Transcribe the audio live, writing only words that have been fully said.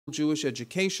Jewish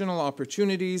educational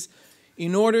opportunities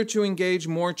in order to engage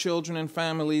more children and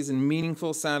families in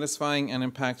meaningful, satisfying, and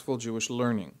impactful Jewish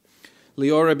learning.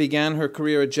 Leora began her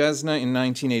career at JESNA in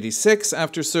 1986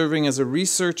 after serving as a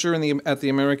researcher at the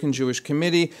American Jewish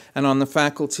Committee and on the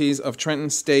faculties of Trenton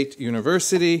State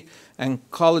University and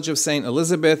College of St.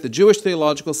 Elizabeth, the Jewish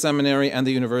Theological Seminary, and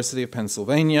the University of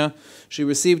Pennsylvania. She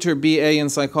received her BA in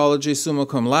psychology summa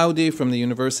cum laude from the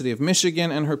University of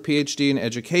Michigan and her PhD in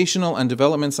educational and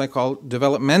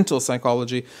developmental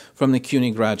psychology from the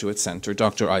CUNY Graduate Center.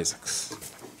 Dr. Isaacs.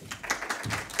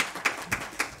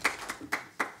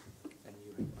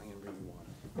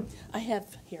 I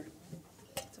have here.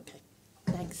 It's okay.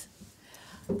 Thanks.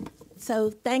 So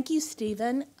thank you,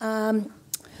 Stephen.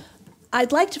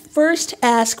 I'd like to first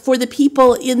ask for the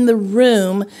people in the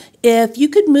room if you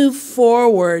could move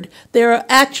forward. There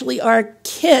actually are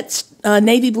kits,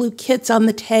 navy blue kits on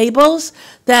the tables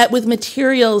that with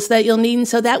materials that you'll need, and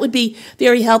so that would be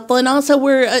very helpful. And also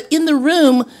we're in the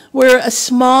room, we're a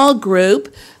small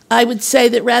group. I would say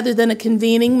that rather than a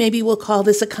convening, maybe we'll call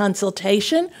this a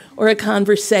consultation or a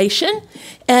conversation.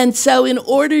 And so in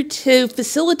order to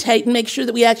facilitate and make sure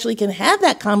that we actually can have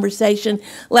that conversation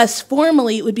less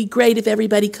formally, it would be great if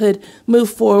everybody could move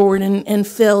forward and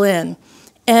fill in.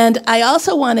 And I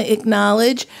also want to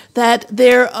acknowledge that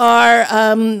there are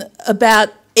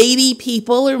about 80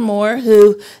 people or more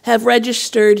who have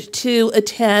registered to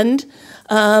attend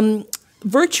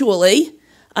virtually.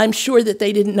 I'm sure that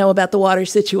they didn't know about the water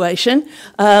situation,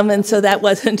 and so that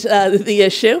wasn't the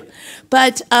issue.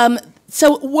 But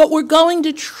so what we're going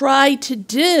to try to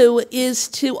do is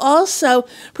to also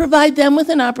provide them with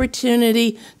an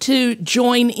opportunity to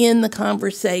join in the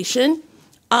conversation,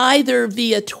 either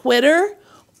via Twitter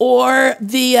or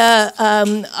via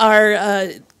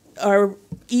our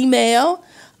email,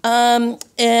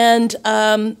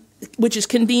 which is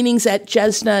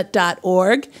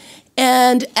convenings@jesna.org.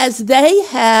 And as they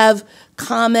have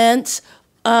comments,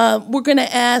 I'm going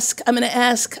to ask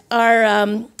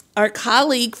our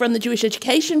colleague from the Jewish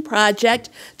Education Project,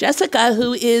 Jessica,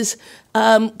 who is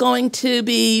going to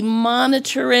be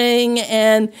monitoring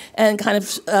and kind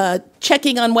of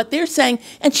checking on what they're saying,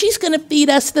 and she's going to feed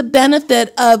us the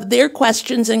benefit of their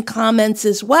questions and comments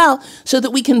as well, so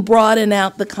that we can broaden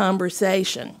out the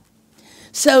conversation.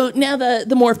 So now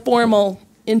the more formal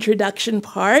introduction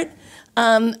part.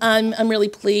 I'm really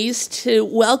pleased to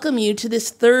welcome you to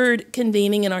this third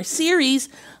convening in our series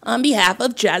on behalf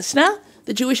of JESNA,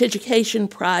 the Jewish Education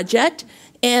Project,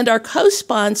 and our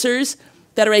co-sponsors,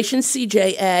 Federation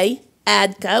CJA,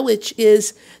 ADCA, which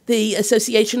is the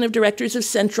Association of Directors of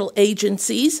Central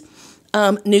Agencies,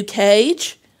 New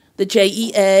Cage, the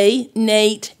JEA,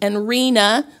 NATE, and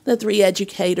RENA, the three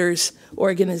educators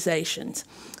organizations.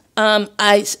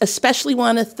 I especially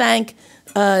want to thank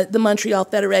the Montreal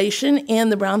Federation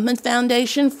and the Bronfman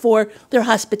Foundation for their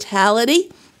hospitality.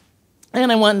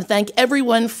 And I want to thank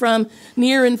everyone from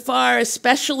near and far,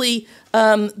 especially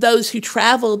those who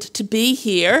traveled to be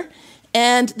here,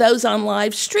 and those on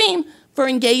live stream for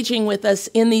engaging with us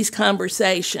in these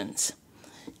conversations.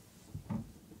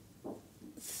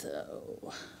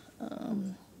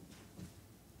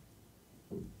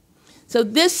 So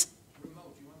this...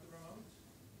 Remote. You want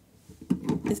the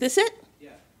remote? Is this it?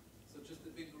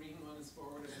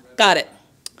 Got it.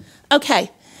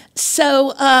 Okay.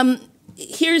 So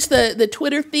here's the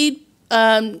Twitter feed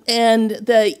and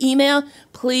the email.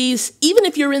 Please, even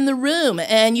if you're in the room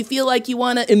and you feel like you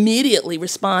want to immediately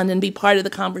respond and be part of the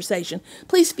conversation,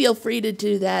 please feel free to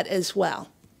do that as well.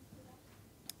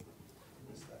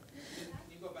 Can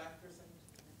you go back for a second?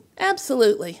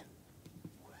 Absolutely.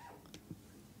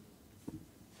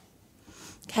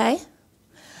 Okay.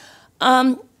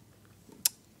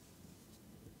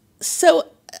 So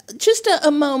just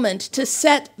a moment to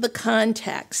set the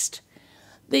context.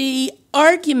 The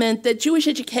argument that Jewish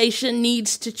education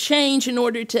needs to change in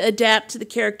order to adapt to the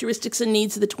characteristics and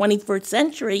needs of the 21st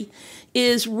century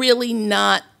is really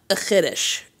not a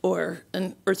chiddush or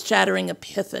an earth-shattering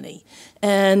epiphany.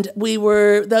 And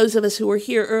those of us who were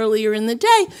here earlier in the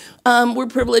day, were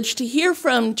privileged to hear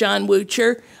from John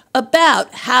Wucher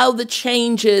about how the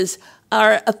changes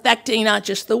are affecting not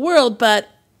just the world, but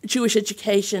Jewish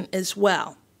education as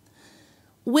well.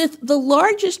 With the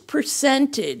largest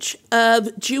percentage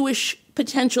of Jewish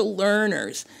potential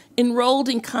learners enrolled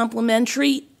in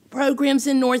complementary programs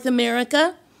in North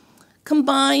America,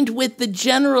 combined with the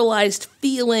generalized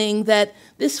feeling that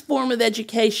this form of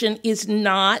education is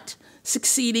not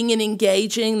succeeding in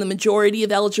engaging the majority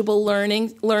of eligible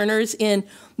learners in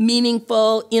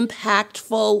meaningful,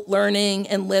 impactful learning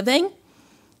and living,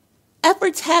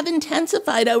 efforts have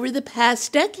intensified over the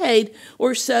past decade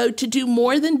or so to do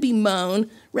more than bemoan,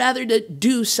 rather to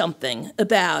do something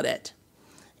about it.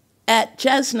 At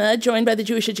JESNA, joined by the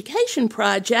Jewish Education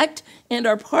Project and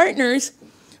our partners,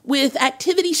 with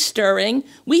activity stirring,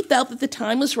 we felt that the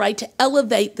time was right to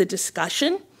elevate the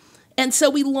discussion, and so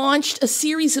we launched a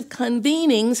series of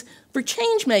convenings for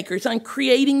changemakers on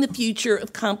creating the future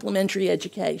of complementary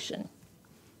education.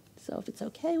 So if it's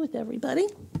okay with everybody.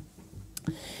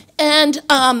 And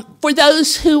for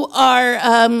those who are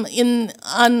on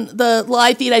the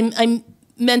live feed, I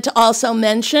meant to also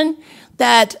mention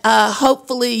that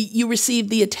hopefully you received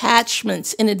the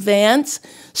attachments in advance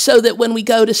so that when we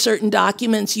go to certain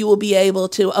documents, you will be able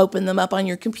to open them up on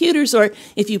your computers, or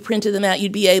if you printed them out,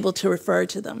 you'd be able to refer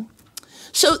to them.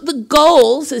 So the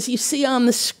goals, as you see on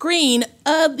the screen,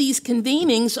 of these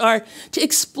convenings are to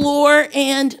explore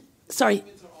and, sorry.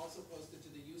 Documents are also posted to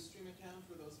the Ustream account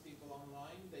for those people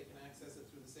online. They can access it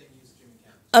through the same Ustream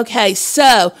account. Okay,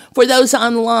 so for those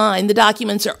online, the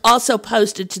documents are also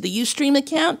posted to the Ustream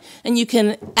account, and you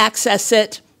can access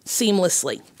it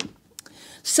seamlessly.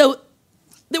 So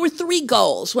there were three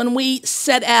goals when we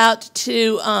set out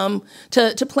to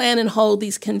plan and hold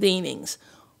these convenings.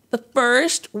 The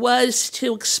first was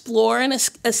to explore and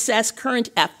assess current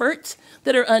efforts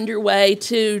that are underway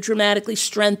to dramatically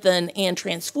strengthen and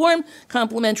transform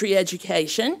complementary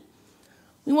education.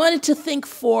 We wanted to think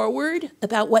forward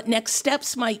about what next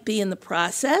steps might be in the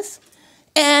process.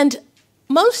 And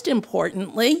most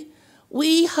importantly,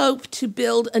 we hope to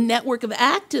build a network of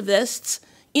activists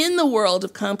in the world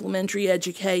of complementary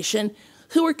education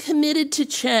who are committed to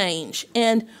change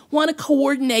and want to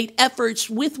coordinate efforts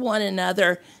with one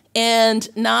another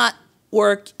and not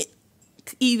work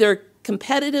either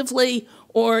competitively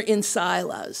or in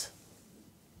silos.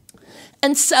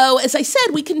 And so, as I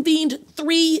said, we convened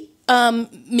three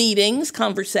meetings,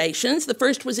 conversations. The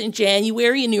first was in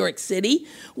January in New York City,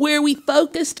 where we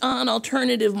focused on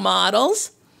alternative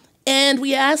models, and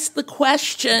we asked the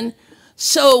question,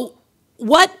 so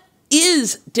what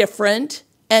is different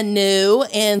and new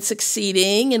and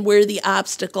succeeding, and where are the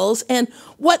obstacles, and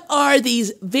what are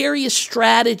these various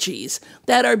strategies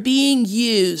that are being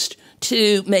used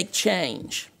to make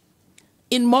change?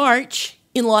 In March,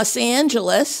 in Los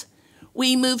Angeles,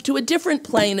 we moved to a different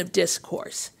plane of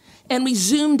discourse, and we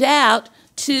zoomed out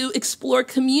to explore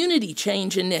community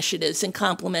change initiatives in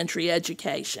complementary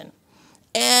education.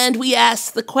 And we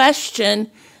asked the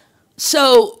question,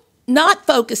 so not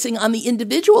focusing on the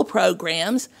individual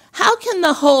programs, how can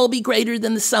the whole be greater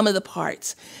than the sum of the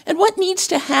parts? And what needs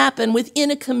to happen within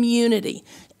a community?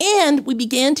 And we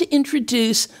began to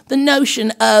introduce the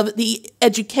notion of the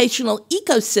educational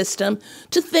ecosystem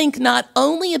to think not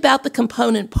only about the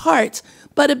component parts,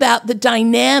 but about the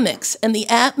dynamics and the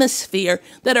atmosphere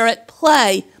that are at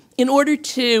play in order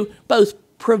to both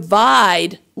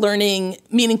provide learning,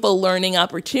 meaningful learning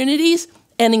opportunities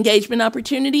and engagement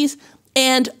opportunities,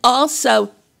 and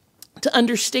also to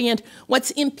understand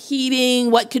what's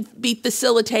impeding, what could be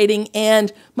facilitating,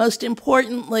 and most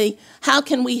importantly, how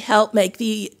can we help make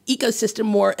the ecosystem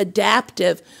more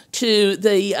adaptive to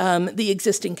the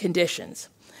existing conditions.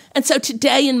 And so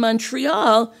today in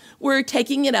Montreal, we're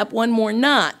taking it up one more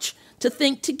notch to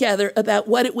think together about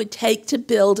what it would take to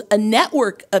build a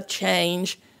network of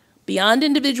change beyond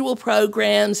individual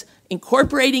programs,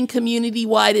 incorporating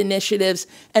community-wide initiatives,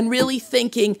 and really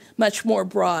thinking much more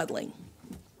broadly.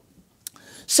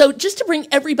 So just to bring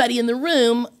everybody in the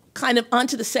room kind of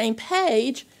onto the same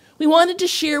page, we wanted to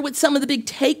share what some of the big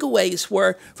takeaways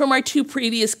were from our two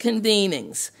previous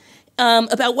convenings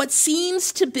about what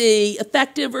seems to be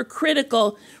effective or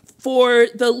critical for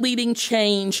the leading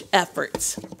change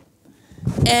efforts.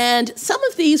 And some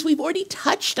of these we've already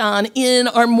touched on in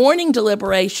our morning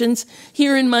deliberations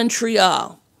here in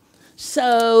Montreal.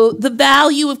 So the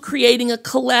value of creating a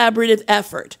collaborative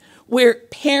effort where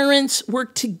parents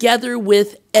work together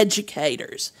with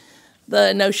educators.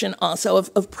 The notion also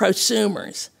of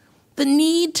prosumers. The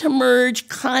need to merge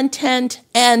content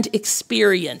and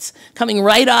experience, coming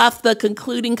right off the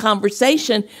concluding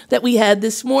conversation that we had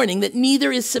this morning, that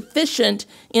neither is sufficient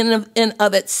in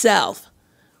of itself.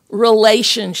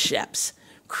 Relationships,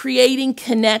 creating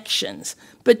connections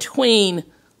between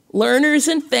learners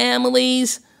and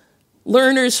families,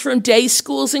 learners from day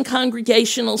schools and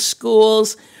congregational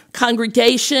schools,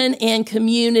 congregation and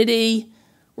community,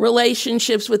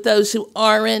 relationships with those who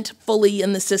aren't fully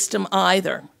in the system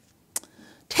either.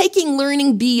 Taking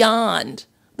learning beyond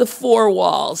the four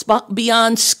walls,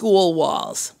 beyond school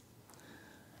walls.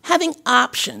 Having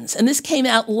options, and this came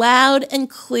out loud and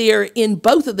clear in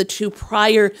both of the two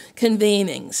prior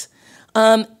convenings.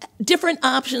 different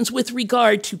options with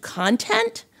regard to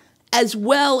content, as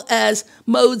well as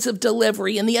modes of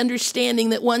delivery, and the understanding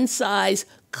that one size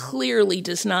clearly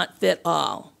does not fit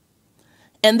all,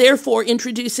 and therefore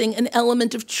introducing an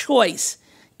element of choice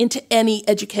into any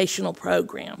educational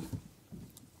program.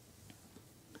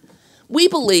 We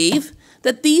believe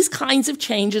that these kinds of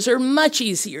changes are much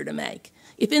easier to make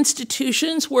if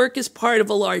institutions work as part of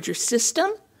a larger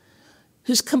system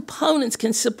whose components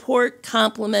can support,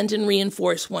 complement, and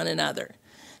reinforce one another.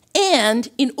 And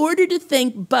in order to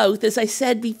think both, as I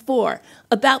said before,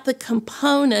 about the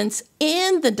components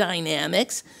and the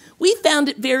dynamics, we found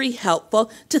it very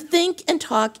helpful to think and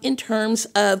talk in terms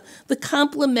of the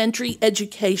complementary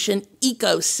education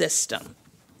ecosystem.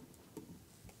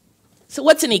 So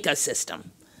what's an ecosystem?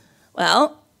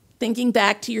 Well, thinking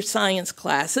back to your science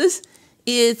classes,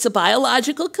 it's a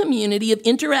biological community of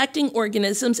interacting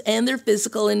organisms and their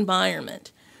physical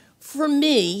environment. For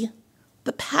me,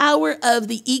 the power of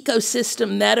the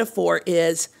ecosystem metaphor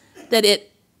is that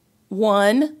it,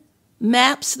 one,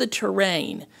 maps the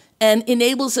terrain and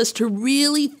enables us to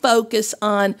really focus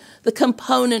on the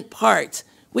component parts,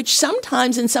 which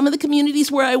sometimes in some of the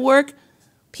communities where I work,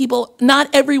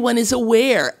 not everyone is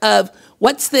aware of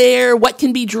what's there, what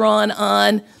can be drawn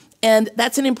on, and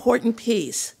that's an important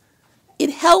piece.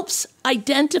 It helps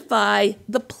identify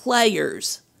the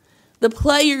players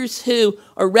who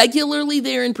are regularly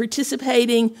there and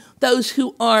participating, those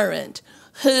who aren't,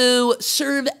 who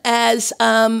serve as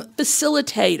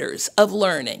facilitators of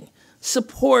learning,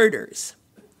 supporters.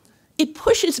 It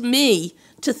pushes me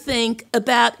to think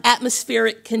about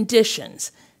atmospheric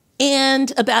conditions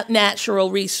and about natural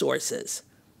resources.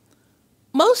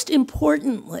 Most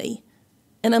importantly,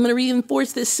 and I'm going to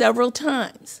reinforce this several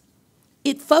times,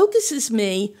 it focuses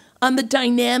me on the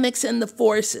dynamics and the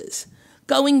forces,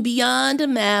 going beyond a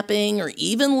mapping or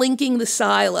even linking the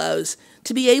silos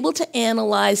to be able to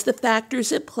analyze the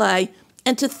factors at play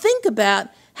and to think about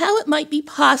how it might be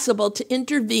possible to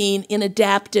intervene in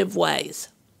adaptive ways.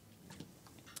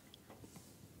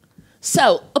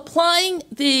 So, applying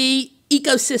the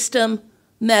ecosystem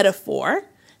metaphor,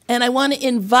 and I want to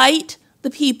invite the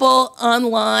people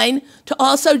online to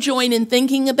also join in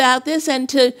thinking about this, and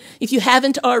to, if you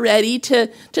haven't already, to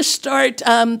start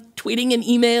tweeting and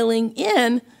emailing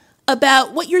in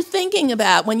about what you're thinking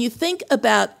about when you think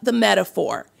about the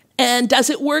metaphor. And does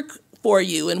it work for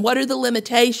you? And what are the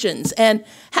limitations? And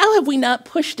how have we not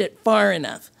pushed it far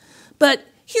enough? But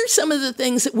here's some of the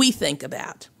things that we think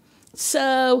about.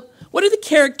 So, what are the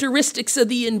characteristics of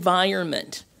the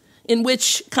environment in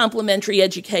which complementary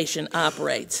education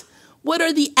operates? What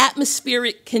are the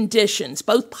atmospheric conditions,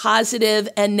 both positive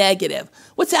and negative?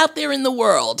 What's out there in the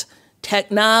world?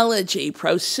 Technology,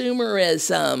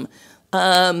 prosumerism,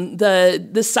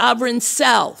 the sovereign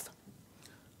self.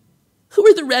 Who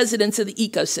are the residents of the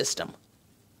ecosystem?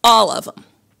 All of them.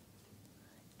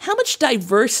 How much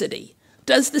diversity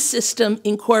does the system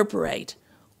incorporate?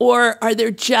 Or are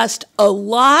there just a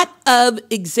lot of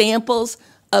examples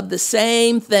of the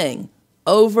same thing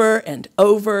over and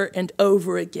over and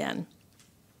over again?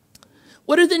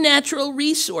 What are the natural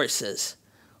resources,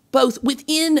 both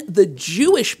within the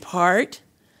Jewish part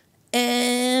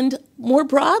and more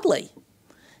broadly?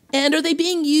 And are they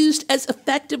being used as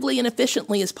effectively and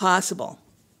efficiently as possible?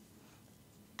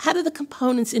 How do the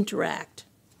components interact?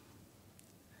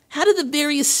 How do the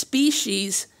various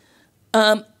species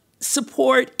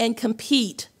support and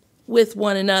compete with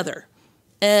one another?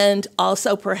 And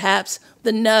also perhaps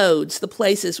the nodes, the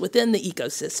places within the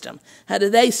ecosystem. How do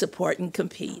they support and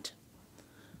compete?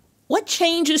 What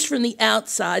changes from the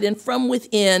outside and from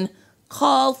within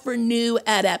call for new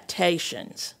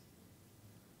adaptations?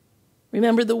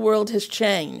 Remember, the world has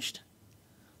changed.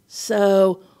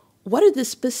 So what are the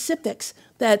specifics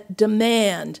that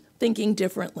demand thinking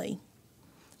differently?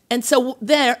 And so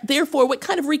therefore, what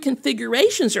kind of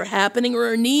reconfigurations are happening or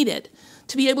are needed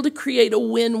to be able to create a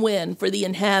win-win for the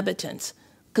inhabitants?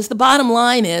 Because the bottom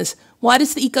line is, why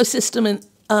does the ecosystem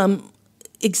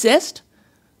exist?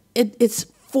 It's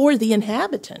for the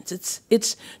inhabitants.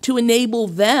 It's to enable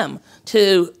them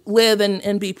to live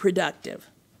and be productive.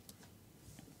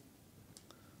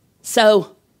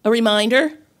 So, a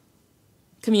reminder,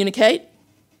 communicate.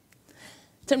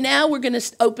 So now we're going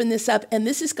to open this up, and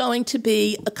this is going to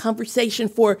be a conversation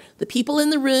for the people in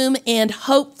the room and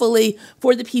hopefully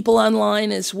for the people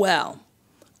online as well.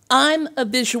 I'm a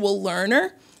visual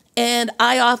learner, and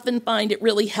I often find it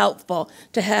really helpful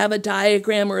to have a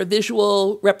diagram or a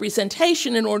visual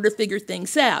representation in order to figure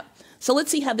things out. So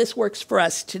let's see how this works for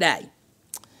us today.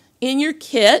 In your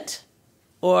kit,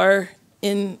 or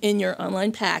in your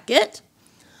online packet,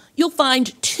 you'll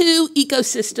find two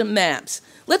ecosystem maps.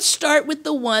 Let's start with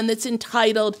the one that's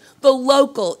entitled The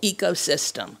Local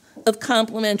Ecosystem of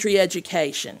Complementary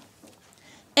Education.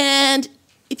 And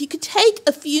if you could take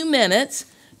a few minutes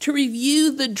to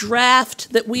review the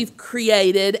draft that we've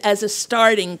created as a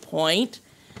starting point,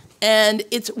 and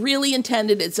it's really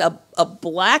intended, it's a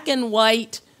black and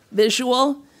white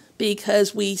visual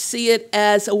because we see it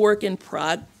as a work in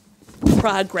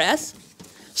progress.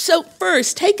 So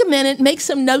first, take a minute, make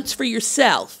some notes for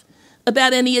yourself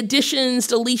about any additions,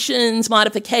 deletions,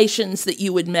 modifications that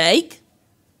you would make.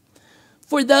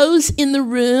 For those in the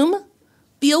room,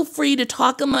 feel free to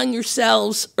talk among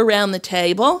yourselves around the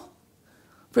table.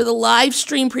 For the live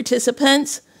stream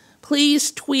participants,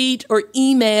 please tweet or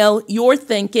email your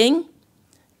thinking.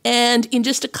 And in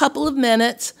just a couple of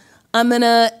minutes, I'm going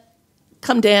to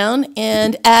come down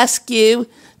and ask you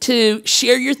to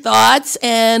share your thoughts,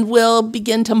 and we'll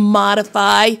begin to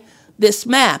modify this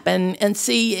map and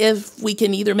see if we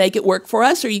can either make it work for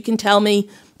us, or you can tell me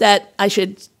that I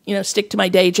should, stick to my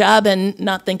day job and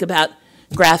not think about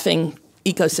graphing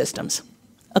ecosystems.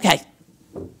 Okay.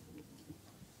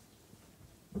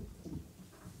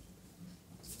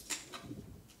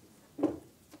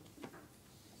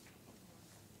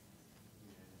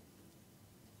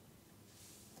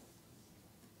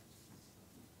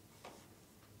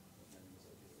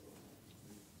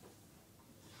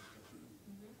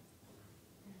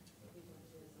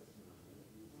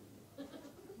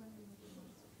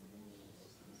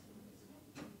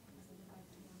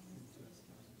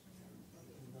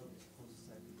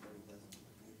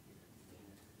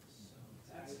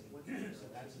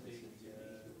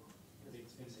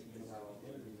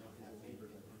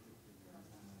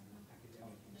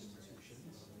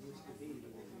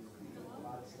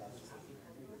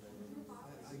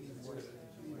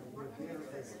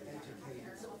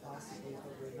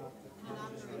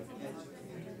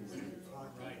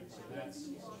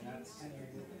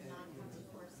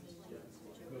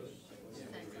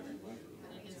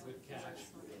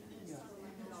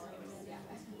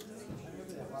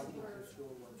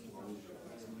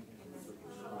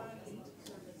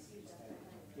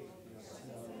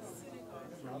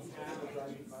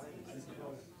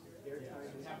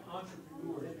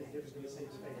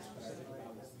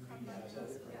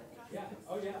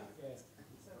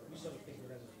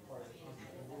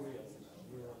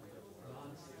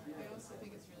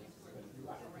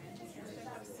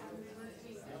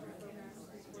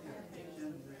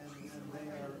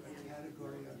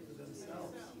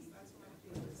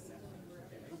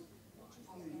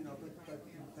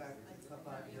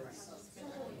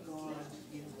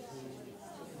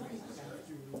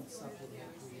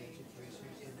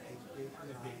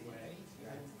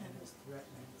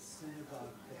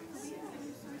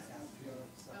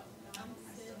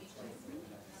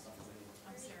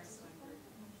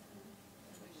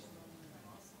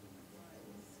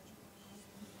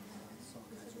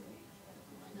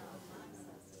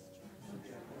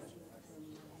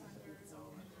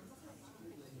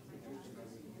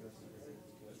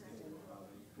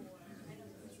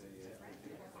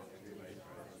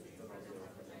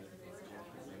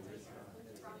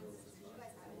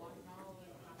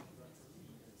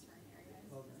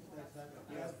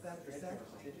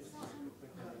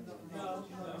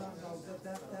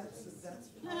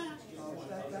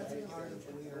 That's part of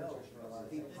where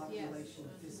the population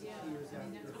disappears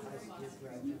after high school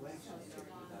graduation.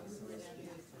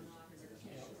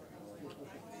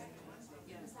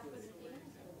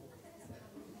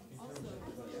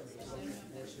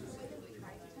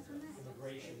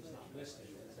 Immigration is not listed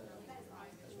as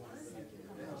one of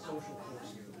the social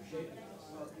forces that are shaping us.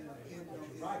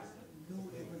 Right. New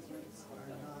immigrants are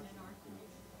not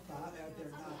bound to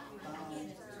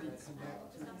connect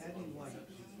to any one of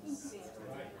these.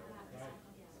 Right.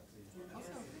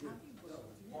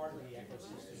 Part of the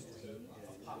ecosystem is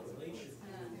a population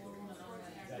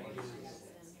that is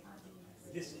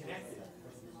disconnected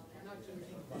from the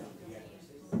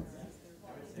ecosystem.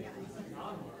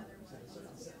 Non-learners in a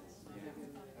certain sense.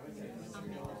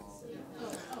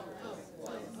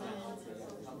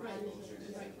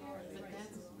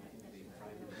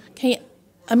 Okay,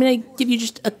 I'm going to give you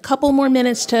just a couple more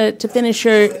minutes to finish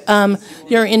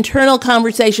your internal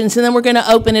conversations, and then we're going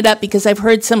to open it up because I've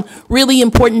heard some really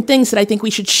important things that I think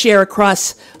we should share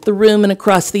across the room and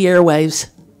across the airwaves.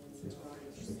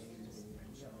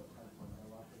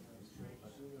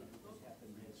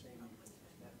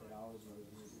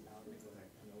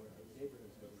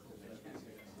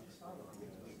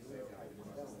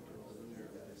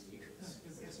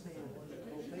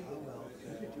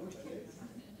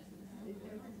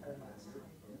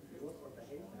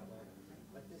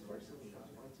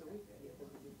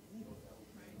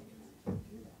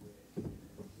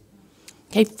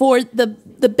 Okay, for the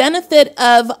benefit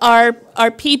of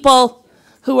our people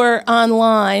who are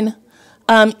online,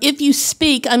 if you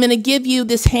speak, I'm going to give you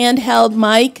this handheld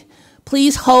mic.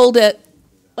 Please hold it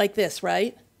like this,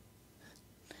 right?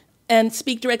 And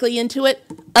speak directly into it.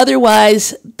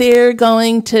 Otherwise, they're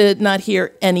going to not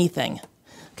hear anything.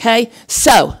 Okay?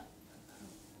 So,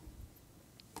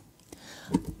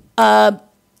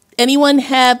 anyone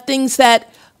have things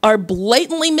that are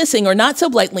blatantly missing or not so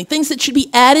blatantly, things that should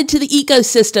be added to the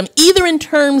ecosystem, either in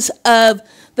terms of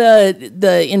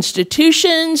the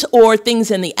institutions or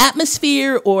things in the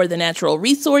atmosphere or the natural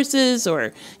resources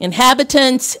or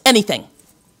inhabitants, anything?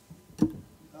 The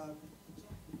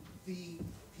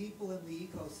people in the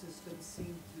ecosystem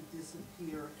seem to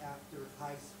disappear after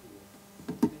high school.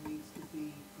 There needs to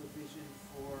be provision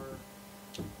for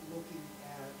looking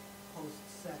at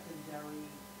post-secondary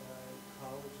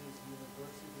colleges,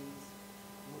 universities,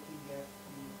 looking at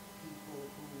the people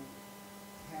who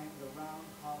hang around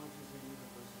colleges and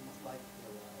universities like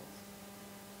their lives.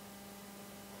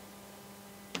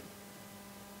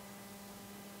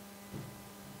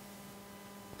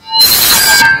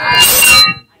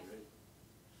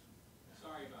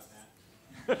 Sorry about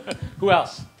that. Who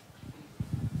else?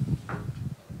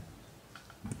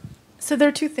 So there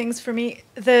are two things for me.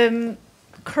 The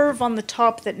curve on the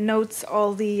top that notes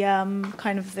all the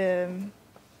kind of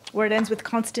where it ends with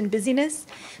constant busyness.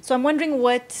 So I'm wondering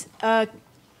what the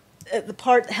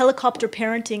part helicopter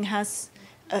parenting has,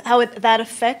 how that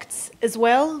affects as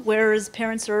well, whereas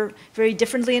parents are very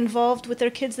differently involved with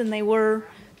their kids than they were,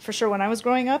 for sure, when I was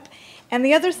growing up. And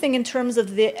the other thing in terms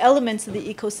of the elements of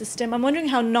the ecosystem, I'm wondering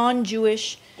how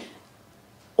non-Jewish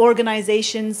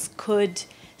organizations could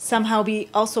somehow be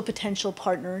also potential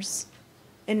partners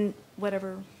in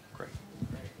whatever. Great.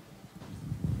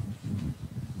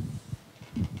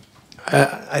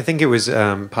 I think it was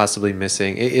possibly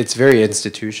missing. It's very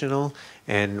institutional.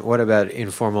 And what about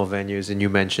informal venues? And you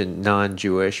mentioned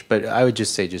non-Jewish, but I would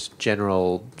just say just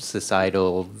general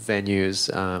societal venues.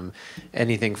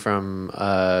 Anything from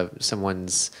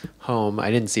someone's home. I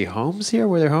didn't see homes here.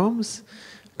 Were there homes?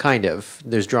 Kind of.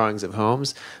 There's drawings of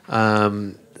homes.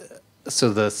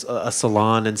 So a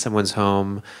salon in someone's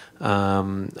home.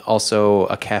 Also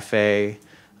a cafe.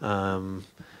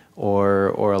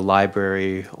 Or a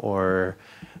library, or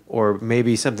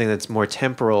maybe something that's more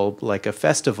temporal, like a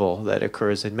festival that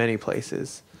occurs in many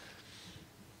places.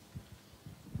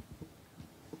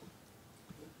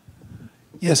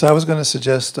 Yes, I was going to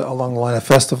suggest along the line of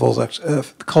festivals,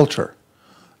 culture,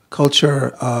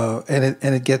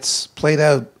 and it gets played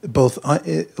out both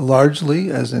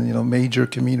largely as in major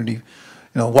community,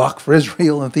 Walk for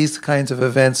Israel and these kinds of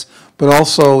events, but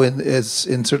also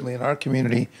certainly in our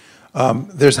community.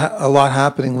 There's a lot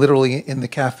happening literally in the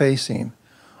cafe scene,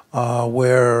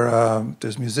 where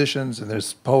there's musicians and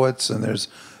there's poets and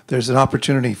there's an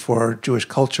opportunity for Jewish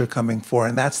culture coming forward,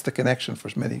 and that's the connection for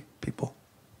many people.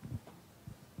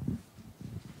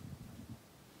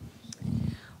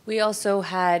 We also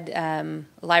had a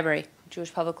library,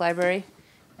 Jewish public library,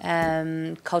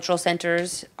 cultural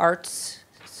centers, arts.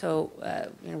 So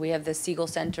we have the Siegel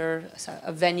Center,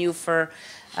 a venue for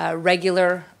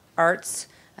regular arts.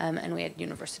 And we had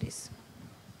universities.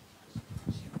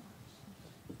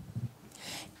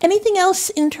 Anything else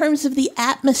in terms of the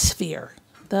atmosphere,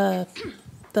 the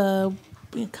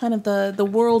kind of the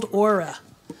world aura,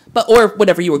 or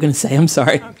whatever you were going to say? I'm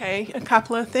sorry. Okay, a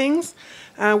couple of things.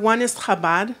 One is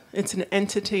Chabad. It's an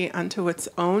entity unto its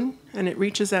own, and it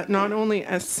reaches out not only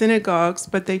as synagogues,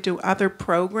 but they do other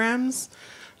programs,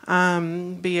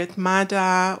 be it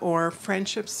Mada or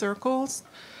friendship circles,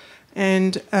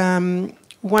 and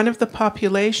one of the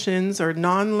populations, or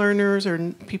non-learners,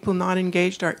 or people not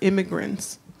engaged, are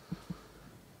immigrants,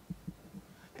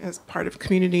 as part of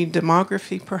community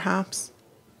demography, perhaps.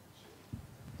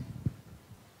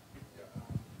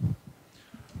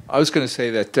 I was going to say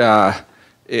that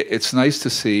it's nice to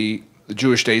see the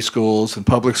Jewish day schools and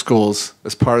public schools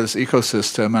as part of this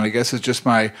ecosystem, and I guess it's just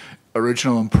my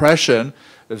original impression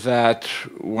that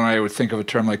when I would think of a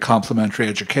term like complementary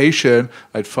education,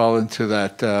 I'd fall into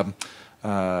that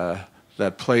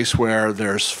that place where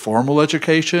there's formal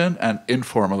education and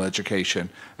informal education.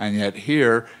 And yet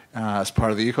here, as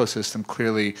part of the ecosystem,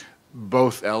 clearly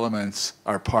both elements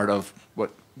are part of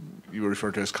what you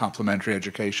refer to as complementary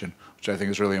education, which I think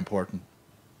is really important.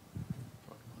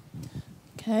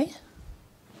 Okay.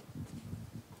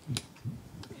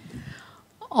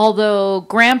 Although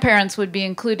grandparents would be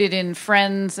included in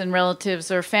friends and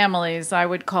relatives or families, I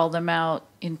would call them out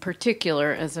in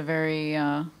particular as a very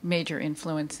major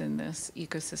influence in this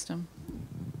ecosystem.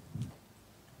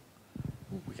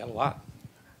 Ooh, we got a lot.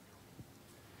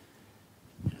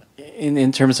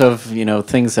 in terms of, you know,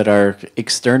 things that are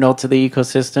external to the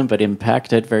ecosystem but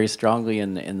impacted very strongly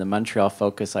in the Montreal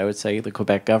focus, I would say the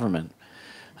Quebec government,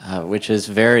 which is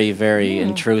very, very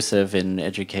intrusive in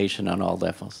education on all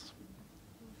levels.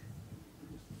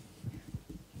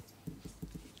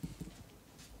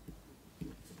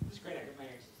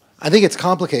 I think it's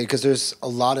complicated because there's a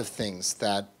lot of things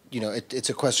that, you know,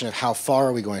 it's a question of how far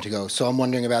are we going to go. So I'm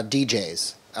wondering about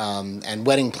DJs and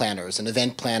wedding planners and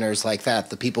event planners like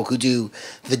that, the people who do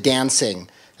the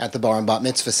dancing at the bar and bat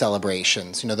mitzvah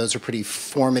celebrations. You know, those are pretty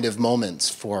formative moments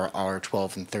for our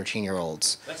 12 and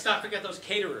 13-year-olds. Let's not forget those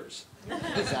caterers.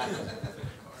 Exactly.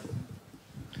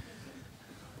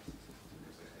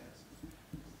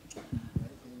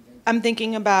 I'm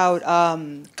thinking about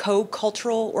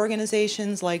co-cultural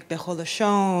organizations like Bechol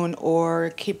Lashon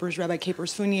or Rabbi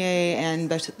Capers Fournier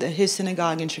and his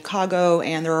synagogue in Chicago,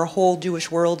 and there are whole Jewish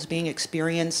worlds being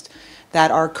experienced that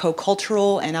are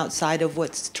co-cultural and outside of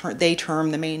what they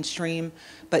term the mainstream,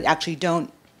 but actually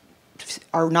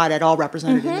are not at all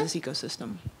represented in this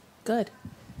ecosystem. Good.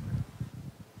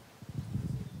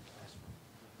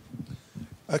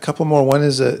 A couple more. One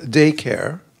is a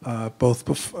daycare.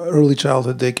 Both early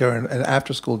childhood daycare and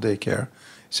after-school daycare.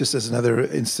 It's just as another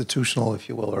institutional, if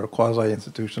you will, or a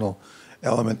quasi-institutional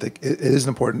element that it is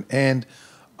important. And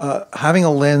having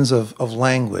a lens of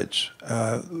language.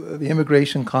 The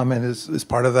immigration comment is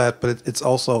part of that, but it's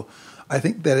also, I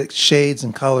think that it shades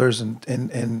and colors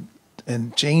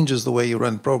and changes the way you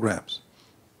run programs.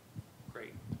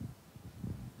 Great.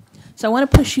 So I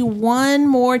want to push you one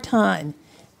more time.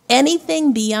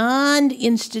 Anything beyond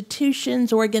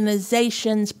institutions,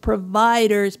 organizations,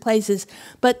 providers, places,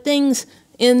 but things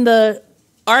in the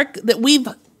arc that we've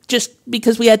just,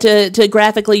 because we had to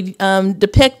graphically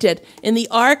depict it, in the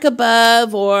arc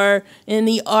above or in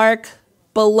the arc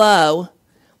below,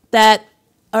 that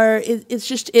it's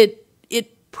just, it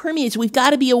permeates. We've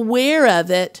got to be aware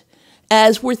of it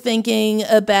as we're thinking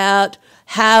about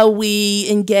how we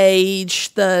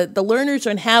engage the learners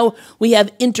and how we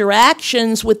have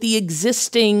interactions with the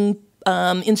existing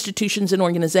institutions and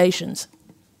organizations.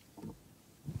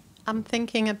 I'm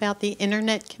thinking about the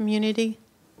internet community.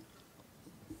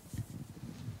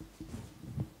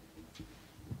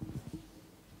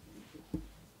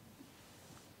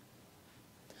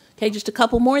 Okay, just a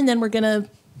couple more and then we're going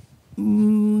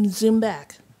to zoom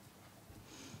back.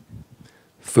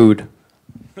 Food.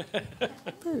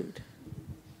 Food.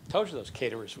 Told you those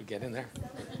caterers would get in there.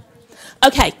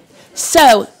 Okay,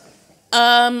 so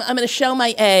I'm going to show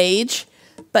my age,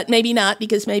 but maybe not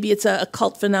because maybe it's a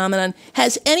cult phenomenon.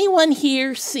 Has anyone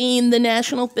here seen the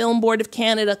National Film Board of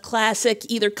Canada classic,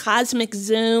 either Cosmic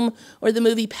Zoom or the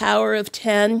movie Power of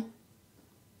 10?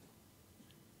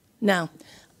 No,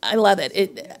 I love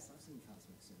it.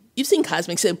 You've seen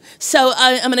Cosmic Zoom. So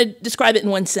I'm going to describe it in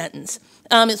one sentence.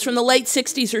 It's from the late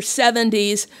 60s or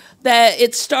 70s. That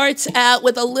it starts out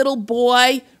with a little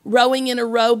boy rowing in a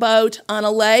rowboat on a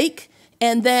lake,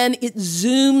 and then it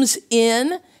zooms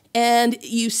in, and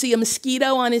you see a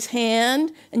mosquito on his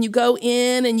hand, and you go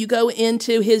in, and you go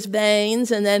into his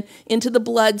veins, and then into the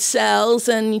blood cells,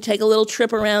 and you take a little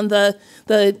trip around the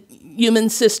human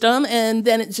system, and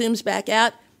then it zooms back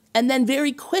out, and then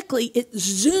very quickly it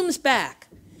zooms back,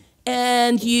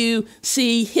 and you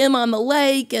see him on the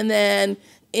lake, and then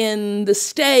in the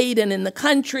state and in the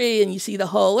country, and you see the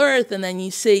whole earth, and then you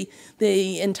see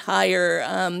the entire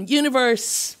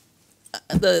universe,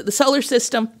 the solar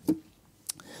system.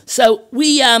 So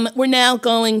we're now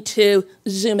going to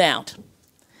zoom out.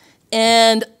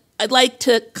 And I'd like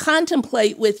to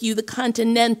contemplate with you the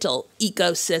continental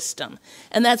ecosystem.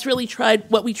 And that's really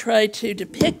what we tried to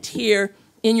depict here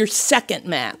in your second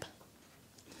map.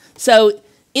 So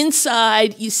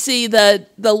inside, you see the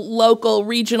local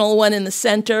regional one in the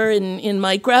center in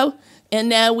micro, and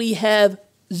now we have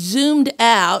zoomed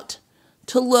out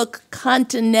to look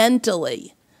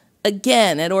continentally,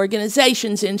 again, at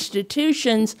organizations,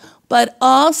 institutions, but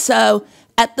also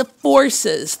at the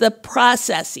forces, the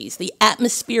processes, the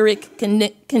atmospheric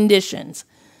conditions.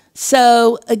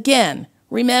 So again,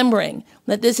 remembering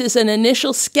that this is an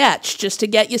initial sketch just to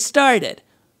get you started.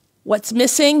 What's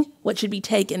missing, what should be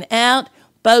taken out,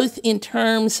 both in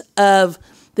terms of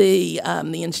the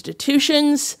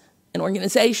institutions and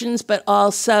organizations, but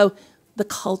also the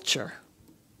culture.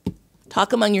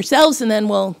 Talk among yourselves, and then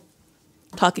we'll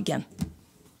talk again.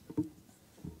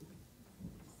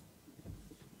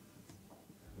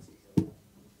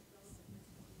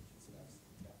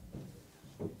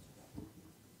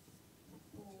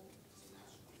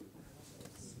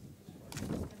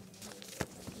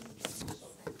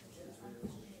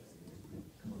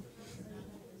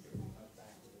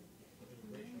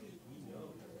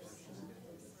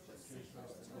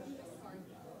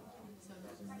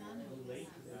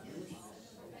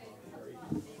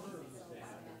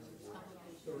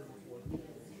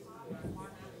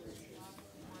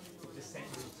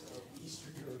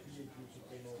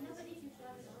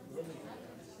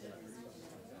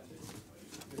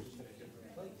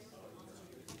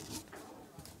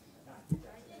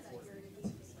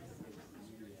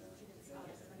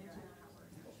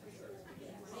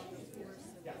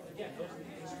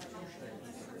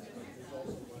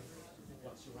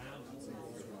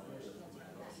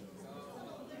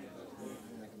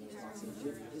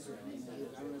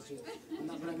 it's just, I'm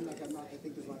not, I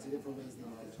think there's lots of different ways that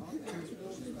you can talk about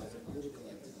Israel, as a political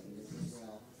entity,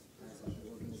 Israel as an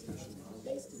organization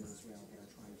based in Israel that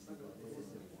are trying to do it.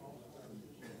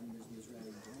 And there's the Israeli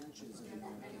branches of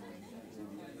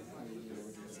American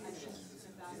organizations.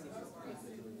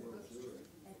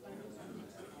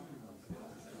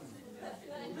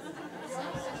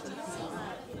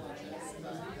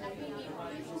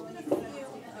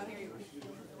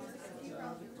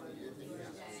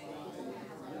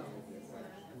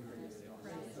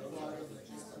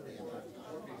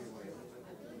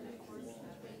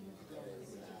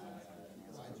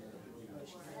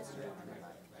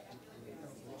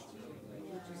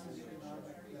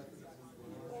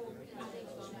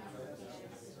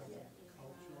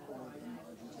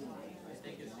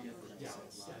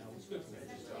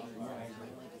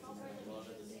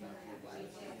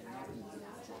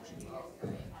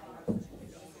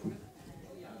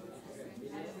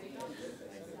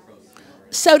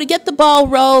 So to get the ball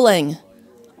rolling,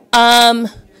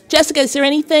 Jessica, is there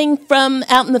anything from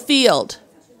out in the field?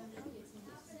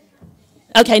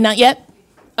 Okay, not yet?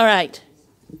 All right.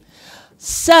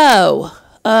 So,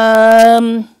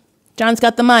 John's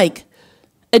got the mic.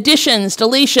 Additions,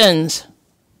 deletions.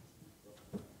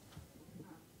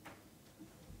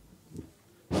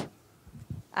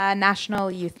 National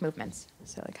youth movements,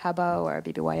 so like Habo or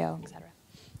BBYO, etc.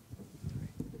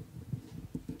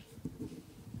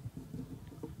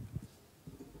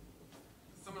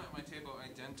 Someone at my table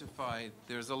identified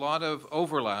there's a lot of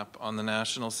overlap on the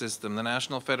national system. The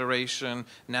National Federation,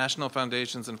 national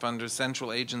foundations and funders,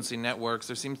 central agency networks.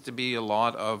 There seems to be a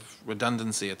lot of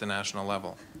redundancy at the national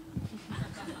level.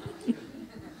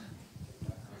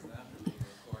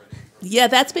 Yeah,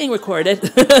 that's being recorded.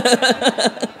 I'm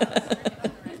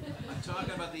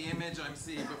talking about the image I'm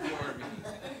seeing before me.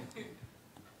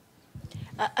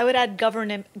 I would add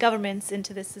governments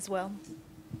into this as well.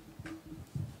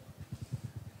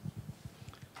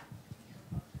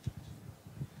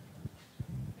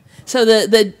 So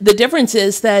the difference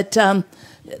is that,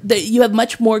 that you have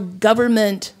much more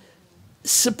government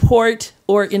support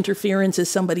or interference, as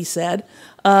somebody said,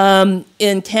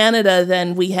 in Canada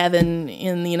than we have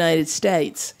in the United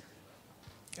States.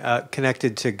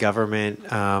 Connected to government,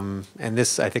 and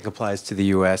this I think applies to the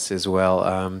U.S. as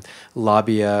well,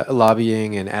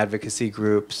 lobbying and advocacy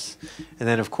groups. And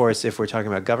then, of course, if we're talking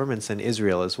about governments, then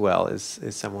Israel as well is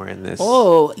somewhere in this.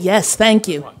 Oh, yes, thank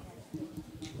you.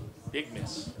 Big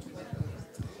miss.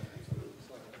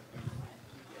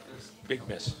 Big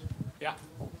miss. Yeah.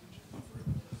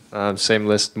 Same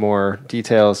list, more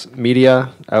details.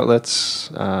 Media outlets,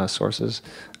 sources.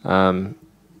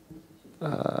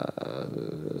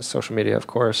 Social media, of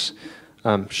course.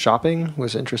 Shopping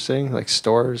was interesting, like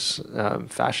stores,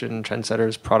 fashion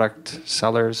trendsetters, product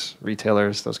sellers,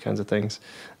 retailers, those kinds of things.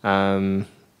 And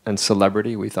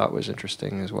celebrity we thought was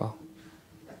interesting as well.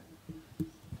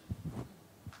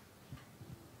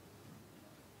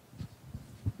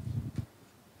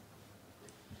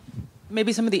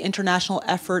 Maybe some of the international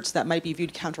efforts that might be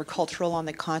viewed countercultural on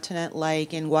the continent,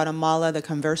 like in Guatemala, the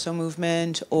Converso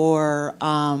movement, or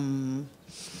what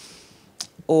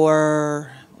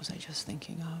was I just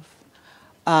thinking of?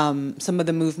 Some of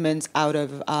the movements out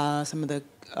of some of the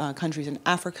countries in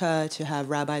Africa to have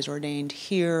rabbis ordained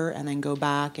here and then go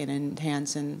back and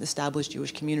enhance and establish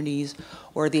Jewish communities,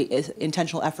 or the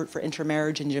intentional effort for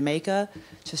intermarriage in Jamaica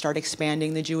to start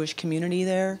expanding the Jewish community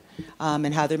there,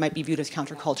 and how they might be viewed as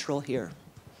countercultural here.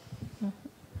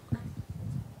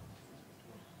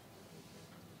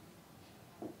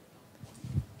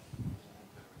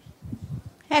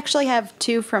 I actually have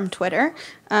two from Twitter.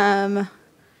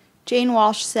 Jane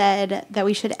Walsh said that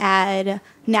we should add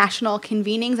national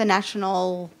convenings and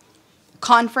national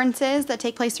conferences that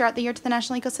take place throughout the year to the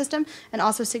national ecosystem, and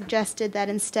also suggested that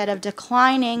instead of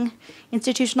declining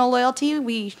institutional loyalty,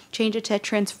 we change it to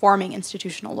transforming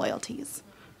institutional loyalties.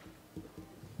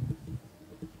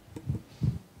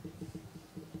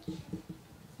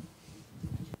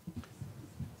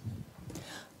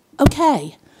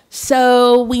 Okay,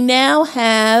 so we now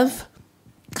have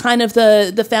kind of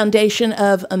the foundation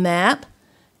of a map,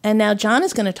 and now John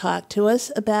is going to talk to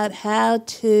us about how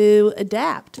to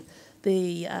adapt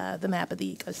the map of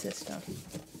the ecosystem.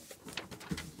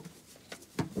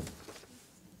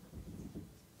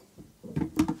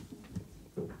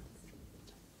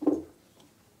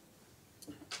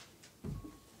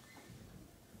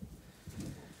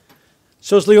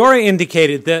 So as Leora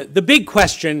indicated, the big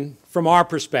question from our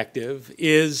perspective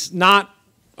is not,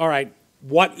 all right,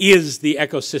 what is the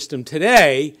ecosystem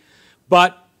today,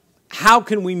 but how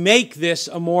can we make this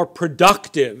a more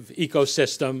productive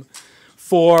ecosystem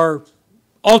for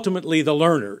ultimately the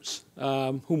learners,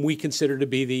 whom we consider to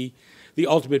be the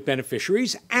ultimate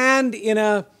beneficiaries, and in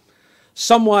a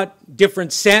somewhat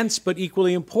different sense, but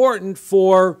equally important,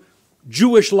 for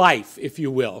Jewish life, if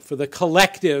you will, for the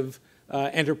collective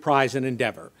enterprise and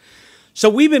endeavor. So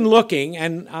we've been looking,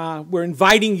 and we're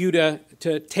inviting you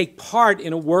to take part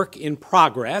in a work in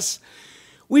progress.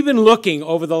 We've been looking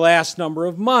over the last number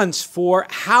of months for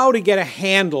how to get a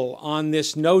handle on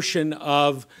this notion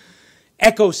of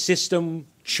ecosystem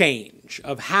change,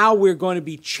 of how we're going to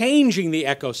be changing the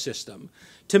ecosystem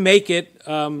to make it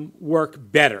work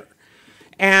better.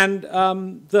 And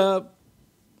the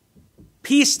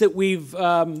piece that we've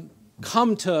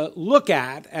come to look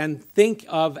at and think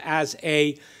of as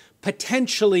a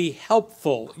potentially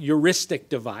helpful heuristic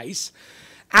device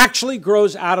actually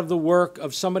grows out of the work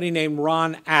of somebody named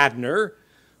Ron Adner,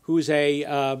 who's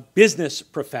a business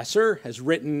professor, has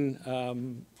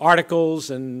written articles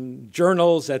and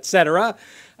journals, etc.,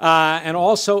 and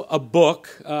also a book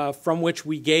from which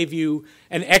we gave you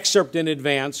an excerpt in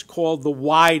advance called The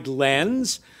Wide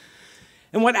Lens.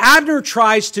 And what Adner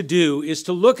tries to do is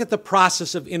to look at the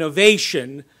process of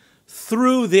innovation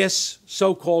through this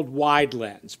so-called wide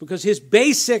lens, because his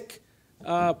basic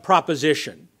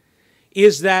proposition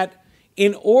is that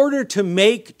in order to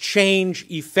make change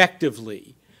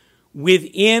effectively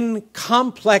within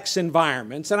complex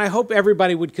environments, and I hope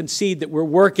everybody would concede that we're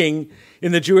working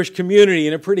in the Jewish community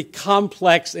in a pretty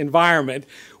complex environment,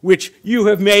 which you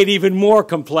have made even more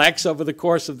complex over the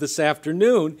course of this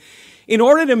afternoon. In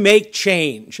order to make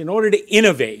change, in order to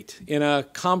innovate in a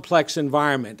complex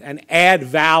environment and add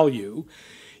value,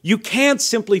 you can't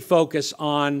simply focus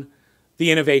on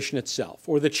the innovation itself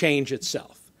or the change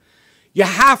itself. You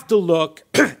have to look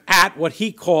at what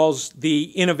he calls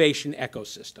the innovation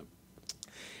ecosystem.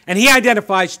 And he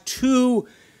identifies two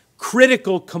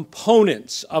critical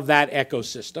components of that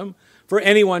ecosystem for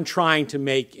anyone trying to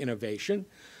make innovation.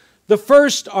 The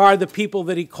first are the people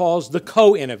that he calls the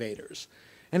co-innovators.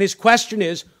 And his question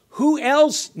is, who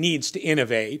else needs to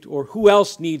innovate or who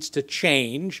else needs to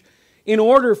change in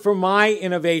order for my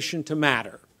innovation to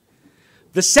matter?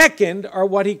 The second are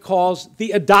what he calls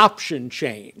the adoption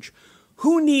change.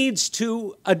 Who needs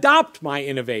to adopt my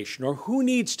innovation or who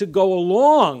needs to go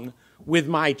along with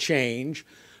my change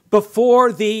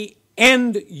before the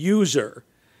end user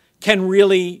can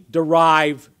really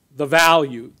derive the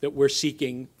value that we're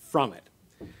seeking from it?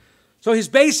 So his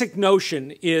basic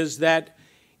notion is that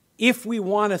if we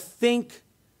want to think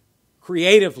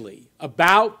creatively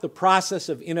about the process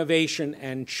of innovation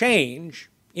and change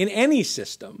in any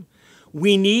system,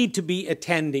 we need to be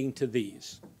attending to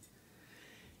these.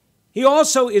 He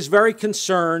also is very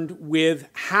concerned with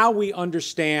how we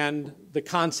understand the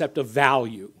concept of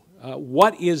value.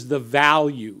 What is the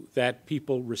value that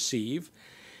people receive?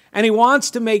 And he wants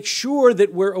to make sure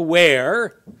that we're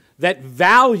aware that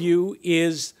value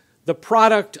is the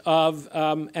product of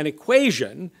an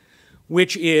equation,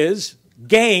 which is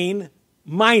gain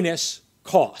minus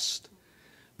cost.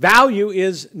 Value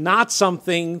is not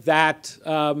something that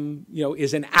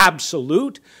is an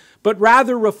absolute, but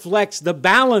rather reflects the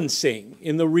balancing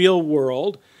in the real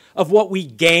world of what we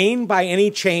gain by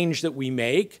any change that we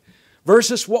make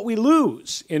versus what we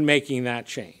lose in making that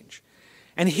change.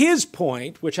 And his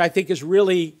point, which I think is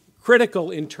really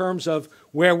critical in terms of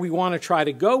where we want to try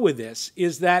to go with this,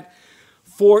 is that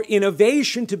for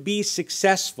innovation to be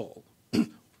successful,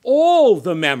 all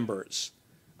the members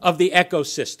of the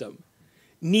ecosystem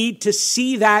need to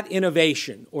see that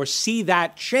innovation or see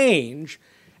that change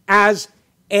as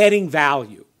adding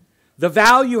value. The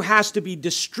value has to be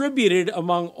distributed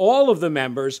among all of the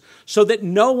members so that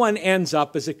no one ends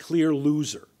up as a clear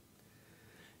loser.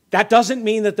 That doesn't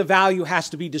mean that the value has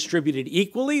to be distributed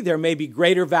equally. There may be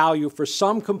greater value for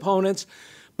some components,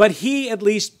 but he at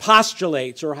least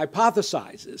postulates or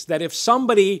hypothesizes that if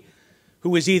somebody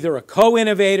who is either a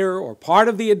co-innovator or part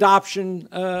of the adoption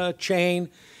chain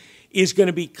is going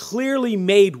to be clearly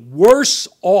made worse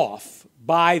off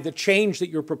by the change that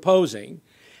you're proposing,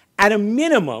 at a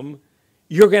minimum,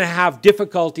 you're going to have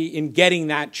difficulty in getting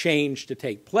that change to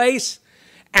take place,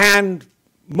 and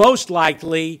most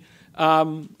likely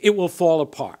it will fall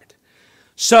apart.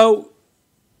 So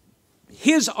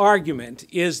his argument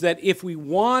is that if we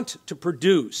want to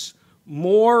produce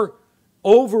more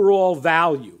overall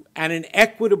value and an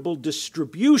equitable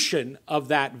distribution of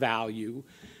that value,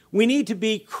 we need to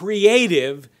be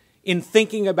creative in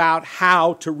thinking about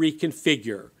how to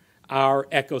reconfigure our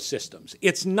ecosystems.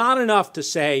 It's not enough to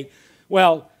say,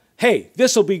 well, hey,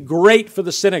 this will be great for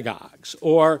the synagogues,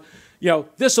 or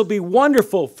this will be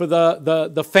wonderful for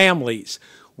the families.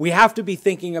 We have to be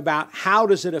thinking about how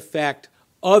does it affect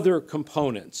other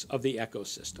components of the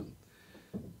ecosystem.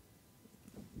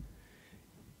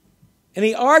 And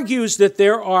he argues that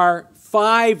there are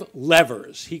 5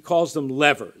 levers, he calls them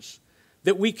levers,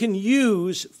 that we can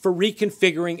use for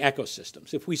reconfiguring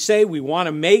ecosystems. If we say we want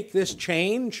to make this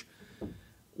change,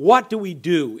 what do we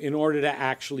do in order to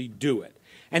actually do it?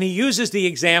 And he uses the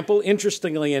example,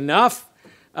 interestingly enough,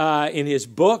 in his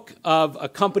book of a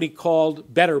company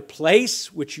called Better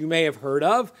Place, which you may have heard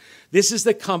of. This is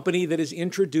the company that is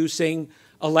introducing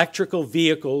electrical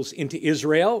vehicles into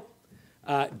Israel,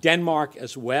 Denmark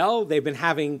as well. They've been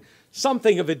having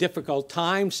something of a difficult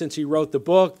time since he wrote the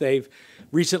book. They've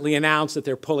recently announced that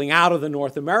they're pulling out of the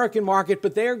North American market,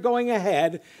 but they're going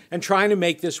ahead and trying to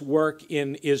make this work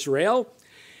in Israel.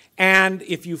 And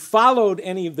if you followed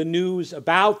any of the news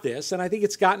about this, and I think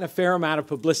it's gotten a fair amount of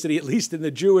publicity, at least in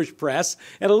the Jewish press,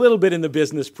 and a little bit in the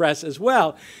business press as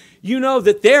well, you know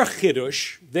that their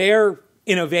chidush, their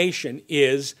innovation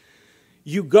is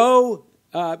you go,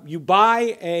 you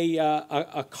buy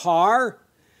a car,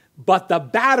 but the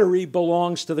battery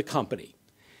belongs to the company.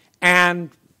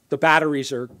 And the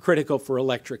batteries are critical for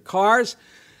electric cars.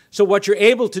 So what you're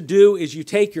able to do is you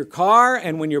take your car,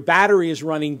 and when your battery is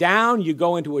running down, you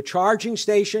go into a charging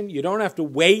station. You don't have to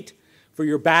wait for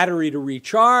your battery to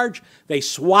recharge. They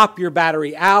swap your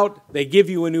battery out. They give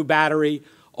you a new battery.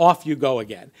 Off you go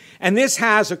again. And this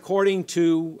has, according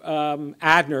to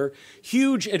Adner,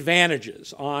 huge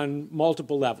advantages on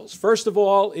multiple levels. First of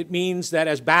all, it means that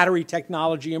as battery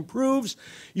technology improves,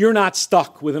 you're not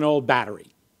stuck with an old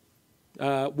battery,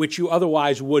 which you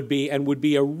otherwise would be, and would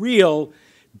be a real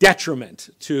detriment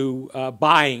to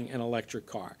buying an electric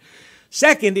car.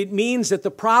 Second, it means that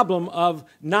the problem of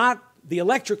not the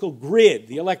electrical grid,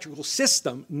 the electrical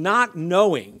system, not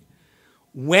knowing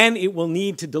when it will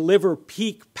need to deliver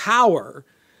peak power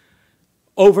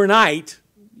overnight,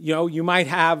 you know, you might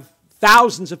have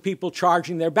thousands of people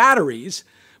charging their batteries,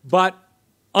 but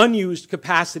unused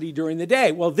capacity during the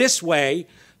day. Well, this way,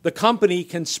 the company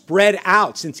can spread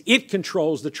out. Since it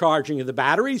controls the charging of the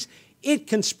batteries, it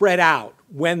can spread out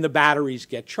when the batteries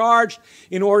get charged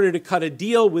in order to cut a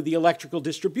deal with the electrical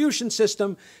distribution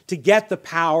system to get the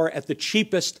power at the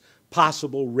cheapest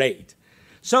possible rate.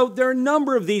 So there are a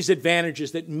number of these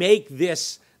advantages that make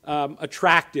this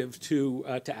attractive to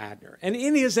Adner. And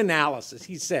in his analysis,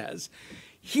 he says,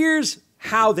 here's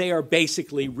how they are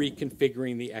basically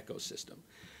reconfiguring the ecosystem.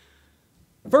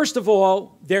 First of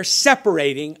all, they're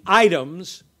separating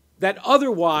items that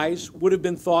otherwise would have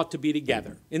been thought to be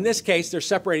together. In this case, they're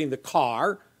separating the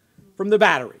car from the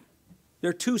battery.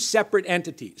 They're two separate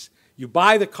entities. You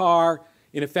buy the car,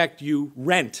 in effect, you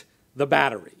rent the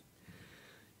battery.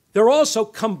 They're also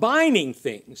combining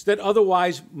things that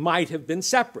otherwise might have been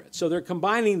separate. So they're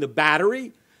combining the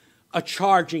battery, a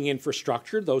charging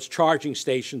infrastructure, those charging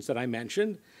stations that I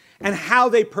mentioned, and how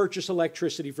they purchase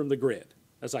electricity from the grid,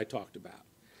 as I talked about.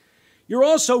 You're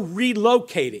also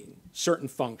relocating certain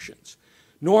functions.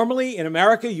 Normally, in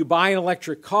America, you buy an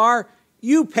electric car,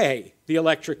 you pay the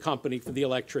electric company for the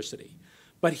electricity.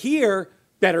 But here,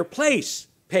 Better Place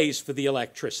pays for the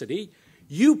electricity.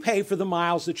 You pay for the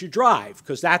miles that you drive,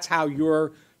 because that's how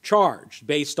you're charged,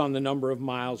 based on the number of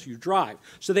miles you drive.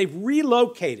 So they've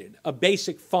relocated a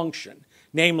basic function,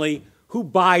 namely, who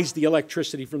buys the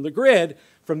electricity from the grid,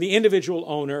 from the individual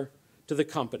owner to the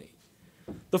company.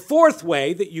 The fourth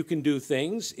way that you can do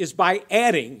things is by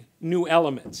adding new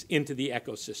elements into the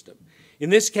ecosystem. In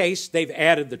this case, they've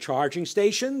added the charging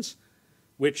stations,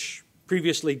 which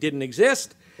previously didn't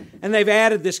exist, and they've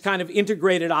added this kind of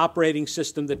integrated operating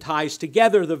system that ties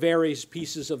together the various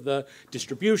pieces of the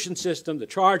distribution system, the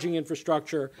charging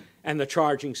infrastructure, and the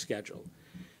charging schedule.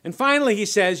 And finally, he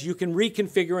says you can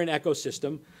reconfigure an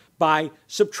ecosystem by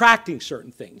subtracting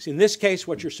certain things. In this case,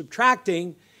 what you're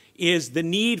subtracting is the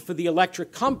need for the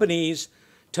electric companies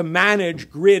to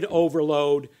manage grid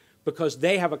overload, because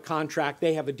they have a contract,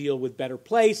 they have a deal with Better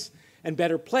Place, and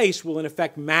Better Place will in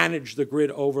effect manage the grid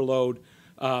overload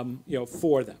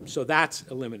for them. So that's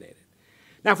eliminated.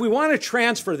 Now, if we want to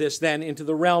transfer this then into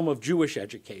the realm of Jewish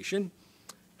education,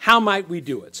 how might we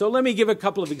do it? So let me give a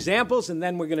couple of examples, and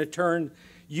then we're going to turn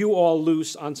you all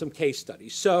loose on some case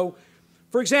studies. So,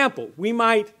 for example, we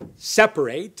might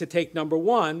separate, to take number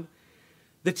one,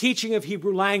 the teaching of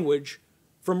Hebrew language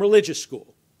from religious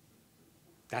school.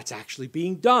 That's actually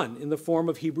being done in the form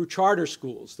of Hebrew charter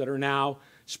schools that are now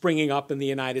springing up in the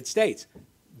United States.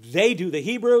 They do the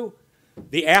Hebrew.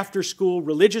 The after-school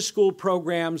religious school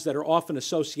programs that are often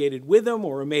associated with them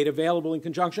or are made available in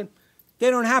conjunction, they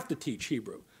don't have to teach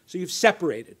Hebrew. So you've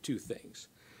separated two things.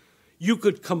 You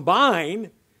could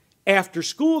combine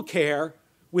after-school care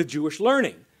with Jewish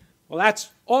learning. Well, that's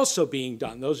also being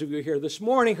done. Those of you here this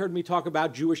morning heard me talk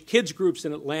about Jewish kids groups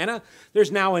in Atlanta.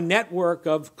 There's now a network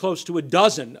of close to a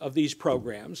dozen of these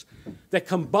programs that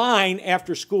combine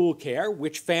after-school care,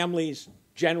 which families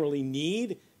generally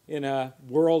need in a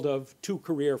world of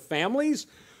two-career families,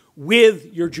 with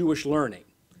your Jewish learning.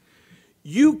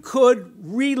 You could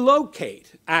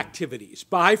relocate activities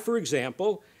by, for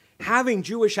example, having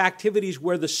Jewish activities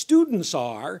where the students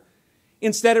are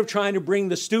instead of trying to bring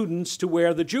the students to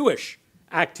where the Jewish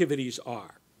activities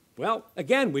are. Well,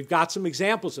 again, we've got some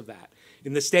examples of that.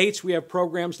 In the States, we have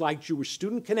programs like Jewish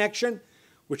Student Connection,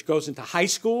 which goes into high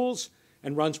schools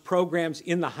and runs programs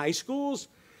in the high schools.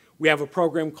 We have a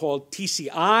program called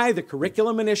TCI, the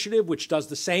Curriculum Initiative, which does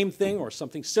the same thing or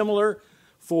something similar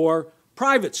for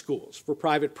private schools, for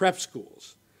private prep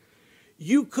schools.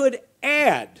 You could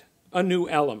add a new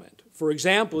element. For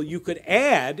example, you could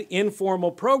add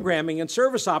informal programming and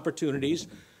service opportunities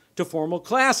to formal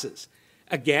classes.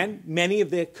 Again, many of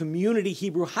the community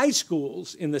Hebrew high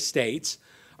schools in the States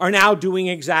are now doing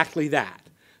exactly that.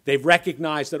 They've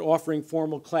recognized that offering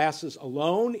formal classes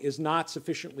alone is not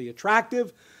sufficiently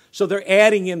attractive, so they're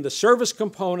adding in the service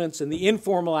components and the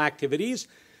informal activities,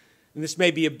 and this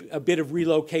may be a bit of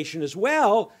relocation as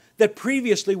well, that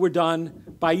previously were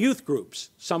done by youth groups,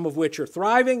 some of which are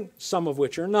thriving, some of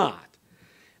which are not.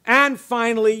 And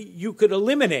finally, you could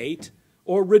eliminate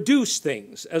or reduce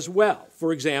things as well.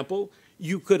 For example,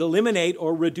 you could eliminate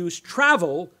or reduce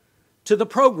travel to the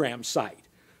program site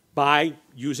by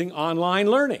using online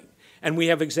learning. And we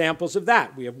have examples of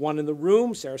that. We have one in the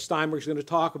room. Sarah Steinberg is going to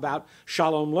talk about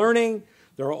Shalom Learning.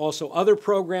 There are also other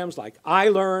programs like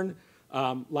iLearn,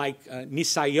 like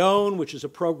Nisayon, which is a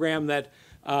program that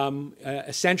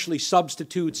essentially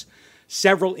substitutes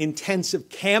several intensive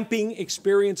camping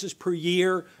experiences per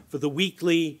year for the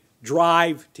weekly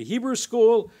drive to Hebrew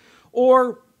school,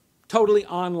 or totally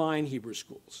online Hebrew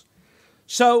schools.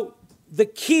 So the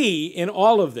key in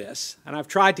all of this, and I've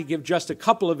tried to give just a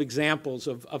couple of examples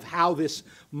of how this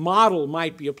model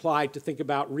might be applied to think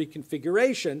about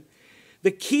reconfiguration,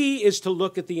 the key is to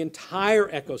look at the entire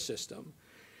ecosystem,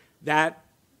 that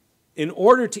in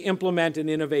order to implement an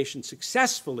innovation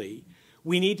successfully,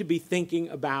 we need to be thinking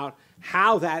about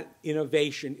how that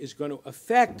innovation is going to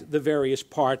affect the various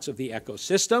parts of the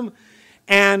ecosystem,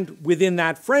 and within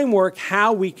that framework,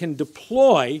 how we can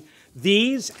deploy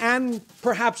these and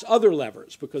perhaps other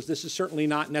levers, because this is certainly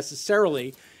not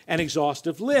necessarily an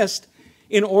exhaustive list,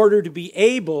 in order to be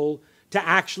able to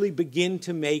actually begin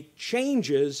to make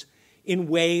changes in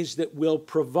ways that will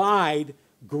provide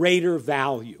greater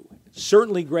value.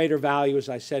 Certainly greater value, as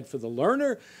I said, for the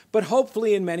learner, but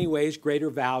hopefully in many ways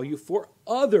greater value for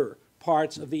other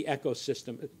parts of the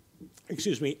ecosystem,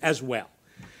 as well.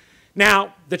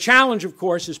 Now, the challenge, of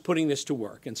course, is putting this to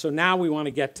work. And so now we want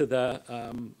to get to the,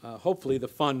 hopefully, the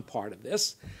fun part of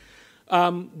this.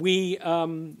 We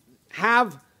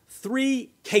have 3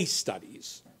 case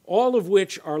studies, all of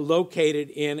which are located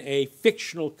in a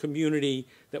fictional community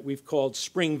that we've called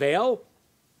Springvale,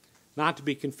 not to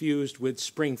be confused with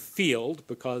Springfield,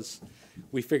 because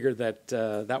we figured that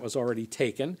that was already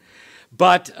taken.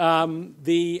 But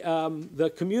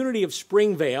the community of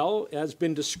Springvale has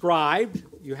been described.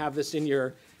 You have this in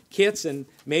your kits, and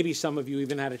maybe some of you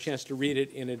even had a chance to read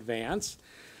it in advance.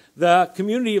 The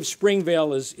community of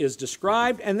Springvale is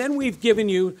described, and then we've given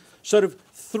you sort of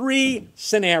 3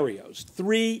 scenarios,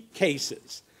 3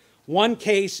 cases. One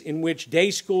case in which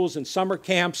day schools and summer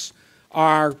camps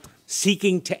are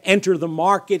seeking to enter the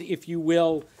market, if you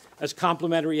will, as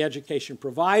complementary education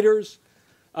providers.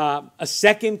 A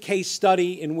second case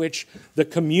study in which the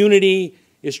community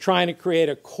is trying to create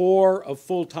a core of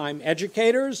full-time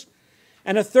educators.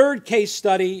 And a third case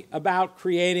study about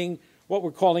creating what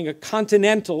we're calling a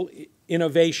continental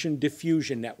innovation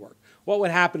diffusion network. What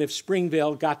would happen if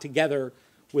Springvale got together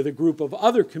with a group of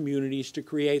other communities to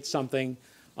create something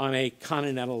on a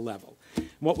continental level?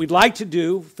 What we'd like to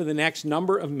do for the next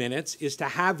number of minutes is to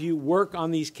have you work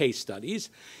on these case studies.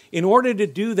 In order to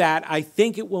do that, I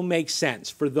think it will make sense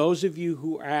for those of you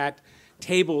who are at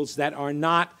tables that are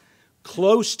not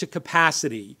close to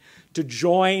capacity to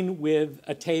join with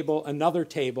a table, another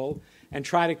table, and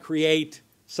try to create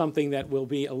something that will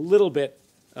be a little bit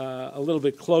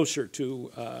closer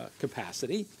to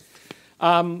capacity.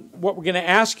 What we're going to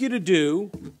ask you to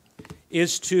do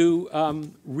is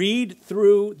to read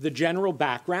through the general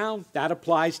background. That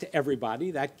applies to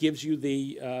everybody. That gives you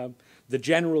the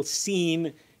general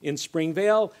scene in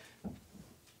Springvale.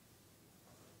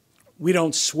 We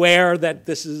don't swear that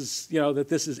this is, that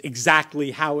this is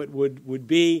exactly how it would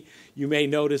be. You may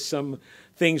notice some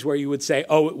things where you would say,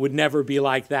 oh, it would never be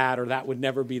like that, or that would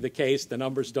never be the case. The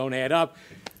numbers don't add up.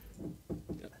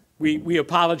 We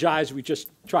apologize. We just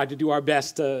tried to do our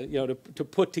best to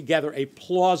put together a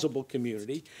plausible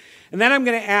community. And then I'm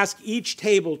going to ask each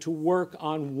table to work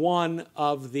on one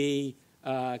of the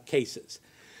cases.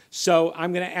 So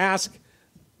I'm going to ask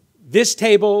this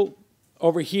table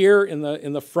over here in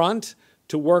the front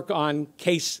to work on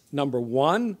case number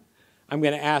 1. I'm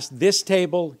going to ask this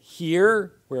table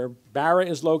here, where Barra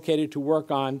is located, to work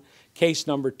on case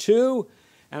number 2.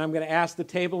 And I'm going to ask the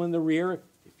table in the rear,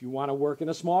 if you want to work in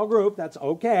a small group, that's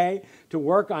okay, to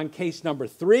work on case number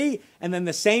 3. And then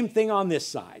the same thing on this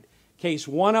side. Case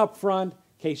 1 up front,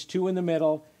 case 2 in the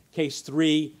middle, case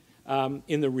 3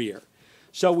 in the rear.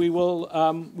 So we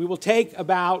will take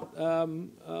about,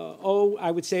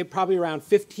 I would say probably around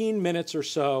 15 minutes or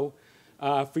so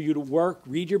for you to work,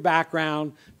 read your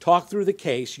background, talk through the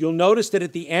case. You'll notice that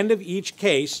at the end of each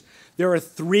case, there are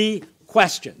 3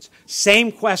 questions.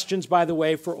 Same questions, by the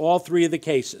way, for all 3 of the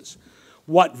cases.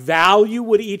 What value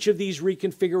would each of these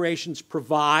reconfigurations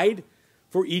provide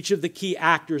for each of the key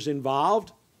actors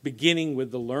involved, beginning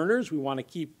with the learners? We want to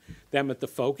keep them at the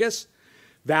focus.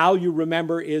 Value,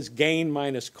 remember, is gain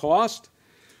minus cost.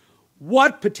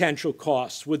 What potential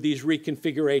costs would these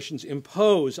reconfigurations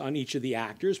impose on each of the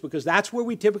actors? Because that's where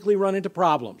we typically run into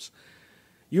problems.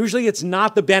 Usually it's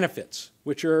not the benefits,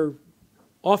 which are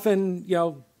often,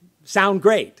 sound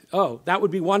great. Oh, that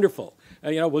would be wonderful.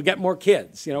 We'll get more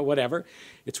kids, whatever.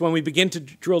 It's when we begin to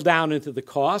drill down into the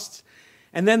costs.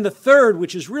 And then the third,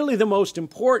 which is really the most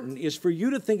important, is for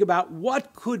you to think about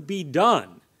what could be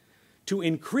done to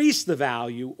increase the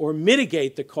value or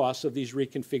mitigate the costs of these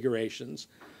reconfigurations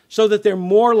so that they're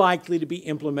more likely to be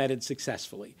implemented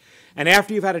successfully. And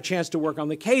after you've had a chance to work on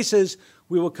the cases,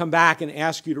 we will come back and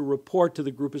ask you to report to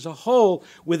the group as a whole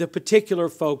with a particular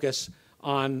focus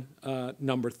on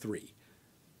number 3.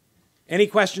 Any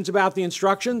questions about the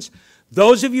instructions?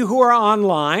 Those of you who are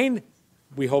online,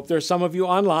 we hope there are some of you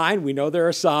online. We know there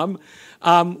are some.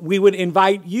 We would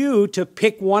invite you to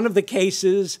pick one of the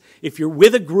cases. If you're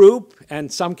with a group, and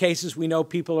some cases we know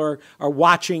people are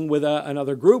watching with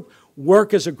another group,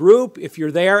 work as a group. If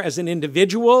you're there as an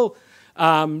individual,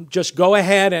 just go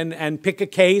ahead and pick a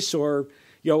case or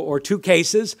 2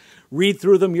 cases, read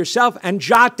through them yourself, and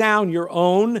jot down your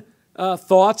own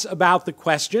thoughts about the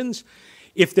questions.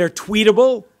 If they're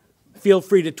tweetable, feel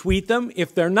free to tweet them.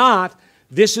 If they're not,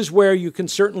 this is where you can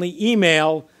certainly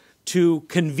email to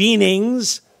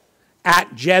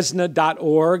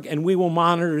convenings@jesna.org, and we will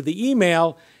monitor the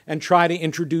email and try to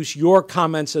introduce your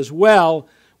comments as well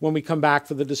when we come back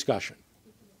for the discussion.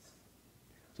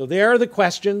 So there are the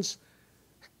questions.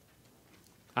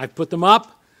 I've put them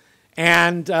up,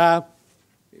 and if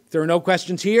there are no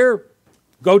questions here,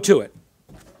 go to it.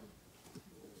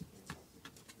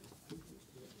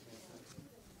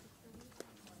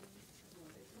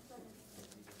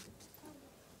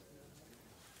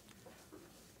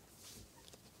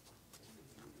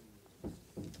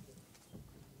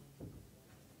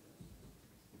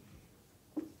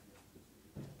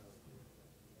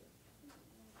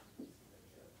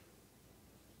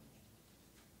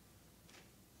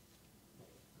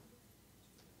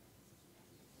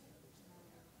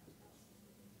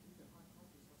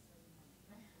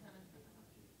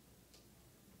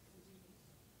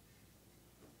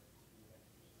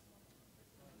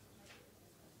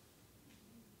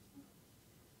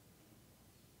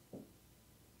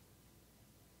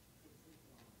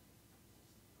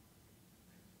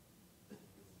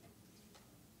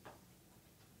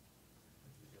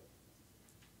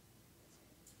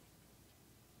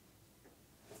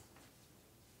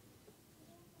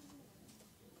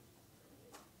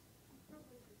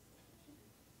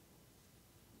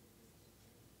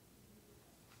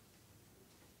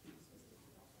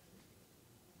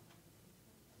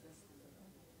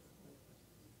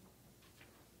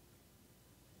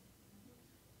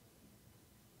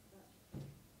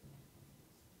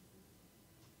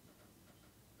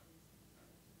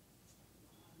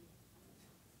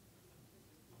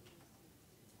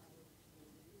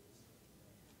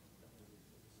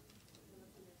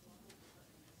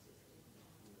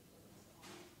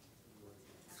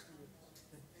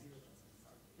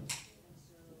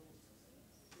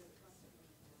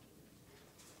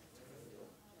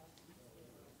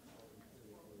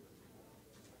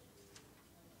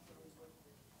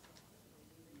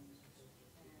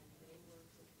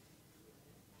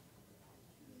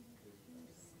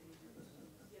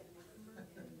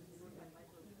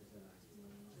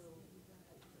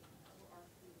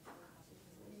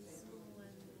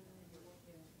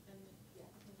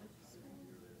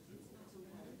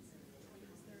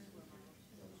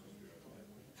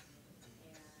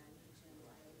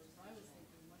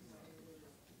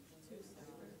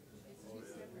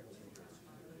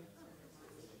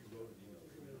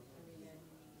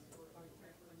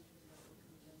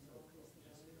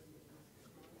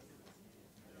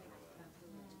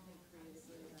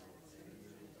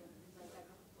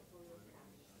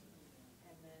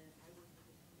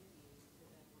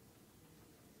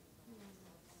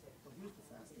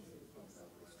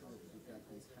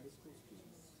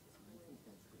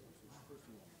 first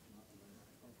of all, not to learn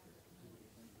comfort,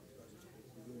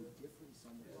 very different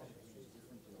somewhere, there's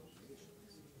different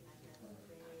denominations, but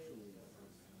actually,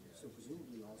 so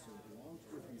presumably also belong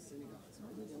to different synagogues,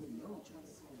 and many of them know each other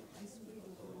from high school.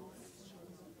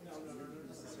 No,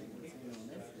 necessarily the same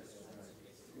elementary schools,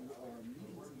 who are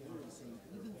meeting together and saying,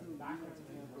 even though we went to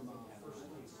Camp Ramah, I went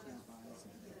to Camp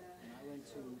Eisen, and I went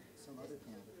to some other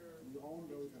camp, we all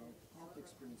know that our camp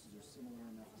experiences are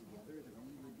similar enough together that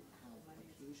we would have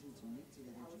occasion to meet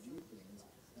together to do things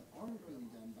that aren't really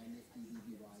done by NIFTY,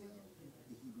 BBYO,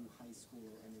 the Hebrew High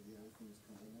School, or any of the other things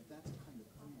coming. Like, that's a kind of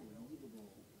unbelievable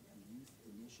youth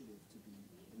initiative to be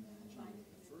imagining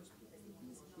in the first place, that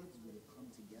these kids would have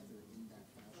come together in that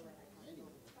fashion already,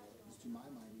 is to my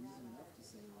mind reason enough to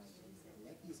say, like,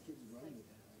 let these kids run with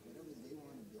it. Like, whatever they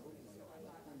want to build, like,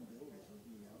 let them build it,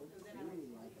 you know?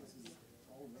 Clearly, like, this is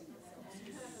already across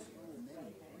so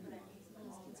many organizations that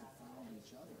these kids have found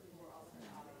each other.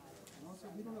 And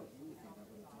also, we don't know anything about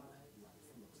what life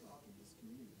looks like in this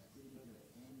community. Like, we don't know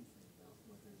anything about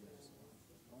whether there's,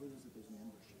 all we know is that there's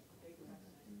membership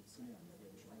and synagogue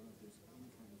flourishing. I don't know if there's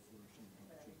any kind of flourishing in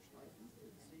Jewish life. These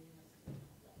kids,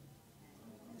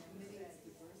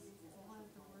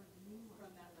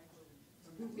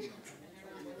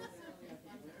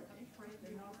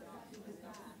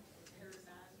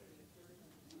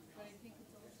 But I think it's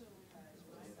also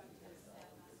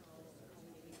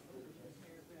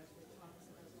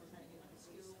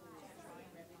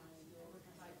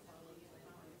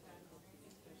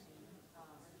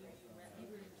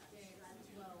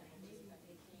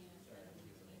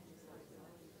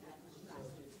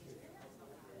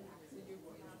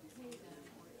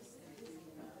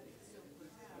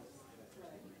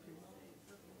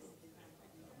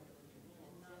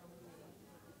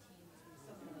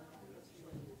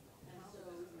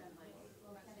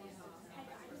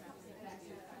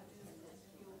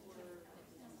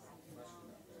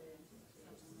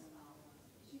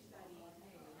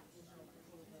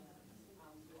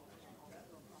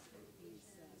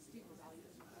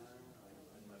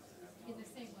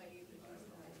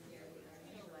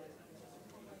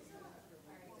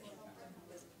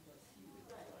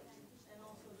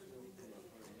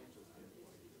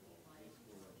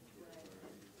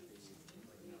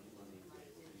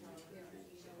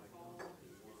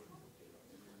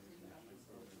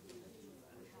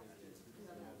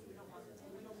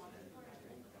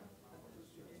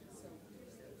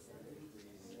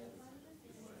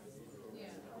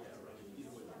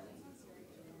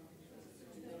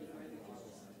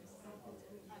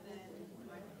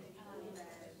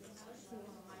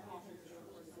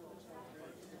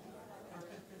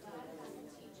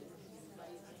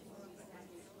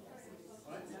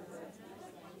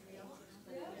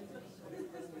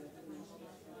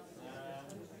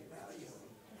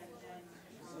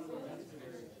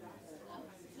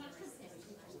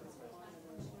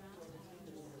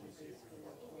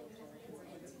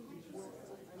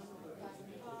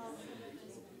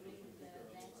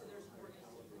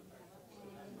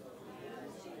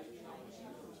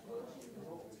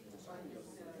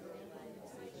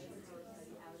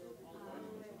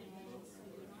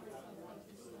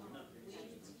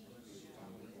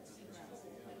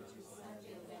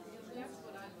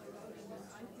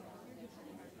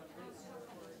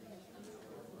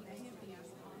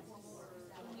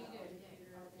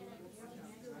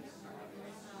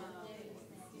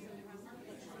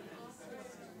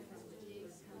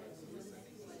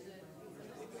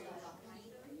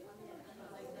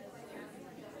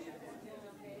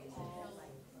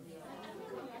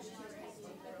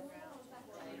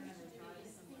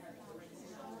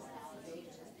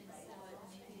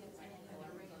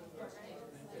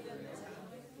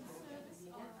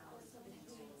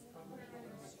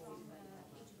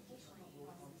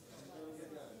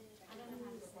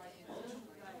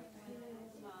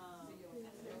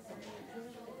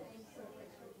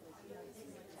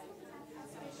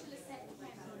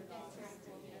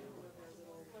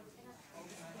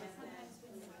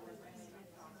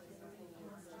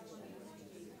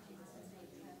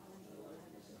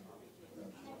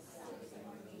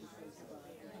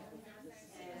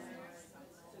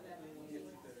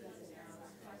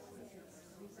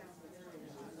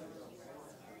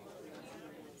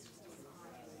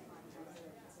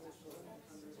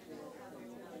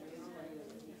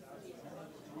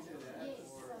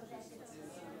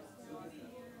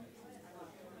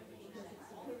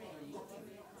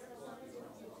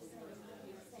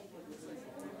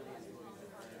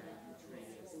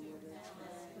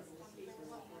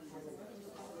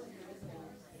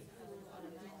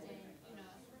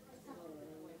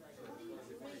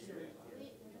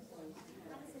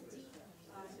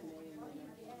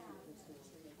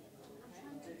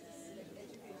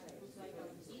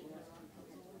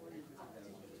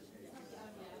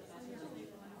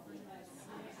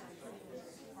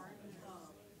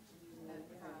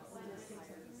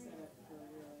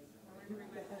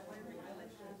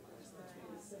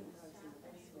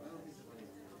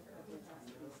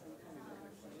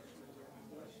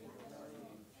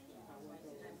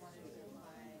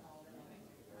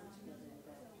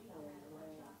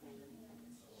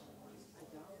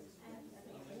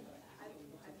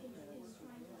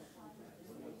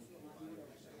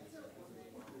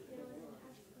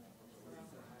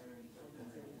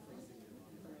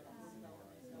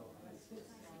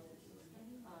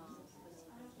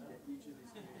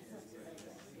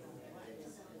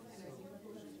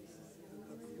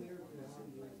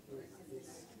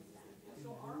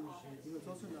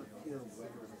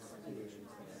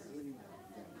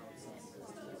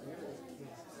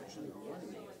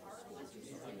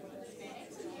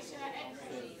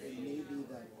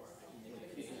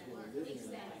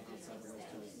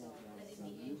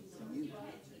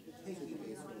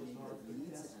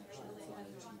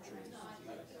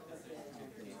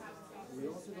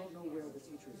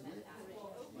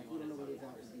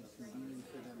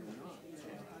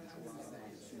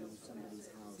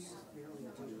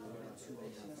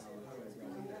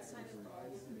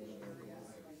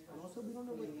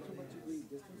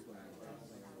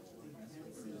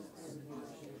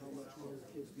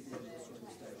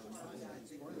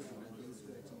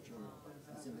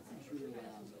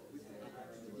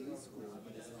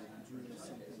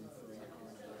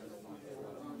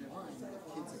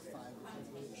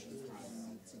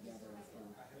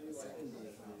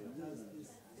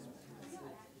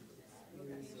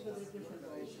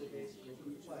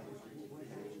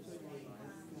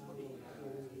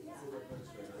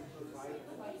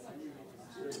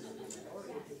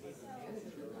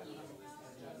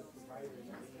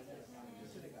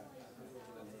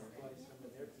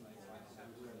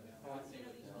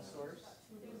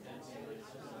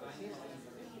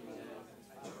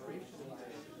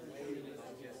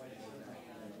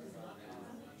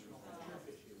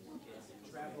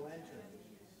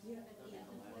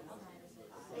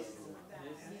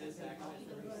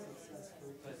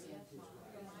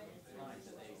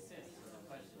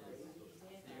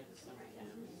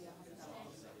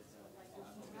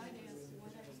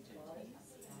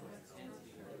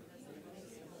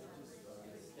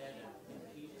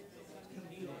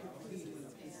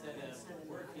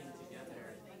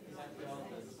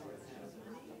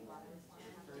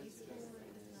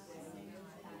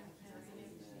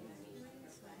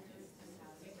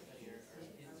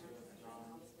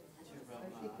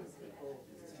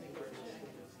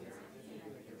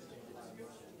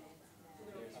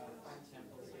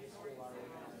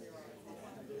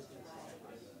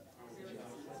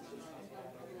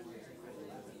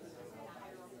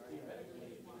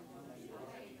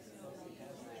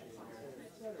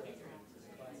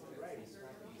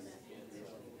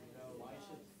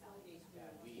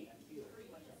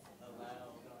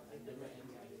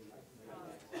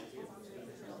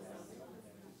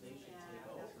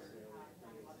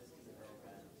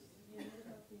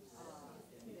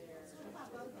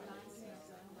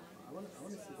I want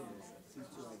to see these two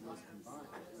ideas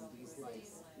combined, and these like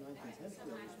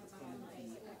non-contemporaries becoming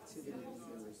the activity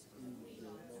leaders in the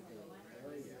local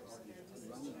areas,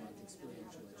 running like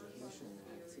experiential education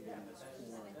activities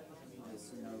for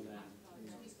this new,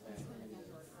 alternative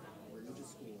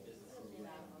religious school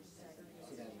program,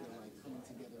 so that they're like coming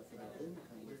together for their own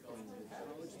kind of thing with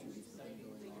college students, but then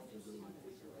going off and doing,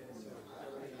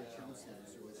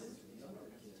 counselors or whatever to the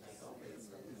younger kids, presumably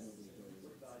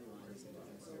doing lines and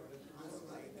things.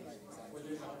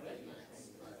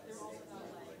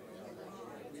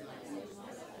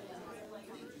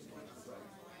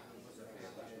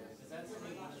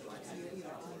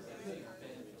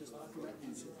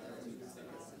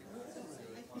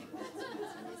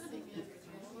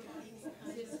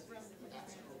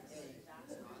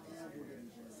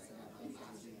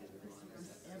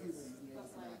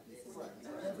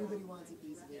 Everybody wants a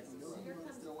piece of it, and nobody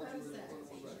wants to know what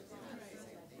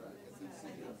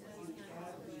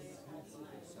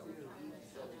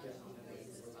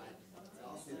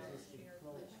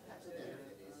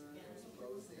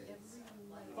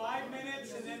Five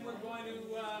minutes, and then we're going to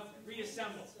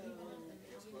reassemble.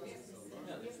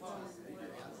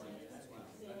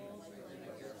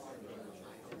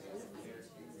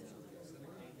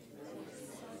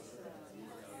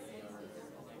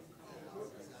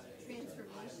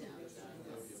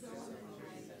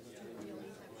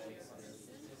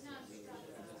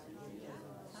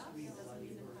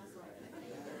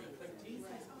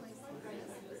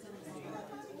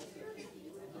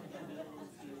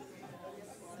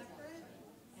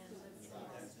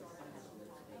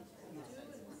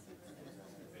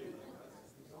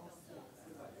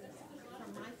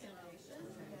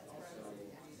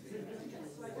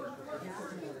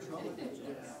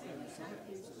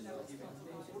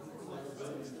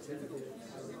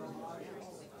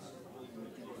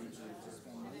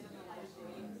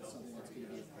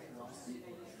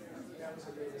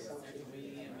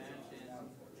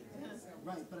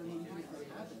 Right, but I mean, even if they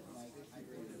haven't, like, I think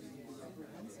it would be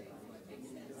comprehensive. Like, maybe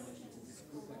going into this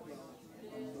group, like, well,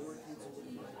 more kids are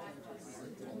doing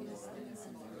represented in this than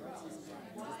somewhere else. Just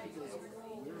because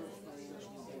we're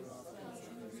financially better off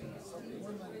kids so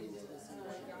more money into this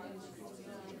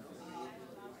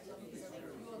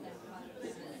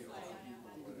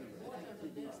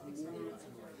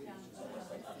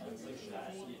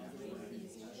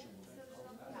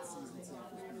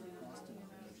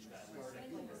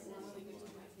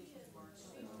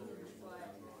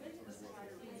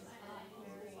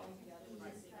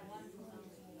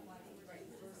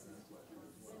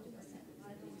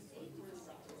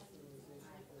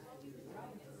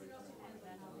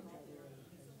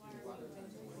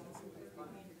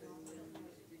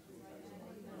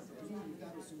you've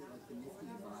got to assume like the nifty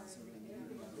advisor and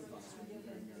maybe the other advisor would be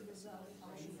very nervous about it.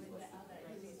 I feel like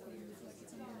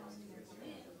it's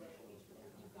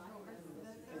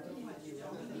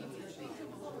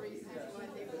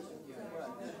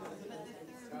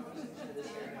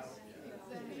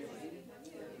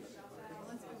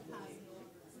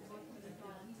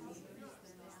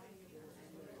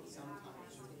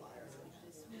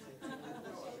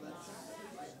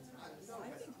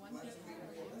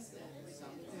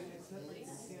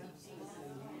undermining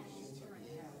sometimes.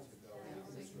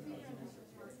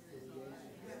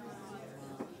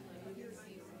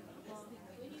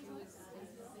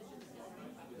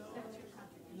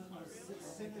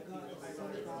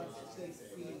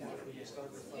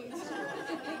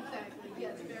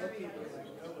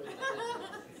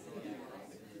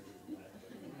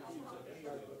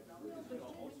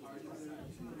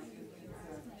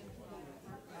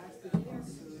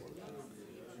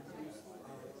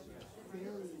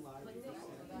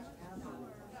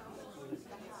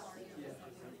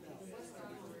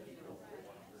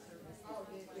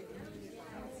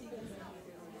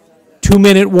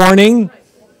 Two-minute warning.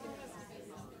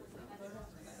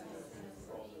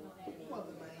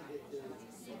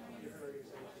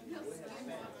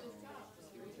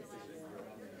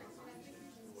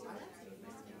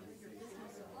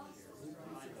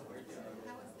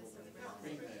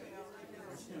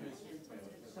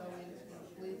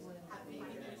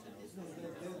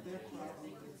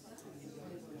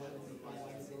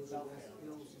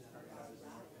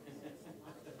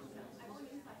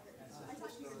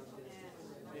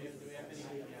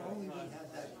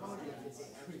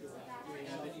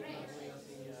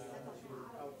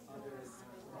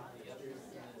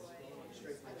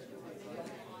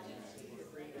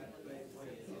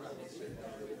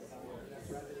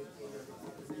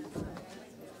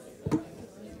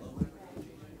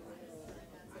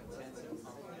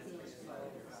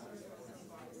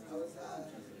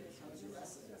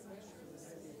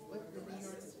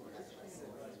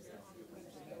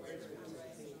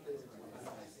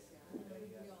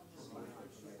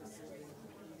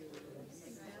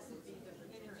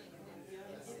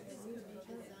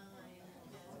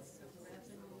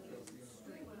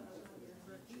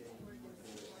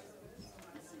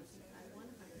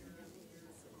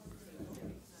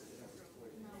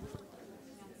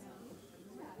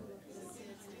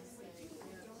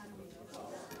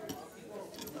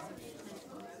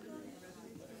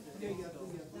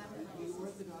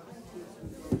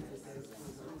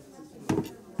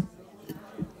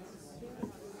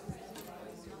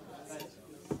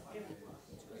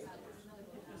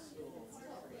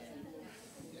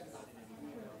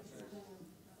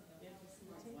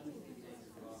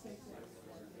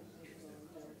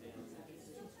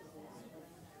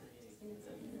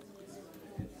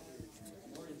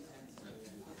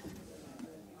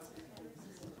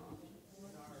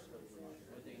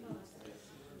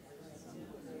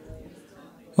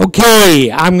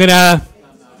 Okay, I'm going to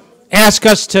ask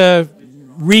us to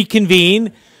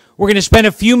reconvene. We're going to spend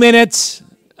a few minutes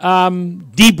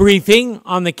debriefing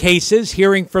on the cases,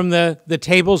 hearing from the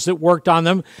tables that worked on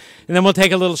them, and then we'll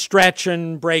take a little stretch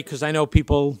and break because I know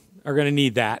people are going to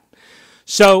need that.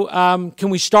 So can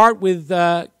we start with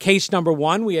case number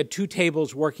one? We had two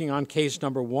tables working on case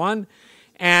number one.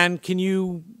 And can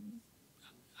you,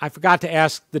 I forgot to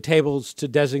ask the tables to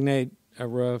designate a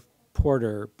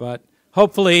reporter, but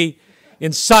hopefully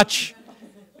in such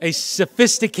a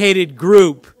sophisticated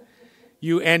group,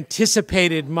 you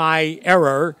anticipated my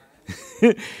error,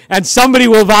 and somebody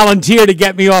will volunteer to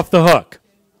get me off the hook.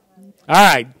 All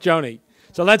right, Joni.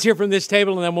 So let's hear from this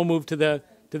table, and then we'll move to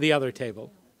the other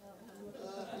table.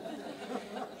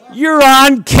 You're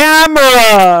on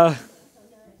camera.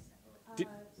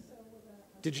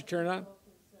 Did you turn it on?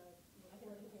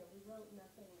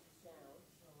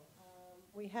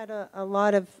 We had a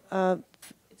lot of...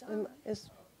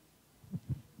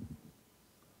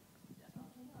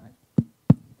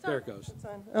 There it goes.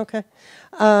 Okay.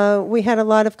 We had a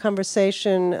lot of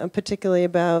conversation, particularly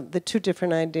about the two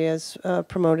different ideas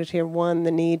promoted here. One,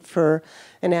 the need for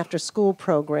an after-school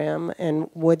program,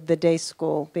 and would the day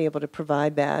school be able to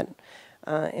provide that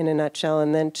in a nutshell?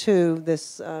 And then two,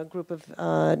 this group of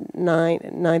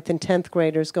 9th and 10th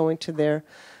graders going to their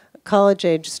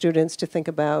college-age students to think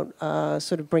about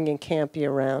sort of bringing camp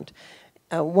year-round.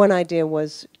 One idea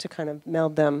was to kind of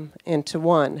meld them into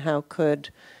one. How could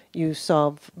you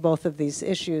solve both of these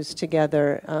issues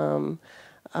together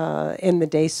in the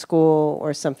day school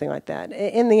or something like that?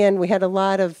 In the end, we had a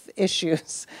lot of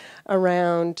issues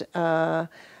around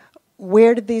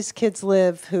where did these kids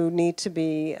live who need to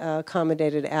be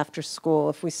accommodated after school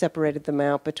if we separated them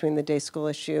out between the day school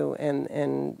issue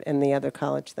and the other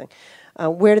college thing.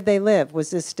 Where did they live?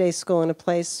 Was this day school in a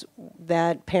place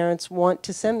that parents want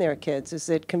to send their kids? Is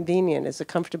it convenient? Is it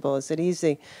comfortable? Is it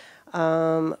easy?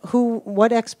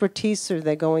 What expertise are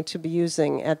they going to be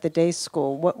using at the day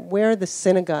school? Where are the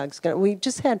synagogues going? We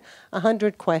just had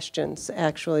 100 questions,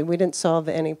 actually. We didn't solve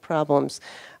any problems.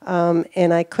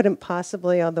 And I couldn't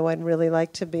possibly, although I'd really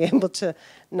like to be able to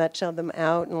nutshell them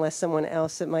out unless someone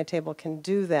else at my table can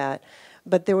do that.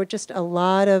 but there were just a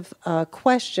lot of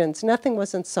questions. Nothing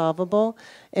was unsolvable,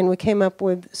 and we came up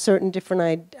with certain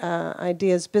different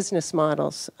ideas, business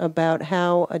models about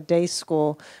how a day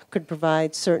school could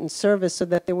provide certain service so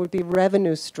that there would be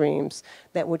revenue streams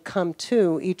that would come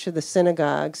to each of the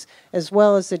synagogues as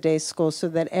well as the day school so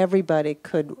that everybody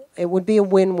could, it would be a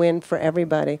win-win for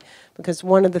everybody. Because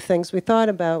one of the things we thought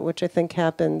about, which I think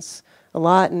happens a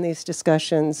lot in these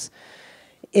discussions,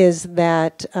 is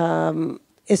that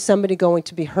is somebody going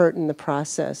to be hurt in the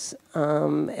process?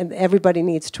 And everybody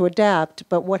needs to adapt,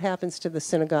 but what happens to the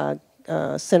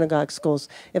synagogue schools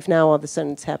if now all of a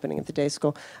sudden it's happening at the day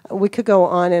school? We could go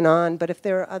on, but if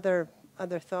there are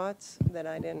other thoughts that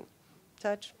I didn't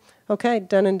touch, okay,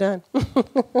 done and done.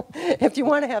 If you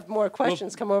want to have more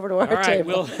questions, come over to our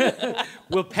table.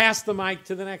 We'll pass the mic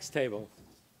to the next table.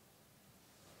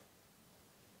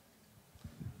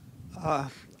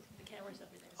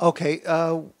 Okay,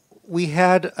 we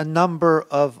had a number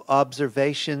of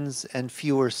observations and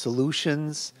fewer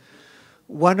solutions.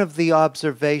 One of the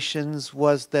observations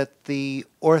was that the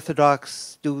Orthodox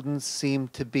students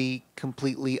seemed to be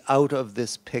completely out of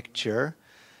this picture,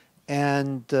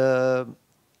 and you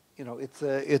know, it's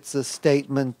a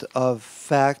statement of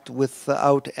fact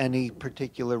without any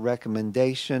particular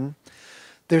recommendation.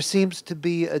 There seems to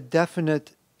be a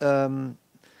definite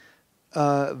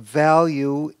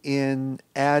value in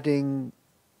adding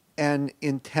an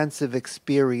intensive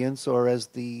experience, or as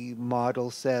the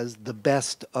model says, the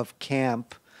best of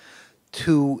camp,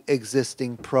 to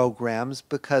existing programs,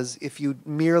 because if you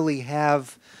merely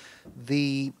have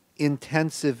the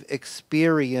intensive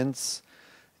experience,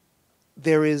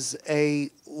 there is a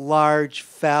large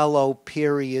fallow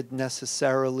period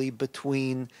necessarily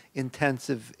between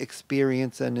intensive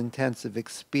experience and intensive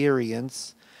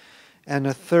experience. And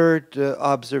a third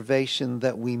observation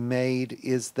that we made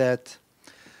is that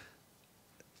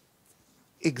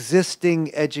existing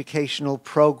educational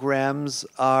programs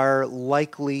are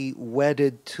likely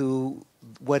wedded to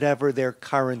whatever their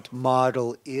current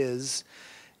model is,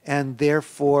 and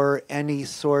therefore any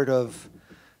sort of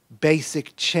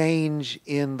basic change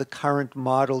in the current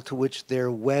model to which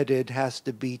they're wedded has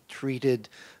to be treated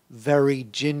very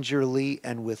gingerly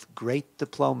and with great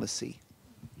diplomacy.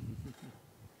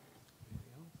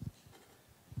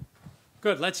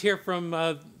 Good. Let's hear from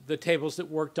the tables that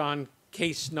worked on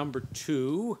case number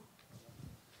 2.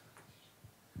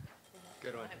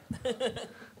 Good one.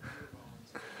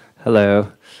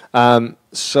 Hello.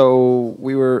 So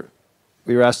we were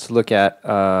asked to look at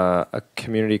a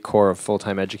community core of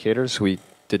full-time educators. We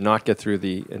did not get through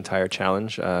the entire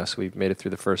challenge, so we made it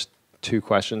through the first 2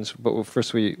 questions. But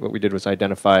first, what we did was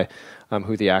identify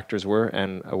who the actors were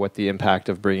and what the impact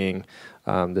of bringing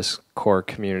this core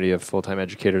community of full-time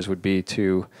educators would be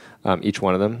to each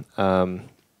one of them.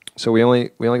 So we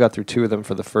only got through 2 of them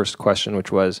for the first question, which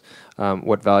was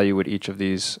what value would each of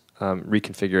these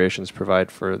reconfigurations provide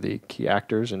for the key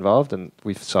actors involved, and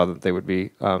we saw that they would be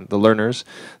the learners.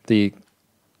 There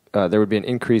would be an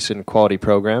increase in quality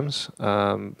programs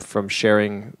from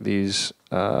sharing these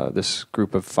this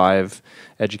group of 5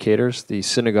 educators. The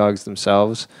synagogues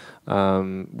themselves,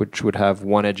 which would have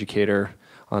 1 educator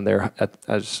on there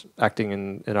as acting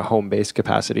in a home-based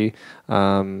capacity,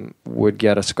 would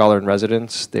get a scholar in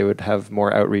residence. They would have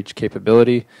more outreach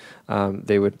capability.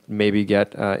 They would maybe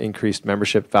get increased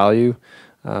membership values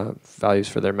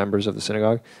for their members of the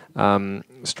synagogue,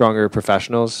 stronger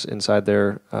professionals inside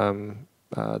their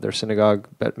synagogue,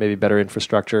 but maybe better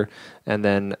infrastructure, and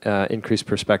then increased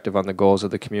perspective on the goals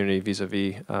of the community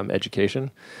vis-a-vis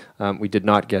education. We did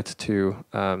not get to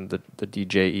the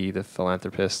DJE, the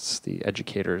philanthropists, the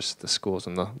educators, the schools,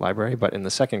 and the library. But in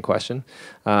the second question,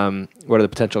 what are the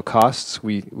potential costs?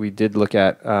 We did look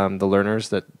at the learners,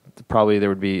 that probably there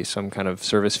would be some kind of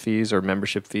service fees or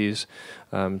membership fees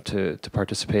to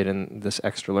participate in this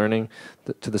extra learning.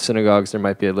 To the synagogues, there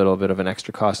might be a little bit of an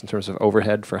extra cost in terms of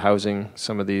overhead for housing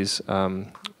some of these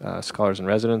scholars and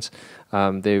residents.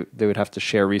 They would have to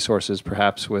share resources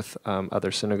perhaps with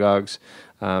other synagogues.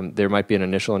 There might be an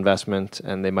initial investment,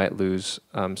 and they might lose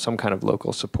some kind of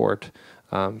local support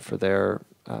for their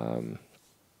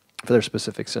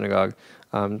specific synagogue.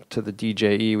 To the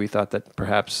DJE, we thought that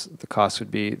perhaps the cost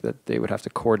would be that they would have to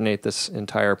coordinate this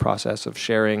entire process of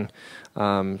sharing,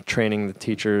 training the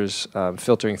teachers,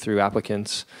 filtering through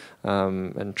applicants,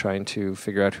 and trying to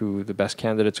figure out who the best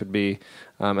candidates would be.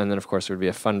 And then, of course, there would be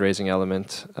a fundraising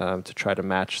element to try to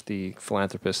match the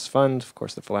philanthropist's fund. Of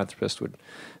course, the philanthropist would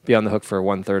be on the hook for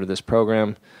 1/3 of this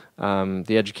program.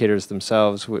 The educators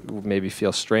themselves would maybe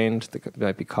feel strained. There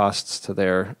might be costs to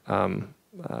their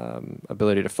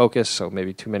ability to focus, so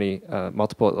maybe too many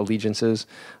multiple allegiances,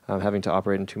 having to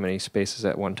operate in too many spaces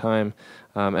at one time,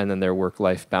 and then their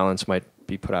work-life balance might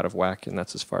be put out of whack, and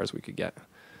that's as far as we could get.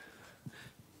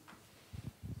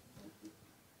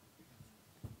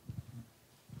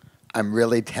 I'm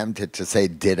really tempted to say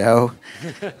ditto,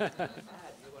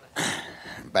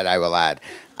 but I will add.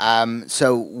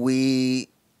 So we,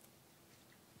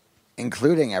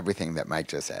 including everything that Mike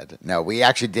just said, no, we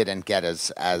actually didn't get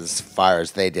as far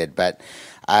as they did, but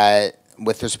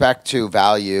with respect to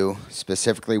value,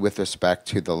 specifically with respect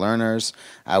to the learners,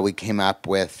 we came up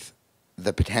with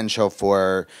the potential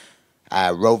for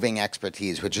roving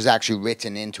expertise, which is actually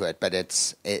written into it, but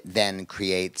it then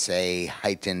creates a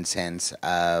heightened sense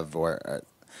of or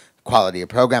quality of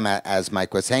program, as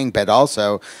Mike was saying, but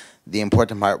also the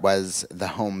important part was the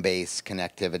home base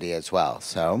connectivity as well.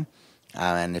 So,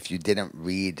 and if you didn't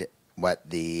read what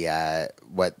the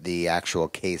actual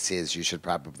case is, you should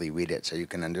probably read it so you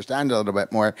can understand a little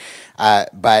bit more.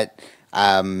 But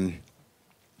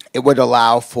it would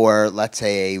allow for, let's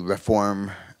say, a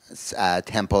reform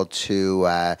temple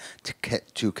to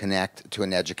connect to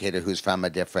an educator who's from a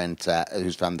different,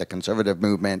 who's from the conservative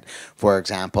movement, for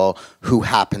example, who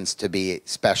happens to be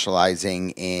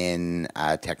specializing in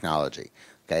technology.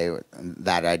 Okay,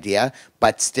 that idea,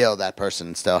 but still, that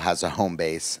person still has a home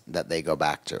base that they go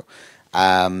back to.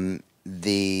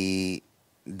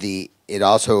 It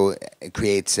also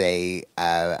creates I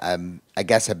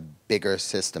guess a bigger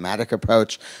systematic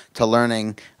approach to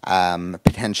learning.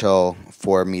 Potential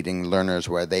for meeting learners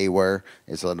where they were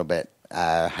is a little bit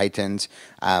heightened.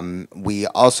 We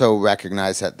also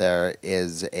recognize that there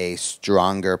is a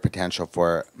stronger potential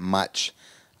for much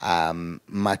more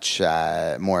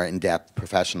in-depth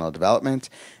professional development.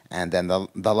 And then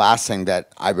the last thing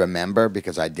that I remember,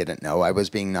 because I didn't know I was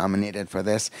being nominated for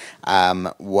this,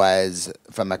 was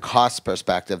from a cost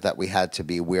perspective that we had to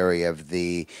be wary of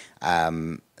the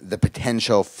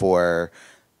potential for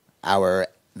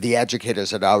the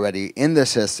educators that are already in the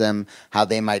system, how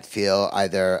they might feel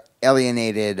either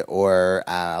alienated or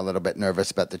a little bit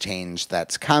nervous about the change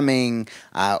that's coming,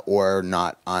 or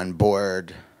not on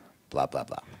board, blah, blah,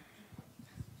 blah.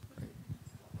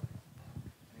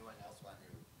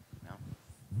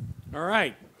 All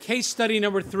right, case study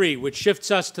number 3, which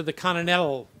shifts us to the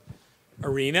continental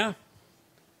arena.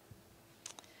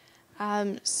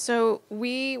 So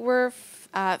we were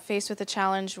faced with a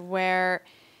challenge where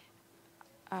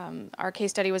our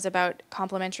case study was about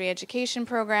complementary education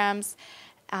programs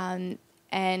and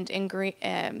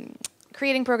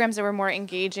creating programs that were more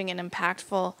engaging and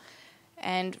impactful.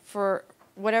 And for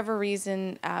whatever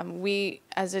reason, we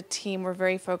as a team were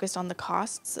very focused on the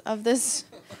costs of this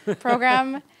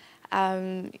program.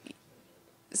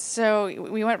 So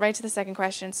we went right to the second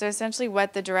question. So essentially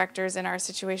what the directors in our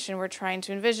situation were trying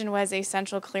to envision was a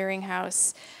central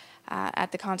clearinghouse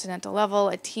at the continental level,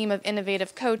 a team of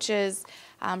innovative coaches,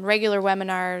 regular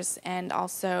webinars, and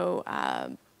also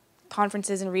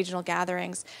conferences and regional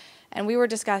gatherings. And we were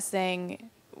discussing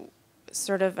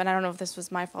sort of, and I don't know if this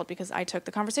was my fault because I took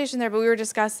the conversation there, but we were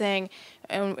discussing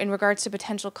in regards to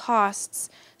potential costs,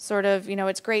 sort of,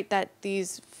 it's great that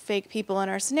these fake people in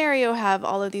our scenario have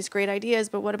all of these great ideas,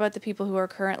 but what about the people who are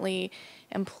currently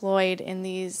employed in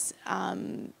these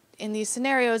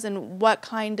scenarios, and what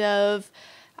kind of,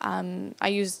 I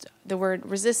used the word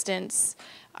resistance,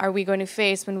 are we going to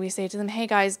face when we say to them, hey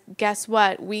guys, guess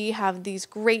what? We have these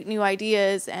great new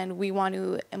ideas and we want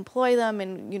to employ them,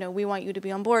 and we want you to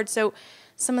be on board. So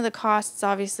some of the costs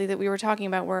obviously that we were talking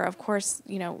about were, of course,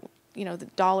 the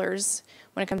dollars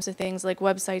when it comes to things like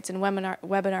websites and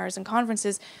webinars and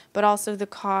conferences, but also the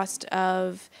cost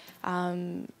of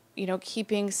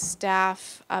keeping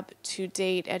staff up to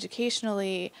date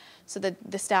educationally, so that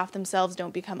the staff themselves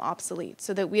don't become obsolete,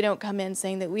 so that we don't come in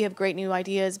saying that we have great new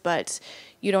ideas, but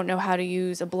you don't know how to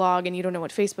use a blog and you don't know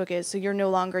what Facebook is, so you're no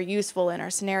longer useful in our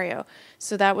scenario.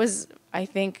 So that was, I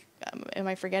think, am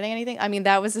I forgetting anything? I mean,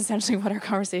 that was essentially what our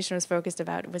conversation was focused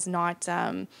about. It was not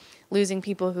losing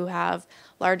people who have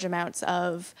large amounts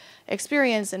of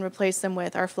experience and replace them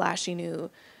with our flashy new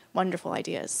wonderful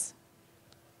ideas.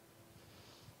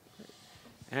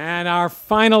 And our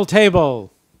final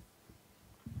table.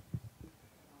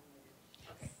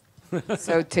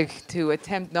 So to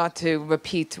attempt not to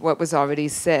repeat what was already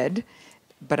said,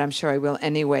 but I'm sure I will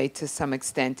anyway to some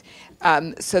extent.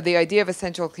 So the idea of a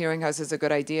central clearinghouse is a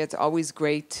good idea. It's always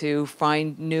great to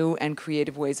find new and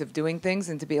creative ways of doing things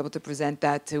and to be able to present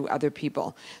that to other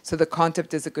people. So the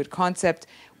concept is a good concept.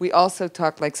 We also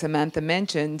talked, like Samantha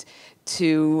mentioned,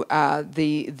 to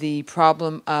the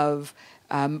problem of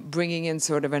bringing in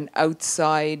sort of an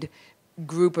outside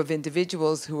group of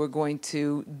individuals who are going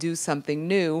to do something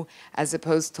new, as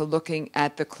opposed to looking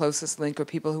at the closest link or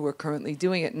people who are currently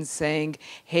doing it and saying,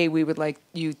 hey, we would like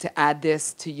you to add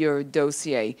this to your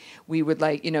dossier. We would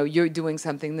like, you know, you're doing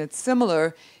something that's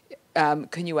similar.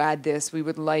 Can you add this? We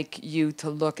would like you to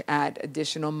look at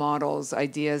additional models,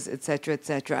 ideas, et cetera, et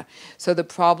cetera. So the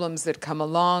problems that come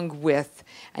along with,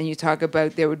 and you talk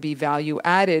about there would be value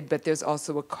added, but there's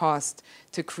also a cost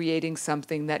to creating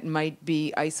something that might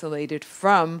be isolated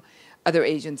from other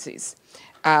agencies.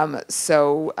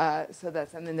 So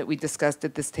that's something that we discussed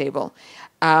at this table.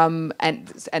 And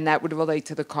that would relate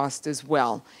to the cost as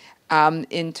well.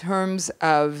 In terms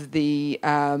of the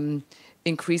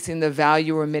increasing the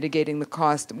value or mitigating the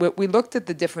cost, we looked at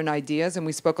the different ideas, and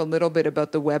we spoke a little bit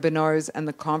about the webinars and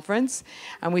the conference,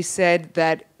 and we said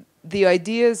that the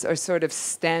ideas are sort of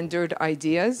standard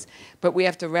ideas, but we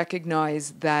have to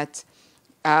recognize that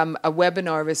a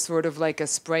webinar is sort of like a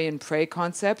spray and pray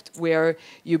concept, where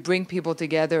you bring people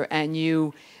together and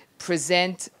you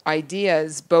present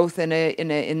ideas both in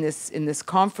this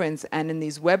conference and in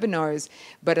these webinars,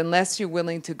 but unless you're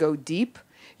willing to go deep,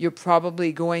 you're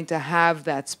probably going to have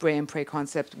that spray and pray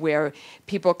concept where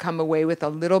people come away with a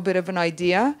little bit of an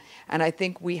idea. And I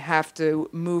think we have to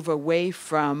move away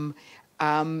from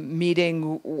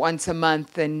meeting once a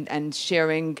month and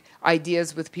sharing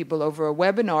ideas with people over a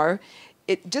webinar.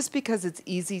 Just because it's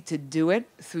easy to do it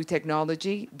through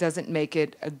technology doesn't make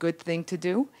it a good thing to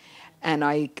do. And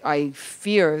I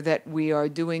fear that we are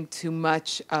doing too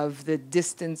much of the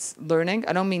distance learning.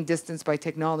 I don't mean distance by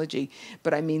technology,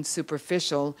 but I mean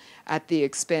superficial at the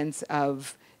expense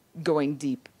of going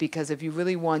deep. Because if you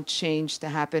really want change to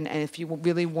happen, and if you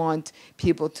really want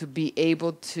people to be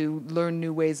able to learn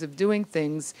new ways of doing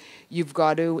things, you've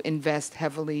got to invest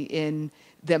heavily in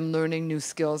them learning new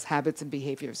skills, habits, and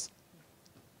behaviors.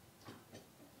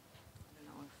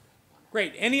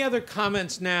 Great. Any other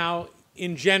comments now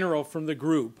in general from the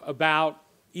group about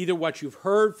either what you've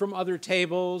heard from other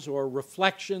tables or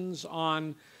reflections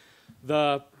on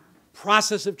the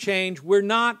process of change? We're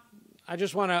not, I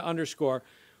just want to underscore,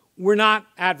 we're not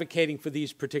advocating for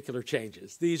these particular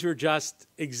changes. These are just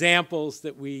examples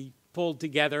that we pulled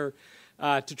together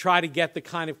to try to get the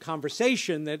kind of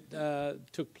conversation that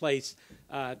took place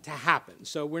to happen.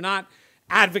 So we're not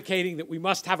advocating that we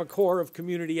must have a core of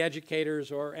community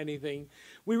educators or anything.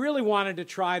 We really wanted to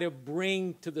try to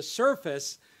bring to the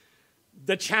surface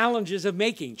the challenges of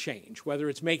making change, whether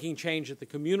it's making change at the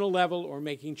communal level or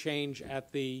making change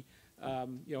at the,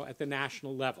 at the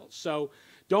national level. So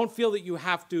don't feel that you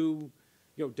have to,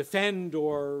 defend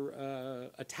or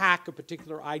attack a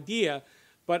particular idea,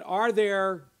 but are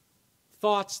there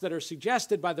thoughts that are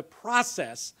suggested by the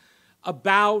process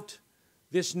about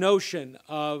this notion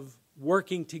of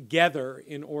working together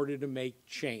in order to make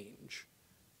change?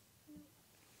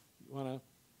 You want to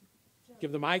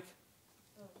give the mic?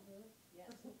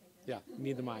 Yeah, you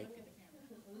need the mic.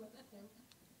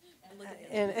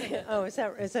 Oh, is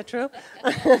that true?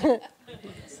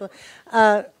 So,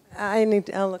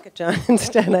 I'll look at John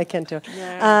instead. I can't do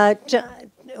it.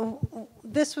 John,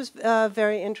 this was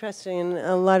very interesting.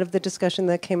 A lot of the discussion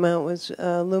that came out was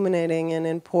illuminating and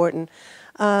important.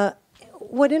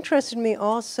 What interested me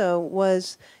also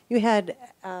was you had,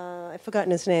 I've forgotten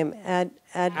his name,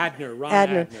 Adner, Ron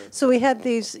Adner. So we had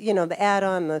these, the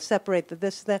add-on, the separate, the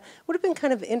this, that. Would have been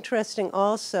kind of interesting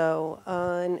also,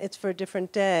 and it's for a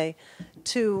different day,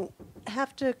 to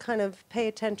have to kind of pay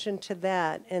attention to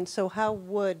that. And so how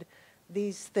might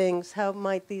these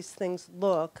things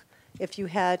look if you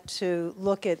had to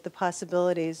look at the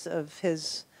possibilities of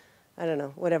his, I don't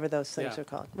know, whatever those things are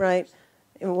called, right?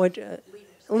 And what,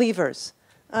 levers.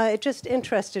 It just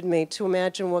interested me to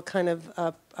imagine what kind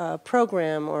of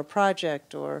program or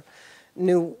project or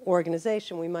new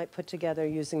organization we might put together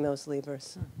using those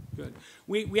levers. Good.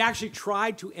 We actually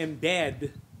tried to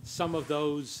embed some of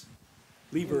those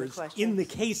levers in the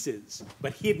cases,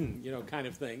 but hidden, kind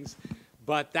of things.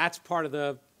 But that's part of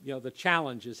the, the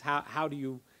challenge is how do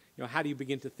you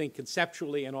begin to think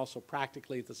conceptually and also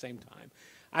practically at the same time.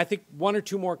 I think one or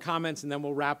two more comments and then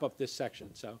we'll wrap up this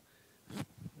section. So.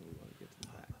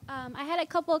 I had a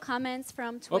couple of comments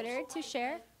from Twitter to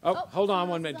share. Oh, hold on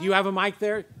 1 minute. Do you have a mic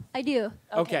there? I do.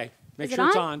 Okay. Make sure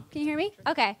it's on. Can you hear me?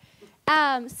 Okay.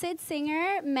 Sid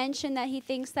Singer mentioned that he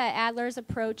thinks that Adler's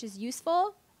approach is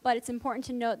useful, but it's important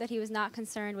to note that he was not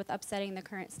concerned with upsetting the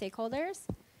current stakeholders.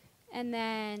 And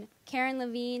then Karen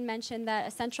Levine mentioned that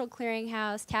a central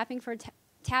clearinghouse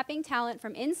tapping talent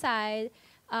from inside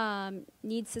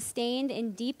needs sustained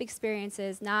and deep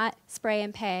experiences, not spray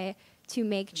and pay, to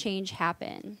make change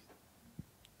happen.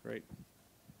 Great.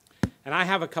 And I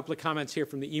have a couple of comments here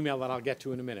from the email that I'll get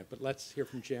to in a minute, but let's hear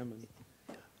from Jim.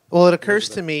 Well, it occurs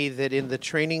to me that in the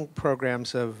training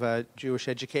programs of Jewish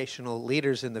educational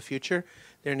leaders in the future,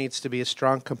 there needs to be a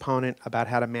strong component about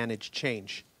how to manage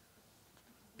change.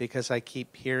 Because I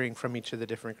keep hearing from each of the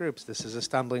different groups, this is a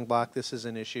stumbling block, this is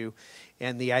an issue.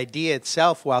 And the idea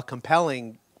itself, while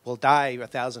compelling, will die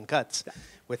 1,000 cuts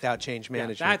without change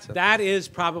management. Yeah, that is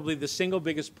probably the single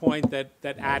biggest point that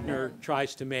Adner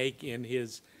tries to make in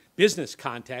his business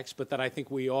context, but that I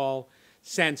think we all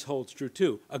sense holds true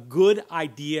too. A good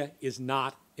idea is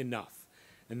not enough.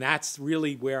 And that's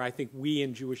really where I think we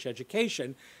in Jewish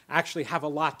education actually have a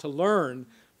lot to learn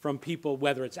from people,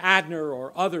 whether it's Adner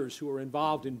or others who are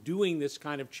involved in doing this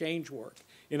kind of change work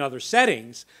in other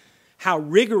settings, how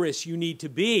rigorous you need to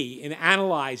be in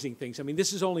analyzing things. I mean,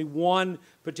 this is only one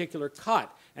particular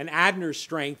cut, and Adner's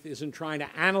strength is in trying to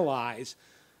analyze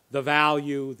the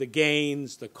value, the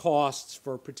gains, the costs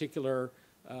for particular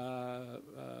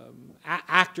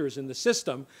actors in the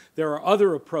system. There are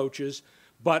other approaches,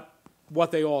 but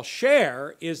what they all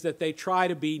share is that they try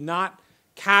to be not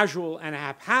casual and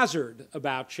haphazard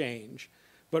about change,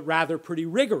 but rather pretty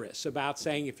rigorous about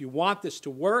saying if you want this to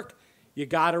work, you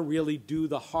got to really do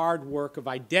the hard work of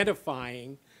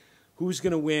identifying who's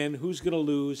going to win, who's going to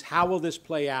lose, how will this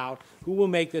play out, who will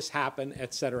make this happen,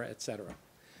 et cetera, et cetera.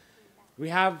 We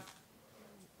have,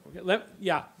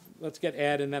 let's get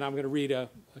Ed, and then I'm going to read a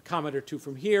comment or two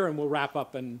from here, and we'll wrap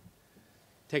up and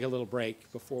take a little break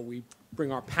before we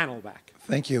bring our panel back.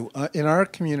 Thank you. In our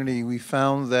community, we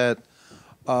found that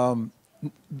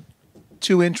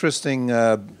two interesting,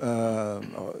 I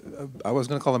was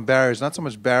going to call them barriers, not so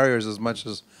much barriers as much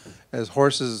as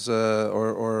horses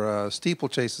or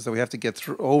steeplechases that we have to get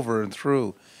over and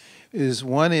through.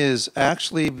 One is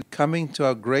actually coming to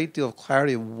a great deal of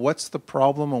clarity of what's the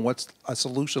problem and what a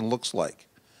solution looks like.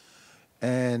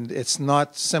 And it's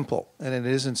not simple, and it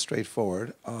isn't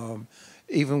straightforward.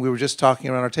 Even we were just talking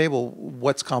around our table,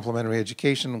 what's complementary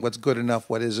education, what's good enough,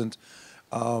 what isn't,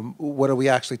 what are we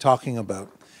actually talking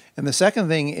about? And the second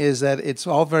thing is that it's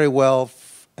all very well,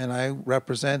 and I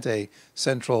represent a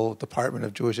central Department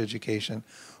of Jewish Education,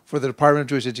 for the Department of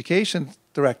Jewish Education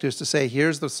directors to say,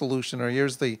 here's the solution, or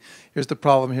here's the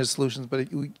problem, here's solutions,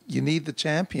 but you need the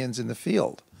champions in the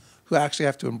field who actually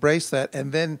have to embrace that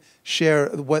and then share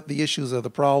what the issues are, the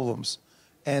problems,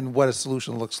 and what a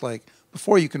solution looks like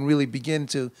before you can really begin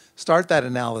to start that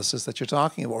analysis that you're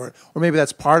talking about, or maybe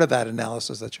that's part of that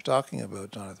analysis that you're talking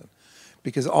about, Jonathan,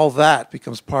 because all that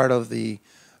becomes part of the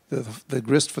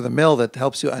grist for the mill that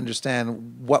helps you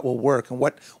understand what will work and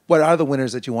what are the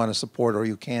winners that you want to support or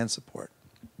you can support.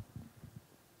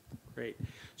 Great.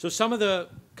 So some of the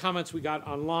comments we got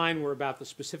online were about the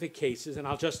specific cases, and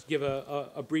I'll just give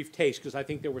a brief taste because I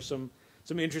think there were some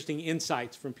interesting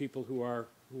insights from people who are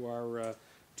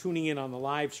tuning in on the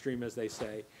live stream, as they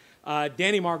say.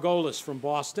 Danny Margolis from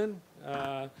Boston,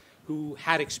 who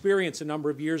had experience a number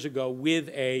of years ago with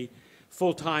a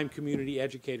full-time community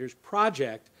educators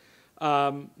project,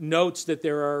 notes that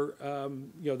there are,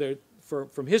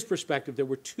 from his perspective, there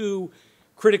were two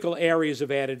critical areas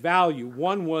of added value.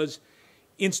 One was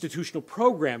institutional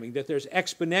programming, that there's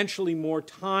exponentially more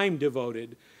time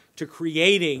devoted to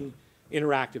creating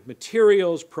interactive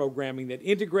materials, programming that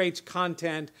integrates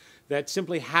content, that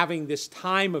simply having this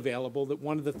time available, that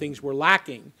one of the things we're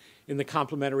lacking in the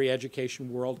complementary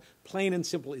education world, plain and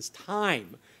simple, is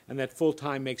time, and that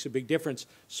full-time makes a big difference.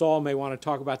 Saul may want to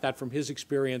talk about that from his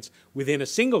experience within a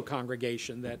single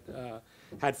congregation that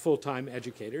had full-time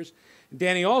educators.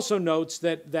 Danny also notes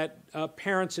that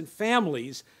parents and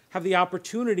families have the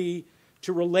opportunity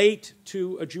to relate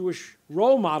to a Jewish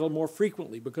role model more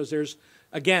frequently because there's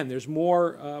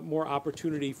more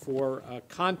opportunity for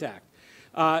contact.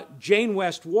 Jane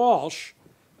West Walsh,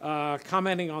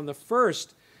 commenting on the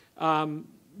first,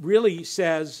 really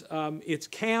says it's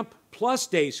camp plus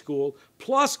day school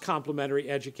plus complementary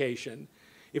education.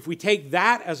 If we take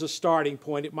that as a starting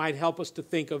point, it might help us to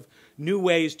think of new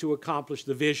ways to accomplish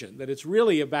the vision, that it's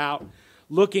really about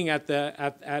looking at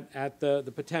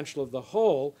the potential of the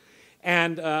whole.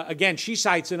 And again, she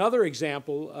cites another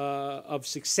example of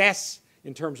success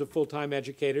in terms of full-time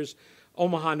educators,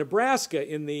 Omaha, Nebraska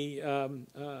in the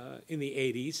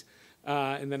 80s,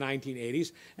 in the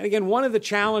 1980s. And again, one of the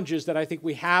challenges that I think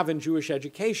we have in Jewish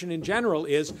education in general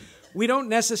is we don't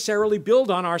necessarily build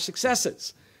on our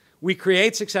successes. We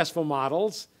create successful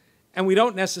models, and we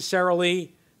don't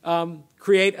necessarily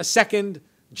create a second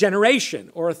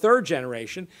generation or a third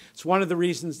generation. It's one of the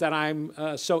reasons that I'm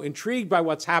so intrigued by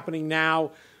what's happening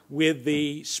now with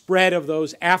the spread of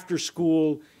those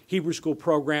after-school Hebrew school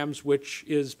programs, which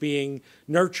is being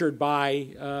nurtured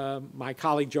by my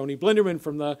colleague Joni Blinderman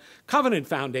from the Covenant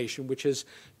Foundation, which has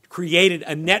created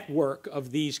a network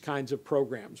of these kinds of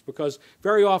programs, because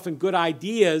very often good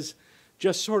ideas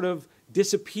just sort of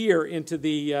disappear into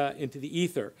the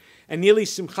ether. And Neely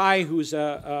Simchai, who's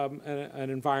an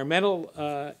environmental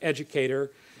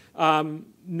educator,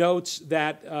 notes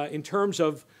that in terms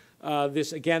of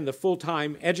this, again, the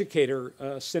full-time educator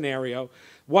scenario,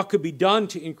 what could be done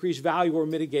to increase value or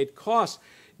mitigate costs,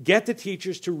 get the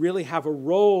teachers to really have a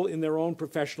role in their own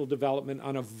professional development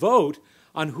on a vote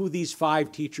on who these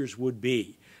 5 teachers would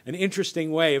be. An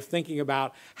interesting way of thinking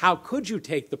about how could you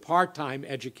take the part-time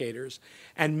educators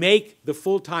and make the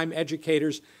full-time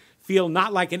educators feel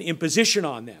not like an imposition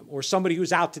on them or somebody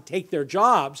who's out to take their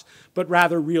jobs, but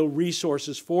rather real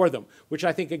resources for them, which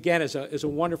I think, again, is a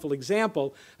wonderful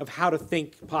example of how to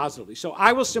think positively. So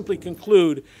I will simply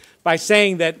conclude by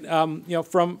saying that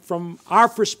from our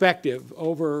perspective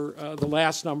over the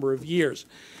last number of years,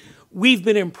 we've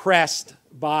been impressed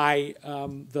by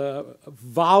the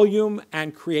volume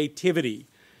and creativity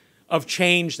of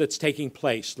change that's taking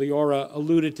place. Leora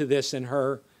alluded to this in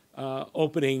her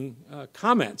opening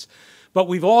comments. But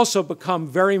we've also become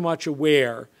very much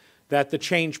aware that the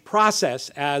change process,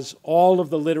 as all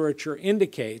of the literature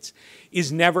indicates,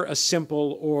 is never a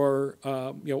simple or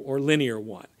linear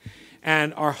one.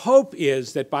 And our hope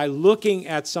is that by looking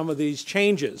at some of these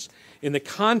changes in the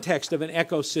context of an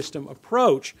ecosystem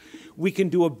approach, we can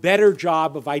do a better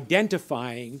job of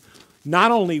identifying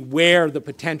not only where the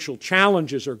potential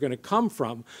challenges are going to come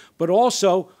from, but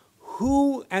also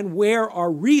who and where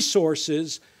are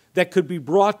resources that could be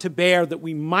brought to bear that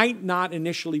we might not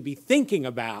initially be thinking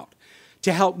about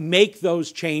to help make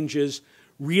those changes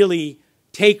really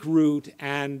take root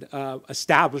and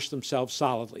establish themselves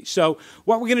solidly. So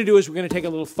what we're going to do is we're going to take a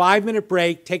little 5-minute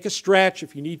break, take a stretch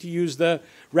if you need to use the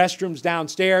restrooms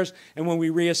downstairs, and when we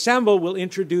reassemble, we'll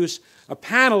introduce a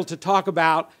panel to talk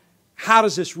about how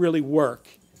does this really work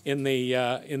in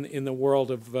the world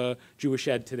of Jewish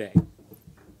Ed today.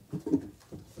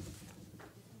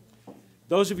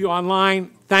 Those of you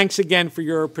online, thanks again for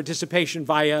your participation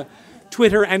via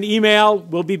Twitter and email.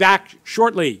 We'll be back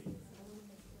shortly.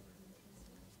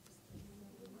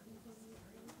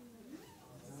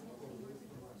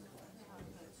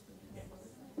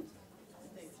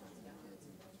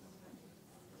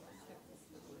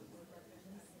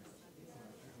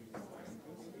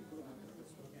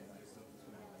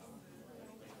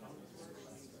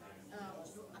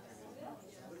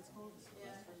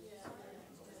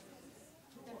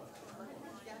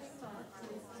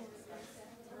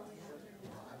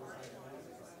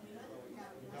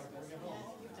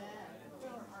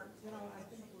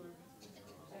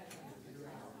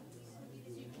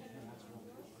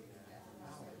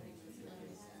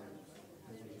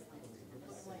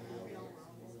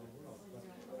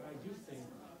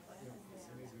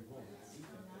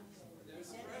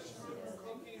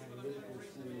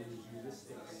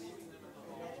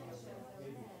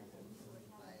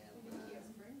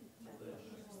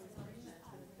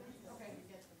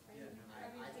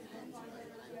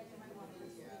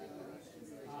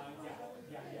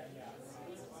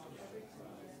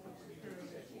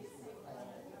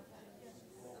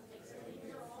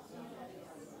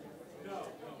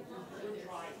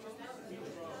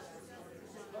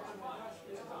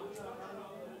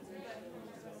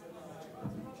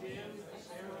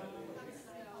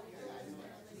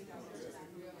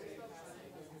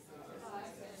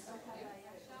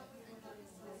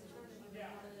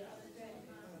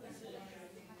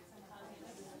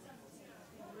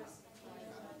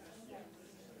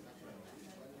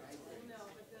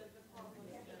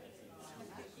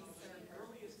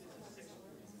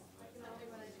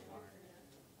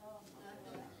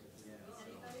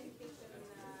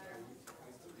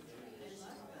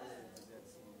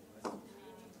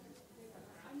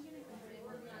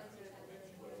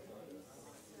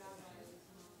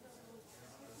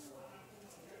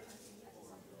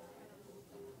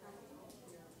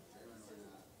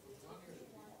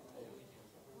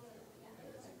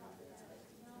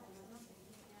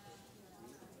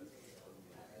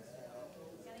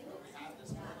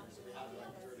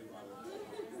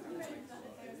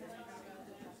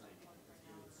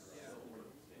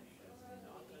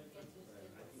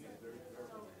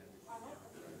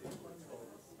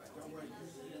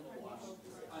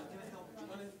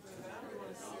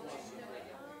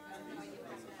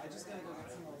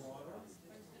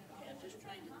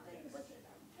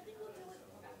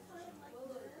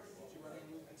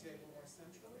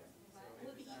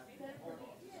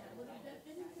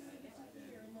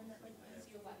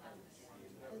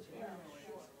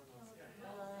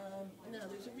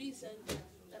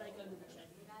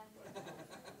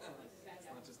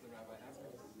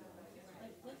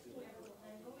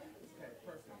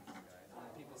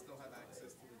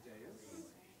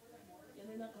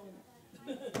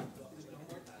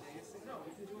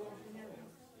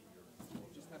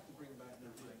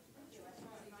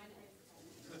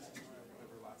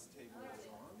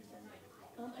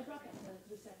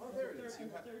 you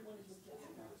have.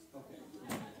 Okay.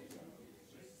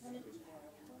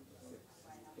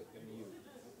 Put them you.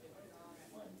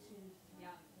 1, 2,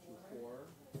 4.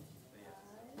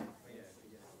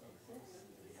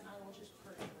 And I will just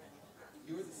perch around.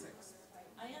 You were the 6th.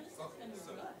 I am the 6th, Okay, and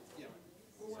so, you're good. yeah.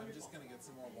 So I'm just going to get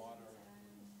some more water.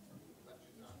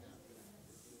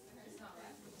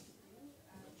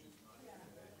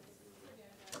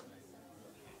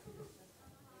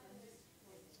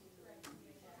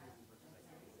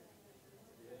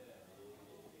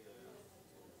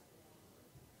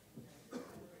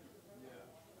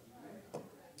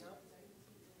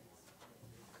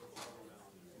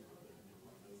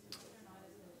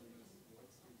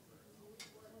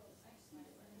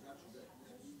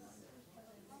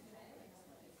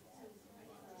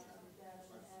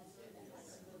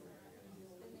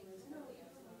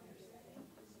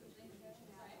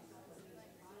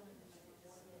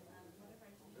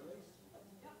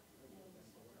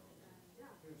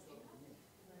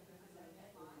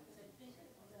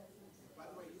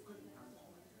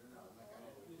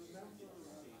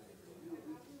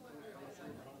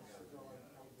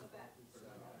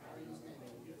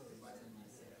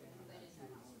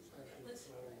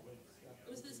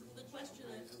 It was the question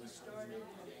that we started.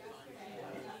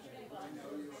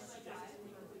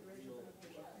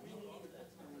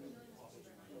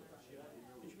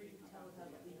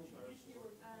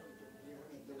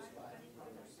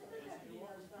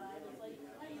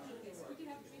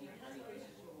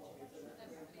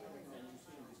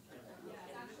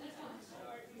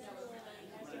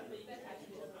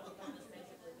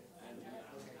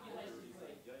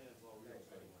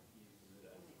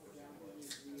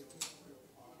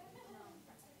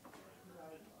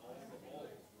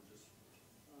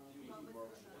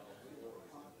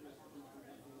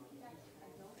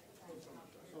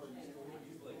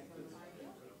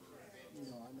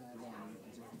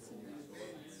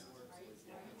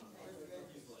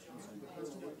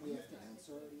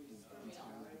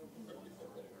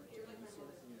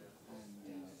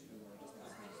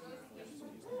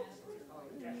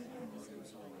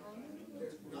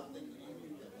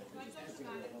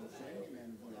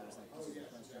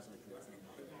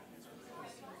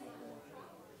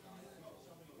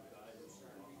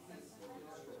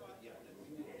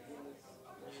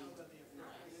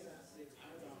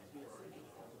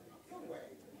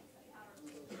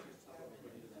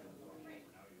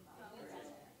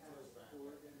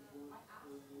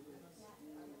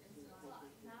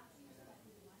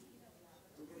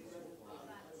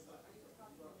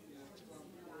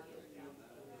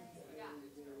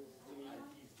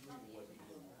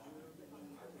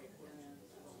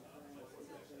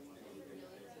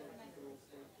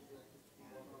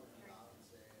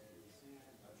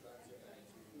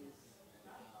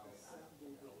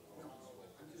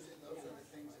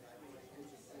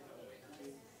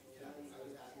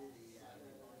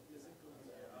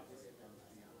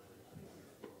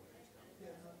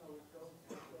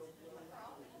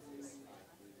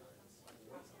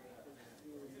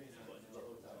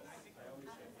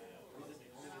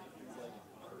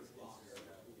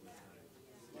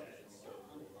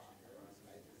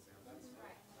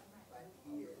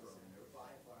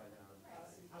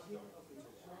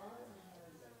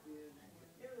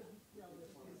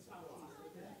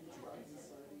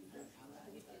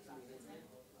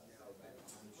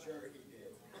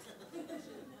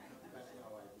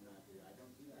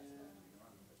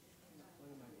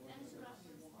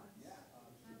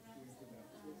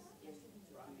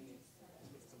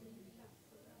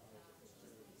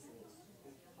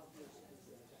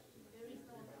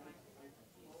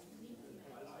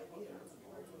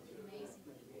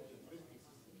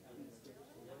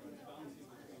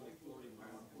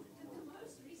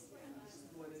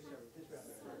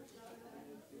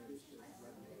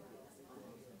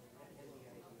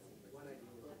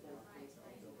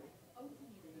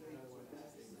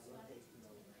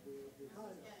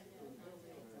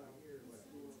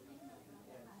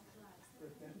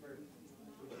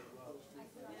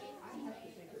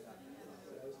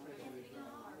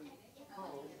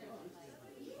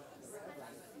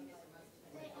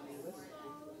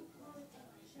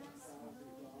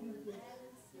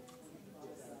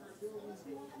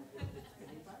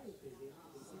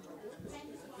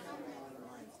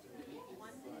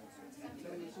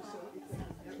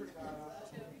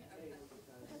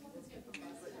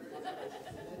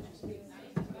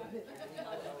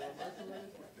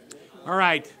 All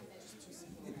right.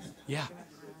 Yeah.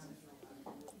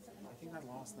 I think I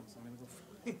lost them, so I'm going to go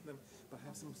find them. But I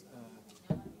have some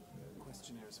questions.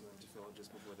 questionnaires for them to fill out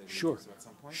just before they leave. Sure. So at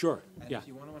some point. Sure. And Yeah. if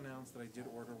you want to announce that I did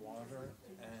order water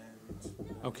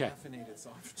and Okay. caffeinated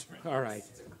soft drinks. All right.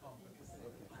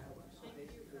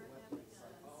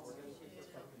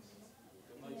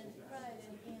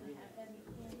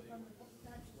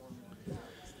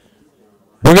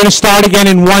 We're going to start again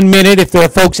in 1 minute. If there are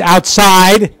folks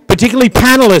outside, particularly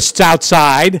panelists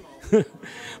outside,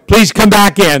 please come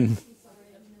back in.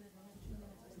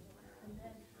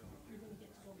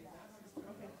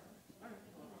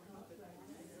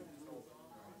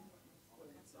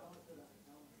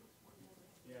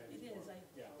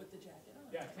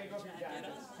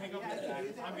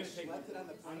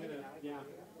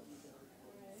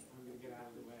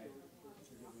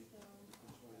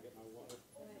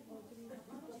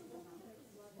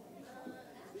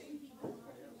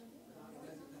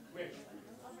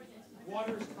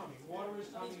 Water is coming. Water is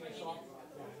coming. I saw.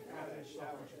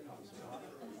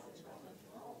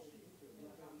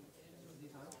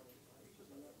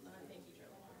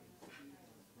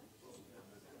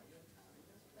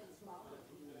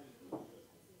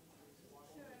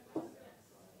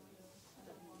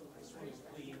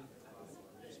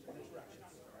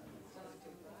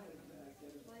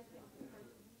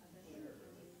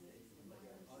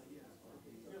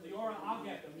 Leora, I'll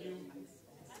get them. You.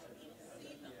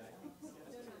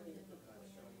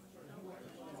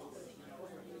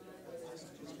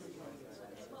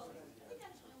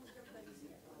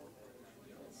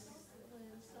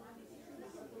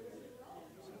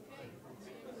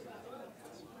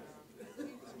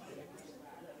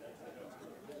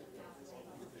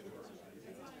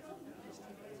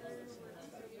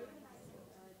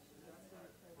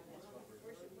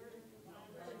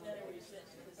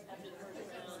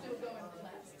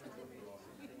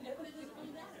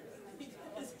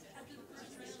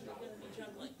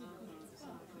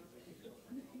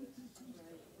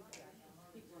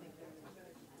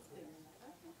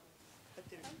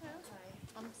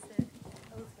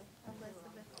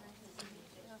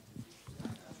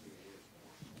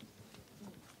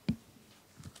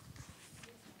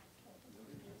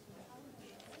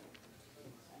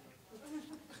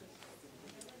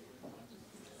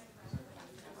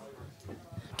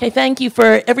 Okay, thank you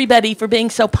for everybody for being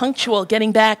so punctual,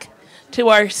 getting back to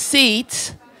our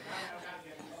seats.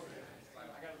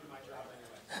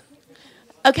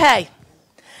 Okay,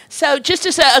 so just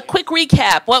as a quick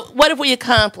recap, what have we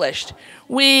accomplished?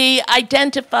 We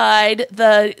identified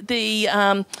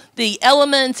the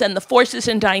elements and the forces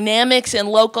and dynamics in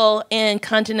local and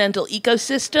continental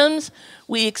ecosystems.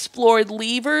 We explored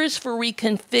levers for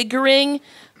reconfiguring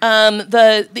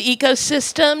the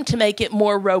ecosystem to make it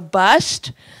more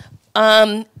robust.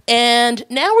 And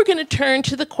now we're going to turn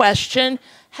to the question,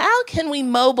 how can we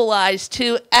mobilize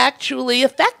to actually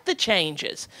affect the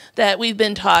changes that we've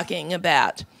been talking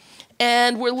about?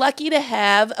 And we're lucky to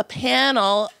have a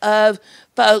panel of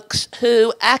folks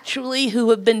who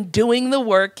have been doing the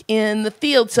work in the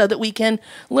field so that we can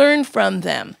learn from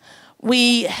them.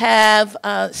 We have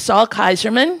Saul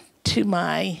Kaiserman to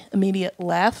my immediate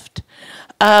left,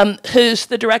 who's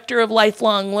the Director of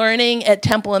Lifelong Learning at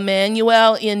Temple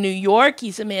Emmanuel in New York.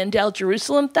 He's a Mandel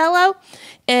Jerusalem Fellow,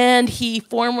 and he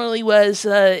formerly was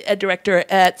a director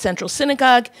at Central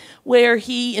Synagogue, where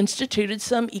he instituted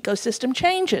some ecosystem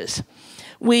changes.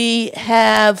 We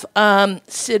have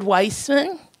Sid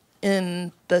Weissman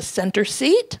in the center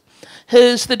seat,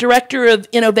 who's the Director of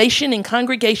Innovation and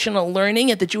Congregational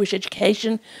Learning at the Jewish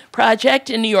Education Project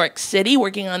in New York City,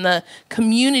 working on the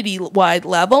community-wide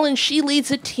level, and she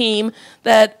leads a team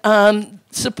that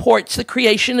supports the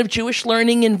creation of Jewish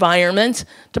learning environments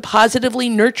to positively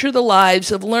nurture the lives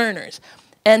of learners.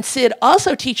 And Sid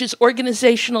also teaches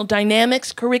organizational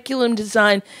dynamics, curriculum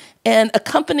design, and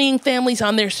accompanying families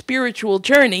on their spiritual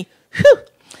journey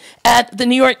at the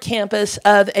New York campus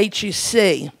of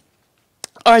HUC.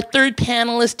 Our third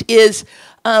panelist is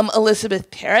Elizabeth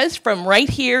Perez from right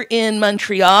here in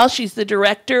Montreal. She's the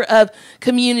Director of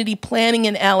Community Planning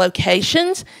and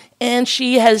Allocations, and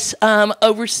she has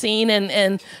overseen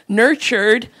and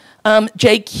nurtured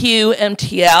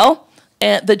JQMTL,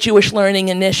 the Jewish Learning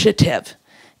Initiative.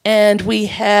 And we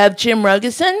have Jim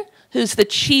Rogerson, who's the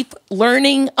Chief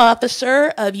Learning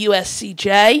Officer of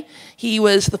USCJ. He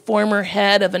was the former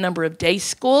head of a number of day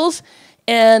schools,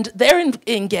 and they're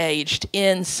engaged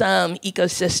in some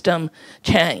ecosystem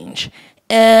change.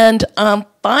 And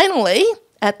finally,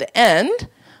 at the end,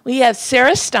 we have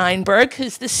Sarah Steinberg,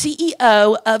 who's the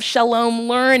CEO of Shalom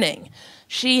Learning.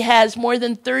 She has more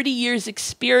than 30 years'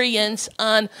 experience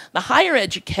on the higher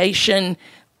education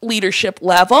leadership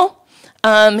level.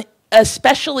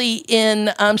 especially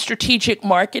in strategic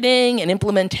marketing and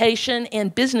implementation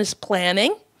and business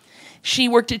planning. She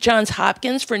worked at Johns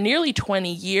Hopkins for nearly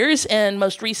 20 years and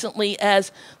most recently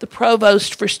as the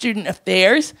provost for student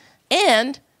affairs,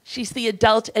 and she's the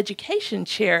adult education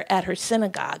chair at her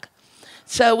synagogue.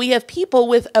 So we have people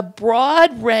with a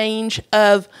broad range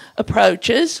of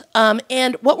approaches.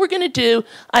 And what we're going to do,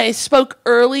 I spoke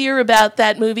earlier about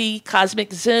that movie,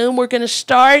 Cosmic Zoom. We're going to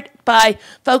start by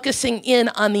focusing in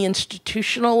on the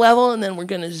institutional level, and then we're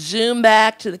going to zoom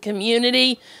back to the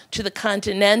community, to the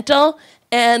continental,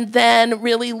 and then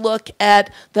really look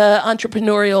at the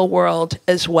entrepreneurial world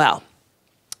as well.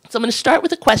 So I'm going to start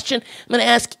with a question. I'm going to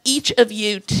ask each of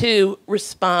you to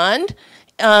respond.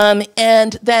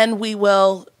 And then we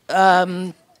will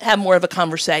have more of a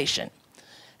conversation.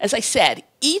 As I said,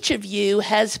 each of you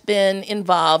has been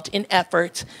involved in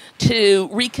efforts to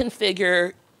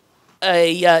reconfigure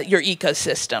your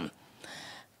ecosystem.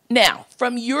 Now,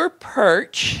 from your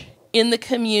perch in the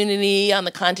community, on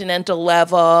the continental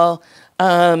level,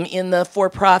 in the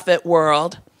for-profit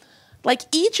world, I'd like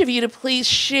each of you to please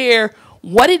share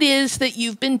what it is that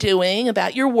you've been doing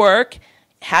about your work,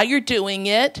 how you're doing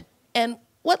it, and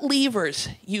what levers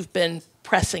you've been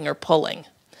pressing or pulling.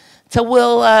 So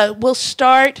we'll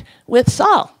start with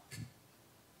Saul.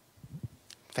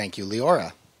 Thank you,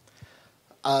 Leora.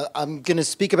 I'm going to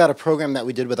speak about a program that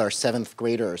we did with our 7th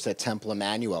graders at Temple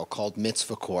Emmanuel called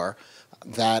Mitzvah Corps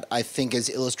that I think is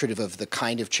illustrative of the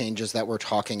kind of changes that we're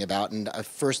talking about. And the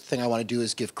first thing I want to do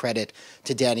is give credit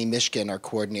to Danny Mishkin, our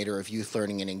coordinator of youth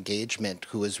learning and engagement,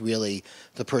 who is really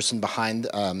the person behind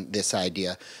this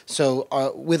idea.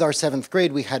 So with our 7th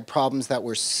grade, we had problems that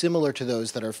were similar to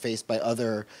those that are faced by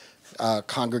other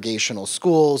congregational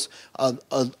schools,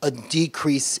 a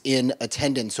decrease in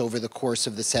attendance over the course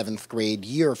of the 7th grade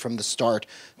year from the start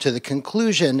to the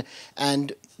conclusion,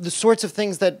 and the sorts of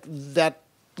things that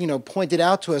pointed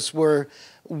out to us were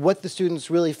what the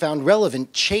students really found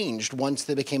relevant changed once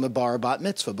they became a bar bat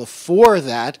mitzvah. Before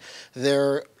that,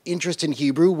 their interest in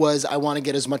Hebrew was, I want to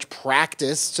get as much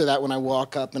practice so that when I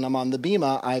walk up and I'm on the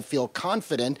bima, I feel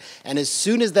confident. And as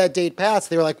soon as that date passed,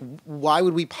 they were like, why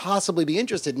would we possibly be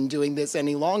interested in doing this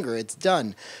any longer? It's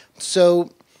done.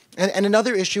 So, and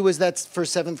another issue was that for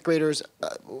 7th graders,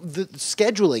 the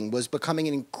scheduling was becoming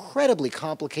an incredibly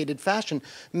complicated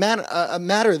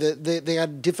matter that they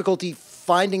had difficulty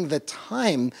finding the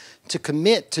time to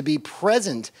commit to be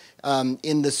present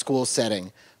in the school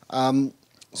setting.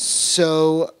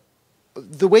 So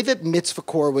the way that Mitzvah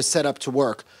Corps was set up to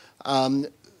work,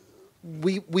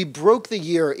 we broke the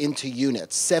year into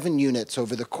units, 7 units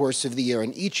over the course of the year,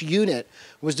 and each unit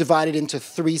was divided into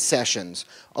 3 sessions: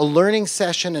 a learning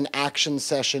session, an action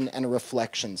session, and a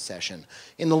reflection session.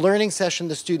 In the learning session,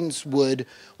 the students would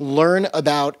learn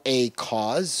about a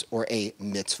cause or a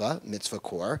mitzvah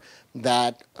Corps,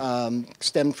 that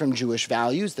stemmed from Jewish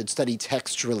values, that studied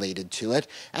texts related to it,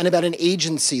 and about an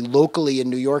agency locally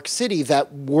in New York City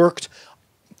that worked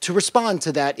to respond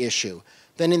to that issue.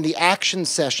 Then in the action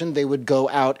session, they would go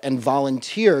out and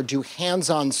volunteer, do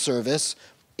hands-on service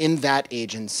in that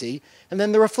agency. And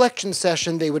then the reflection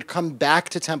session, they would come back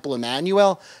to Temple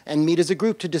Emmanuel and meet as a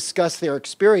group to discuss their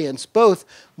experience, both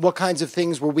what kinds of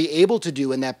things were we able to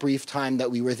do in that brief time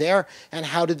that we were there, and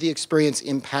how did the experience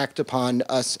impact upon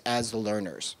us as the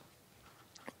learners.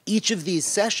 Each of these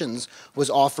sessions was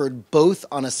offered both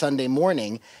on a Sunday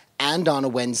morning and on a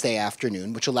Wednesday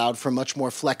afternoon, which allowed for much more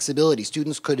flexibility.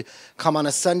 Students could come on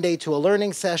a Sunday to a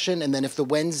learning session, and then if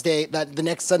the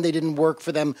next Sunday didn't work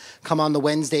for them, come on the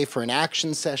Wednesday for an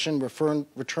action session,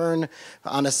 return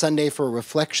on a Sunday for a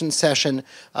reflection session.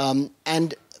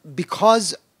 And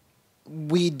because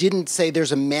we didn't say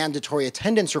there's a mandatory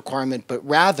attendance requirement, but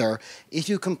rather, if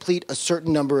you complete a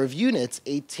certain number of units,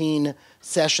 18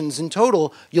 sessions in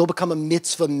total, you'll become a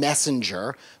mitzvah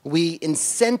messenger. We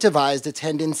incentivized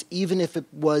attendance even if it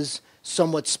was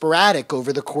somewhat sporadic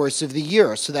over the course of the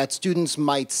year, so that students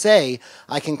might say,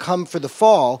 I can come for the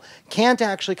fall, can't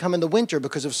actually come in the winter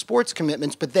because of sports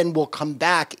commitments, but then will come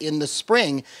back in the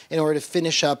spring in order to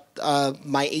finish up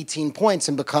my 18 points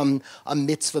and become a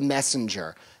mitzvah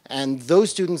messenger. And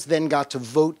those students then got to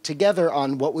vote together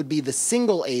on what would be the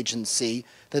single agency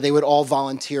that they would all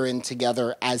volunteer in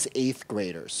together as 8th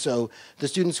graders. So the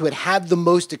students who had had the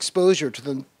most exposure to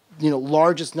the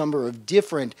largest number of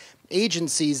different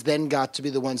agencies then got to be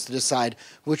the ones to decide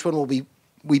which one will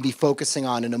we be focusing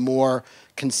on in a more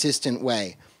consistent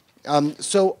way.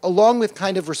 So along with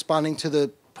kind of responding to the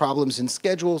problems in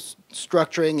schedule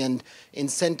structuring and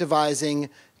incentivizing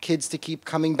kids to keep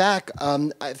coming back,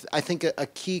 I think a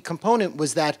key component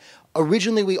was that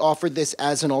originally we offered this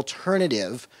as an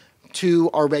alternative to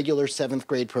our regular 7th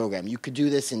grade program. You could do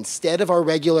this instead of our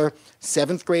regular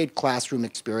 7th grade classroom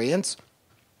experience,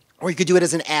 or you could do it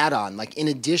as an add-on, like in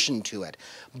addition to it.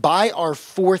 By our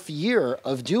 4th year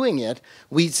of doing it,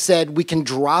 we said we can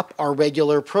drop our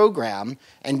regular program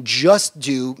and just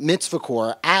do Mitzvah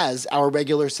Corps as our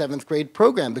regular 7th grade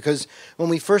program. Because when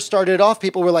we first started off,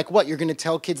 people were like, what, you're going to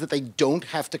tell kids that they don't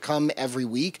have to come every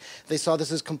week? They saw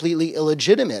this as completely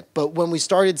illegitimate. But when we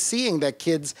started seeing that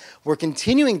kids were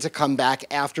continuing to come back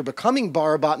after becoming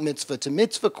Bar Bat Mitzvah to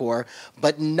Mitzvah Corps,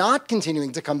 but not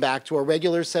continuing to come back to our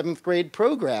regular 7th grade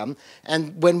program,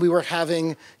 and when we were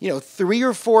having, 3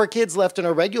 or 4 kids left in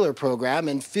our regular program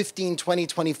and 15, 20,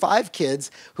 25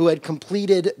 kids who had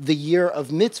completed the year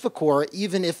of Mitzvah Corps,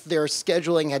 even if their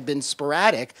scheduling had been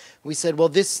sporadic, we said, well,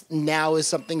 this now is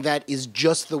something that is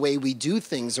just the way we do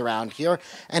things around here,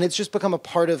 and it's just become a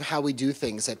part of how we do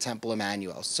things at Temple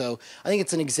Emmanuel. So I think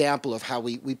it's an example of how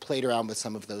we played around with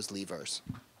some of those levers.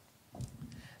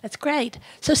 That's great.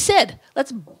 So Sid,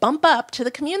 let's bump up to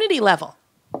the community level.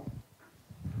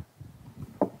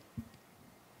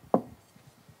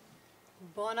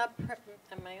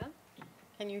 Am I on?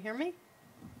 Can you hear me?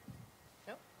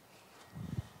 No.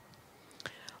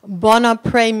 Bon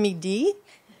après-midi.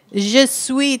 Je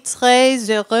suis très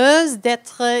heureuse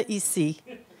d'être ici.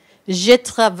 Je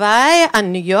travaille à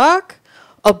New York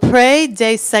auprès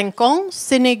des 50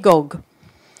 synagogues.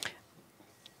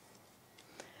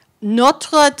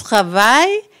 Notre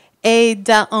travail est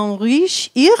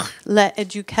d'enrichir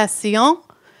l'éducation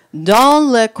dans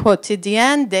le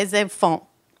quotidien des enfants.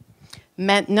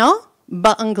 Maintenant,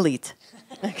 anglais.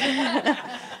 Did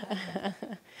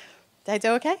I do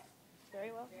okay?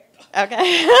 Very well.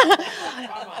 Okay.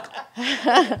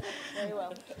 Very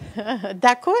well.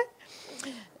 D'accord?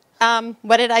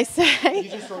 What did I say? You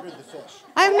just ordered the fish.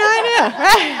 I have no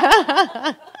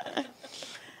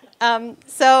idea.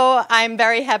 So I'm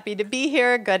very happy to be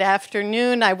here. Good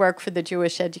afternoon. I work for the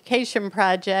Jewish Education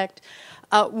Project.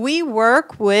 We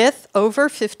work with over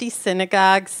 50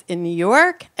 synagogues in New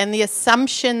York, and the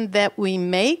assumption that we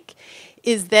make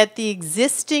is that the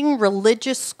existing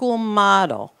religious school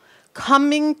model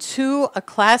coming to a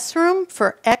classroom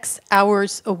for X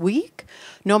hours a week,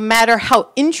 no matter how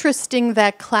interesting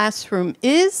that classroom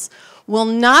is, will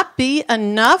not be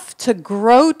enough to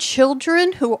grow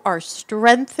children who are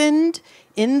strengthened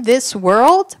in this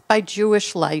world by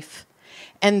Jewish life.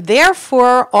 And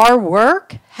therefore, our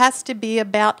work has to be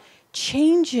about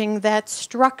changing that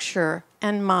structure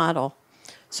and model.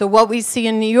 So what we see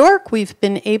in New York, we've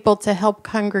been able to help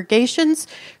congregations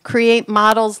create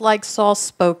models like Saul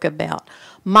spoke about.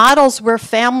 Models where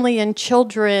family and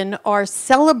children are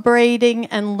celebrating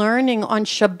and learning on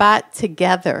Shabbat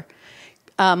together.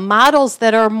 Models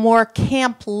that are more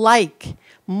camp-like,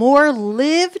 more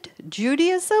lived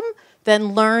Judaism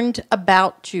than learned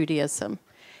about Judaism.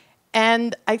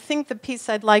 And I think the piece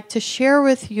I'd like to share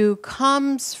with you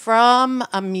comes from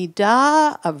a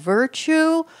midah, a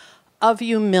virtue of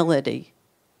humility.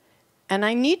 And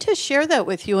I need to share that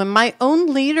with you. In my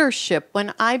own leadership,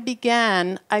 when I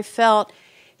began, I felt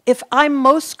if I'm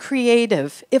most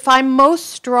creative, if I'm most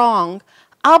strong,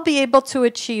 I'll be able to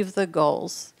achieve the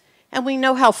goals. And we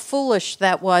know how foolish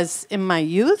that was in my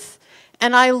youth.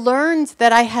 And I learned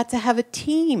that I had to have a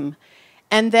team.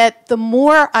 And that the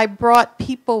more I brought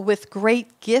people with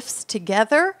great gifts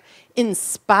together,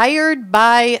 inspired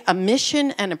by a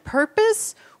mission and a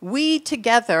purpose, we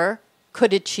together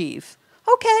could achieve.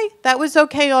 Okay, that was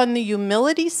okay on the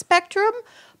humility spectrum,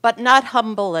 but not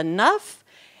humble enough.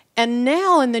 And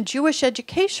now in the Jewish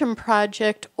Education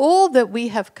Project, all that we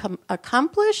have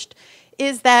accomplished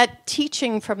is that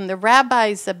teaching from the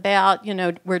rabbis about,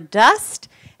 we're dust,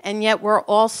 and yet we're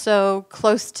also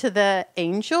close to the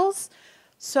angels.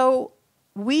 So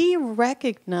we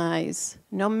recognize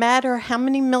no matter how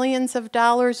many millions of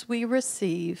dollars we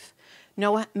receive,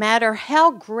 no matter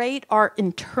how great our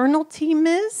internal team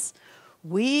is,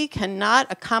 we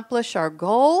cannot accomplish our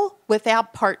goal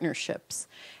without partnerships.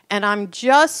 And I'm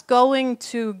just going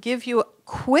to give you a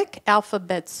quick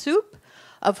alphabet soup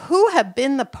of who have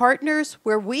been the partners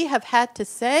where we have had to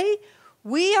say,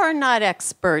 we are not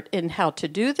expert in how to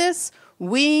do this,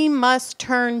 we must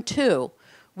turn to.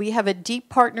 We have a deep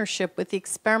partnership with the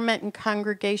Experiment in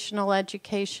Congregational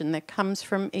Education that comes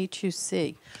from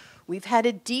HUC. We've had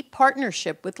a deep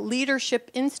partnership with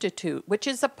Leadership Institute, which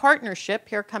is a partnership,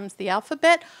 here comes the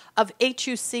alphabet, of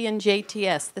HUC and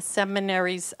JTS, the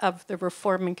seminaries of the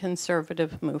Reform and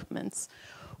Conservative movements.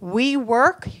 We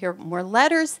work, here are more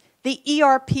letters, the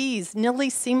ERPs, Nili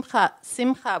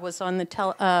Simcha was on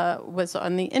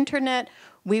the internet.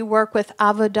 We work with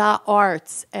Avodah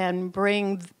Arts and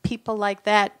bring people like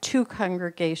that to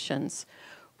congregations.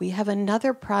 We have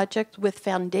another project with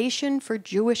Foundation for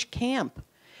Jewish Camp.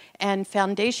 And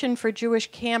Foundation for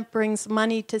Jewish Camp brings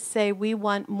money to say we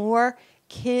want more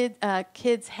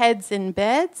kids' heads in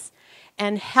beds.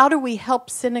 And how do we help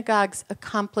synagogues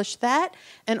accomplish that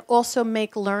and also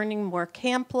make learning more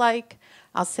camp-like?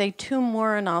 I'll say 2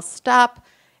 more and I'll stop.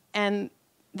 And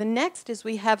the next is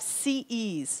we have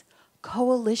CEs,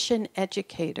 Coalition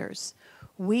Educators.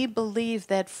 We believe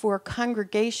that for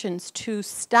congregations to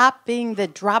stop being the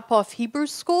drop-off Hebrew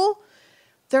school,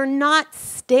 they're not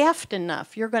staffed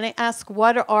enough. You're going to ask,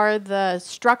 what are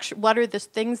the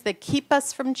things that keep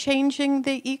us from changing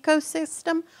the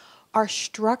ecosystem? Our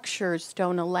structures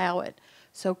don't allow it.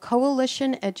 So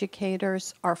coalition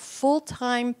educators are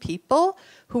full-time people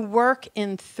who work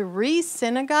in 3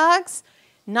 synagogues,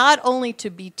 not only to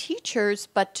be teachers,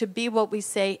 but to be what we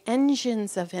say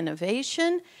engines of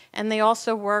innovation. And they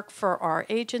also work for our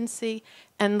agency.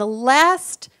 And the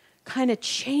last kind of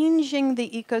changing the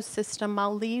ecosystem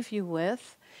I'll leave you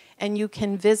with, and you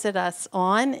can visit us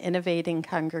on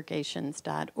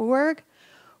innovatingcongregations.org.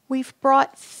 We've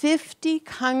brought 50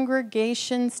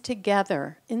 congregations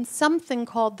together in something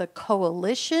called the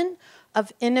Coalition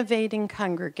of Innovating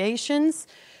Congregations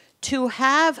to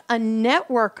have a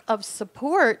network of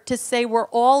support to say we're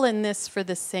all in this for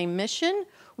the same mission.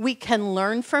 We can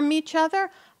learn from each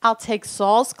other. I'll take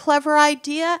Saul's clever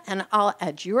idea and I'll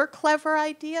add your clever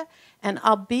idea, and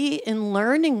I'll be in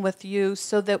learning with you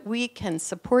so that we can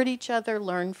support each other,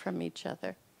 learn from each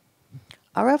other.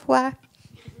 Au revoir.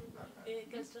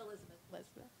 It goes to Elizabeth.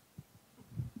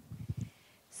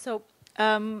 So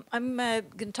I'm going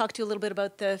to talk to you a little bit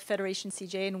about the Federation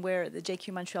CJ and where the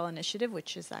JQ Montreal initiative,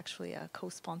 which is actually a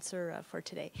co-sponsor for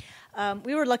today.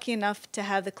 We were lucky enough to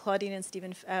have the Claudine and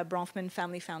Stephen Bronfman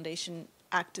Family Foundation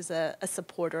act as a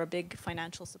supporter, a big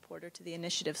financial supporter to the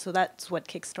initiative. So that's what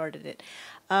kickstarted it.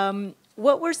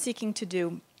 What we're seeking to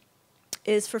do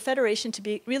is for Federation to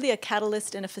be really a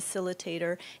catalyst and a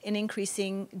facilitator in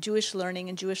increasing Jewish learning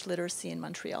and Jewish literacy in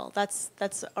Montreal. That's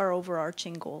our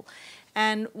overarching goal.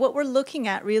 And what we're looking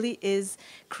at really is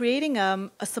creating a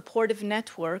supportive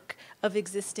network of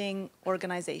existing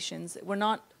organizations. We're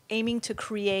not aiming to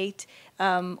create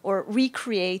or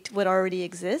recreate what already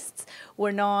exists.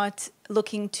 We're not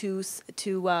looking to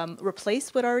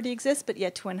replace what already exists, but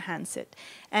yet to enhance it.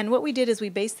 And what we did is we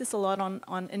based this a lot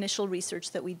on initial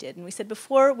research that we did. And we said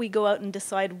before we go out and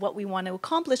decide what we want to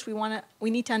accomplish, we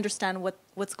need to understand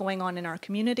what's going on in our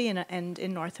community and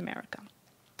in North America.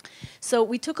 So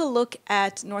we took a look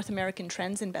at North American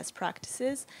trends and best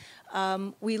practices.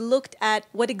 We looked at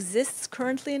what exists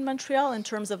currently in Montreal in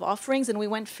terms of offerings, and we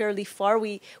went fairly far.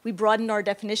 We broadened our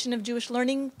definition of Jewish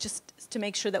learning just to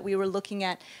make sure that we were looking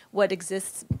at what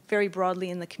exists very broadly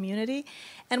in the community.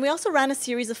 And we also ran a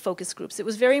series of focus groups. It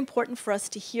was very important for us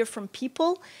to hear from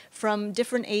people from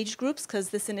different age groups, because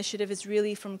this initiative is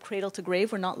really from cradle to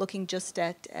grave. We're not looking just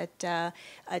at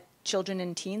children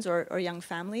and teens or young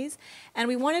families. And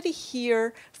we wanted to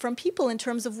hear from people in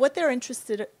terms of what they're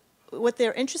interested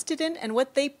in and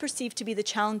what they perceive to be the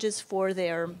challenges for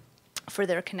their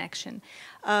connection.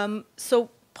 So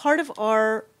part of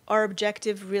our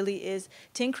objective really is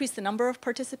to increase the number of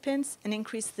participants and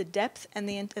increase the depth and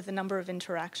the number of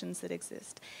interactions that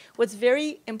exist. What's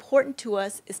very important to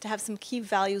us is to have some key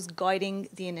values guiding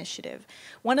the initiative.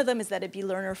 One of them is that it be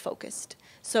learner-focused.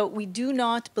 So we do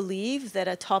not believe that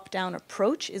a top-down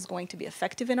approach is going to be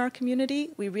effective in our community.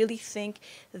 We really think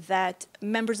that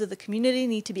members of the community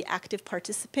need to be active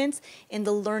participants in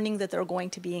the learning that they're going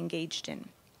to be engaged in.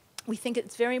 We think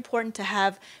it's very important to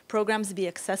have programs be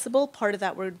accessible. Part of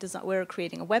that, we're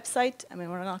creating a website. I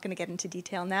mean, we're not going to get into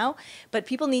detail now, but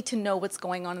people need to know what's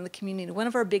going on in the community. One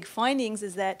of our big findings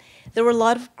is that there were a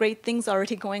lot of great things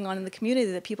already going on in the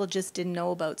community that people just didn't know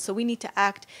about. So we need to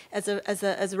act as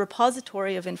a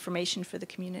repository of information for the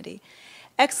community.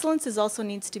 Excellence also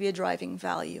needs to be a driving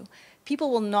value.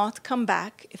 People will not come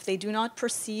back if they do not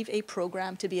perceive a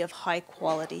program to be of high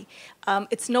quality.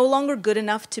 It's no longer good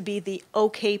enough to be the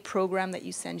okay program that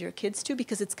you send your kids to,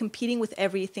 because it's competing with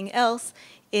everything else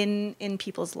in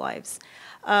people's lives.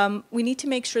 We need to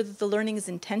make sure that the learning is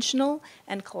intentional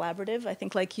and collaborative. I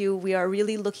think, like you, we are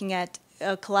really looking at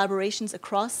collaborations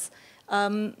across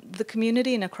the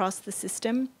community and across the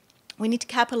system. We need to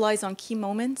capitalize on key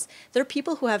moments. There are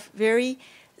people who have very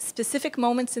specific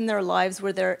moments in their lives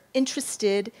where they're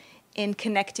interested in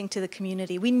connecting to the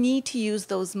community. We need to use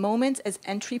those moments as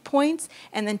entry points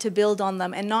and then to build on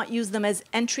them and not use them as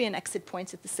entry and exit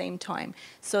points at the same time.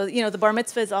 So, you know, the bar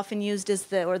mitzvah is often used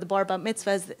as or the bar bat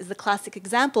mitzvah is the classic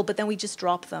example, but then we just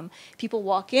drop them. People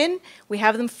walk in, we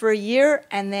have them for a year,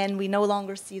 and then we no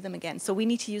longer see them again. So we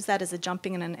need to use that as a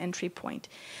jumping and an entry point.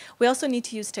 We also need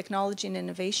to use technology and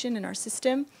innovation in our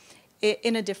system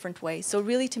in a different way. So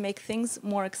really to make things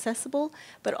more accessible,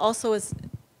 but also as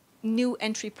new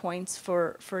entry points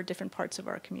for different parts of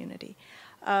our community.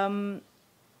 I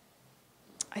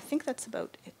think that's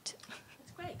about it.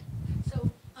 That's great. So,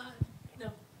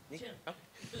 no, Jim.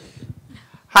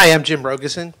 Hi, I'm Jim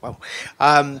Rogerson. Wow.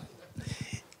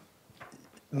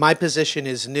 My position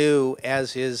is new,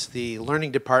 as is the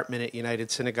learning department at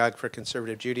United Synagogue for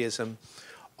Conservative Judaism.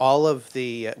 All of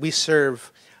the, we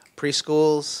serve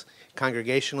preschools,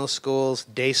 congregational schools,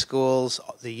 day schools,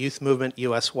 the youth movement,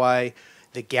 USY,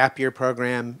 the gap year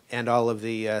program, and all of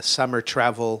the summer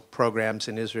travel programs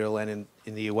in Israel and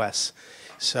in the US.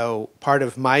 So part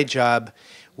of my job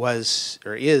was,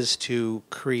 or is, to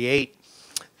create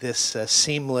this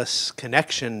seamless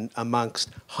connection amongst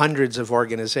hundreds of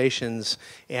organizations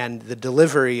and the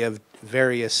delivery of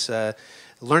various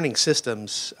learning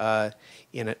systems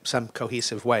in some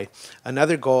cohesive way.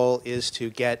 Another goal is to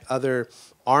get other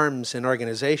arms and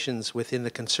organizations within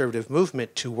the conservative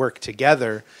movement to work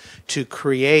together to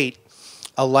create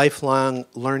a lifelong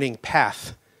learning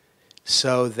path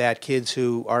so that kids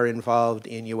who are involved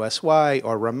in USY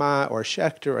or Ramah or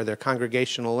Schechter or their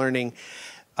congregational learning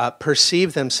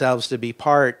perceive themselves to be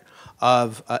part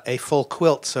of a full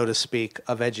quilt, so to speak,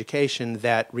 of education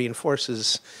that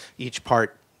reinforces each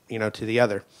part, you know, to the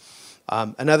other.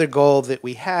 Another goal that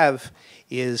we have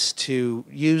is to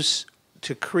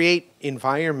create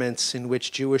environments in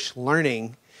which Jewish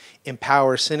learning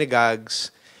empower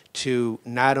synagogues to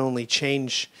not only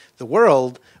change the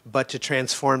world, but to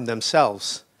transform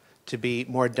themselves to be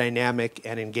more dynamic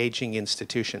and engaging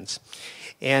institutions.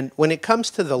 And when it comes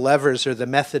to the levers or the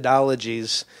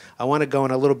methodologies, I want to go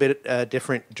in a little bit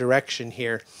different direction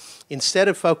here. Instead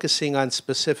of focusing on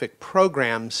specific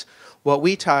programs, what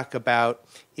we talk about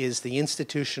is the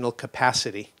institutional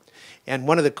capacity. And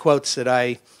one of the quotes that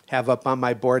I have up on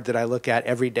my board that I look at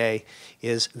every day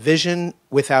is, "Vision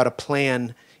without a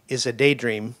plan is a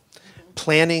daydream.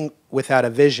 Planning without a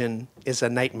vision is a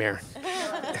nightmare."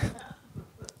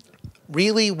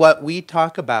 Really what we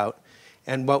talk about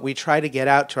and what we try to get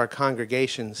out to our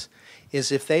congregations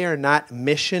is, if they are not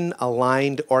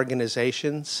mission-aligned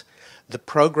organizations, the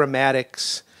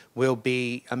programmatics will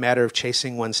be a matter of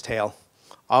chasing one's tail.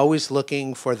 Always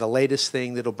looking for the latest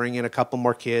thing that'll bring in a couple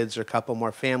more kids or a couple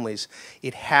more families.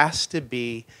 It has to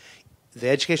be, the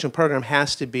educational program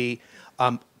has to be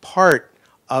part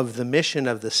of the mission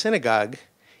of the synagogue,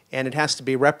 and it has to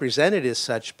be represented as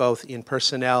such both in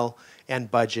personnel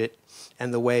and budget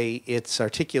and the way it's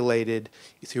articulated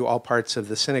through all parts of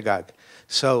the synagogue.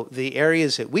 So the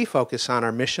areas that we focus on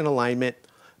are mission alignment,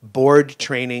 board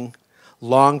training,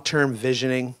 long-term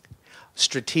visioning,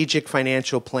 strategic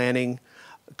financial planning,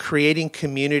 creating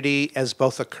community as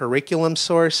both a curriculum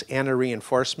source and a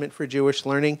reinforcement for Jewish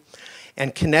learning,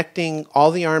 and connecting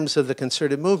all the arms of the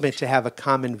conservative movement to have a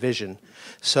common vision,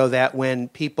 so that when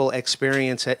people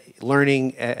experience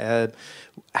learning,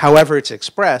 however it's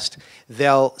expressed,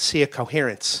 they'll see a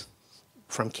coherence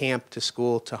from camp to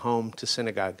school to home to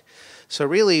synagogue. So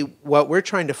really what we're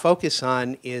trying to focus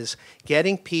on is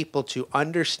getting people to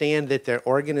understand that their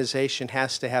organization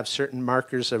has to have certain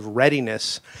markers of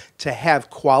readiness to have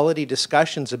quality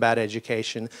discussions about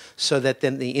education, so that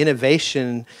then the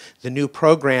innovation, the new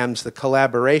programs, the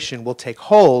collaboration will take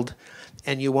hold,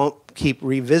 and you won't keep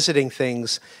revisiting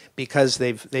things because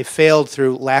they've failed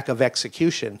through lack of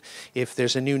execution. If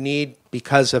there's a new need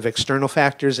because of external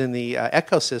factors in the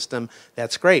ecosystem,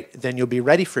 that's great. Then you'll be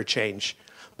ready for change.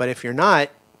 But if you're not,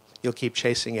 you'll keep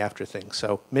chasing after things.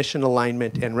 So mission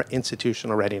alignment and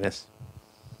institutional readiness.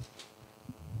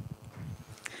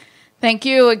 Thank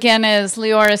you. Again, as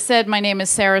Leora said, my name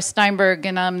is Sarah Steinberg,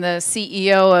 and I'm the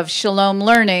CEO of Shalom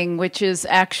Learning, which is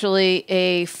actually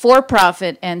a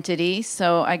for-profit entity.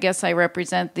 So I guess I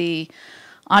represent the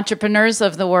entrepreneurs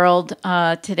of the world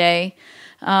today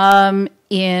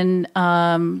in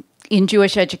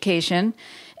Jewish education.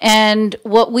 And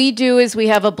what we do is we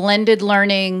have a blended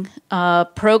learning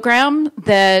program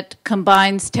that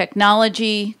combines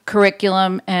technology,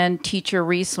 curriculum, and teacher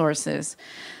resources.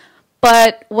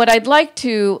 But what I'd like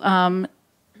to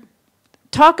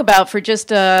talk about for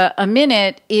just a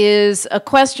minute is a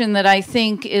question that I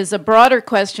think is a broader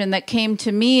question that came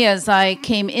to me as I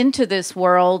came into this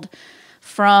world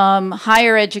from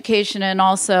higher education and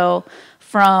also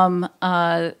from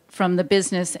the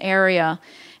business area.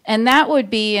 And that would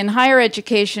be, in higher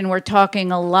education, we're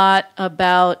talking a lot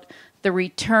about the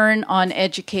return on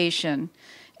education.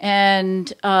 And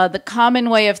the common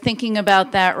way of thinking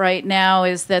about that right now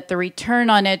is that the return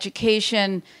on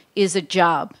education is a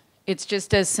job. It's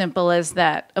just as simple as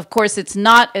that. Of course, it's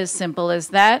not as simple as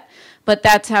that, but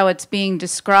that's how it's being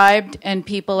described, and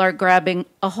people are grabbing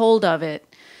a hold of it.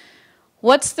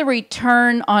 What's the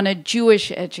return on a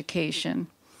Jewish education?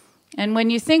 And when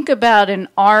you think about an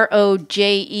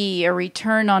ROJE, a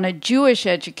return on a Jewish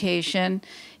education,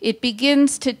 it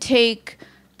begins to take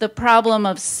the problem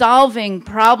of solving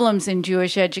problems in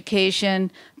Jewish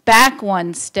education back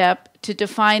one step to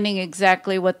defining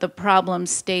exactly what the problem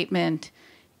statement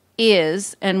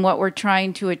is and what we're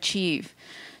trying to achieve.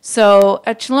 So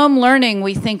at Shalom Learning,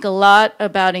 we think a lot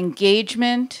about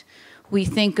engagement. We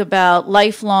think about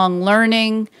lifelong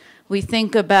learning. We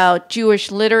think about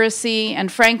Jewish literacy,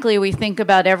 and frankly, we think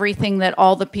about everything that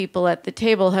all the people at the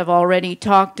table have already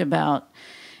talked about.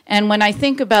 And when I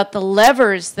think about the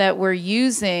levers that we're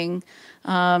using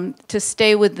to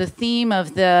stay with the theme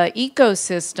of the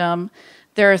ecosystem,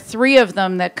 there are three of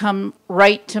them that come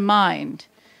right to mind.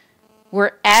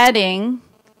 We're adding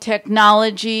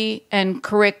technology and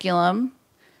curriculum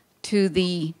to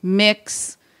the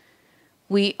mix.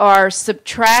 We are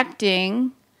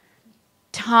subtracting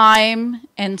time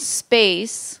and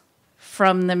space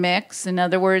from the mix. In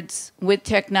other words, with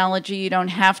technology, you don't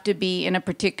have to be in a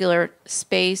particular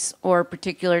space or a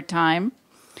particular time.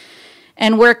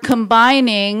 And we're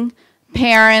combining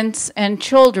parents and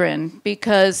children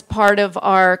because part of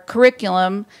our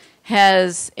curriculum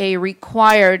has a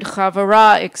required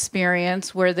chavara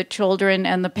experience where the children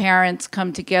and the parents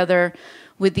come together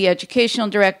with the educational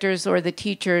directors or the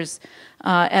teachers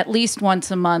at least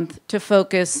once a month to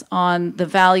focus on the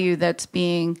value that's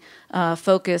being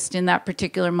focused in that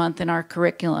particular month in our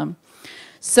curriculum.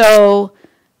 So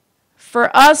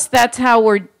for us, that's how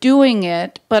we're doing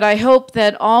it, but I hope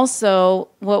that also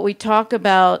what we talk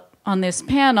about on this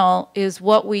panel is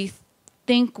what we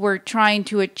think we're trying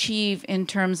to achieve in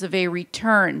terms of a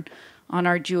return on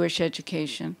our Jewish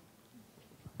education.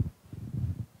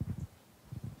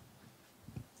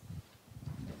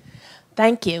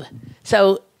 Thank you.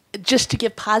 So just to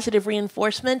give positive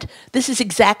reinforcement, this is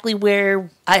exactly where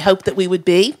I hope that we would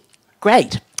be.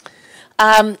 Great.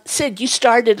 Sid, you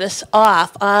started us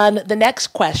off on the next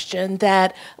question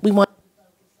that we want.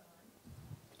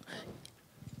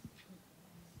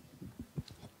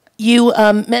 You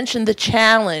mentioned the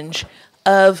challenge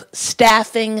of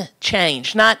staffing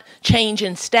change, not change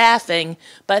in staffing,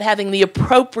 but having the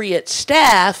appropriate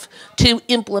staff to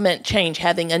implement change,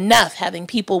 having enough, having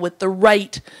people with the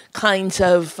right kinds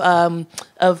of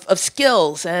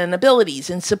skills and abilities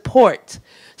and support.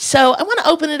 So I want to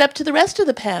open it up to the rest of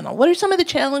the panel. What are some of the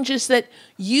challenges that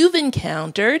you've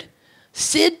encountered?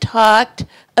 Sid talked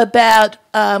about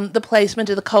the placement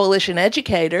of the coalition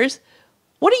educators.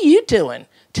 What are you doing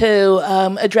to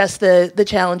address the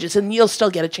challenges? And you'll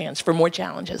still get a chance for more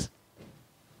challenges.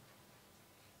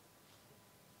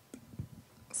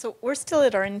 So we're still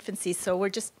at our infancy, so we're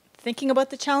just thinking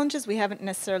about the challenges. We haven't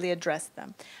necessarily addressed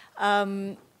them.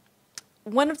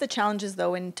 One of the challenges,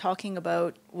 though, in talking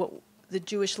about the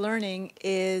Jewish learning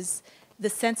is the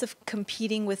sense of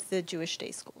competing with the Jewish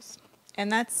day schools.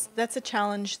 And that's a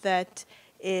challenge that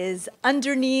is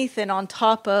underneath and on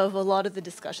top of a lot of the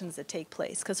discussions that take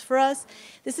place. Because for us,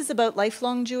 this is about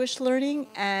lifelong Jewish learning,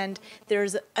 and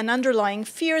there's an underlying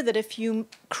fear that if you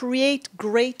create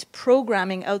great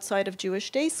programming outside of Jewish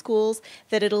day schools,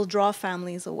 that it'll draw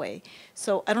families away.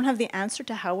 So I don't have the answer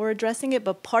to how we're addressing it,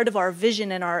 but part of our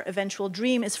vision and our eventual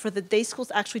dream is for the day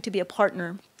schools actually to be a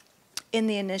partner in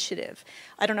the initiative.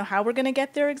 I don't know how we're going to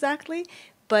get there exactly,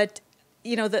 but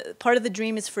you know, the part of the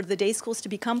dream is for the day schools to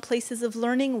become places of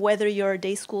learning, whether you're a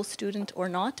day school student or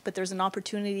not, but there's an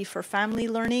opportunity for family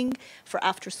learning, for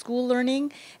after-school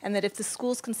learning, and that if the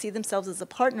schools can see themselves as a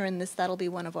partner in this, that'll be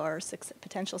one of our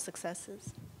potential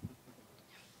successes.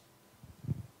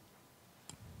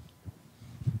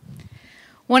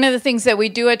 One of the things that we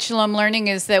do at Shalom Learning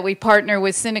is that we partner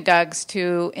with synagogues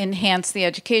to enhance the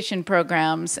education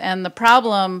programs, and the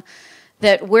problem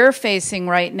that we're facing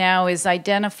right now is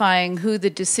identifying who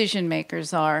the decision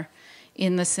makers are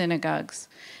in the synagogues.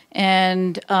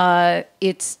 And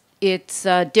it's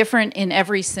different in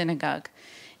every synagogue.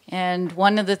 And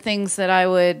one of the things that I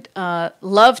would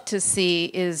love to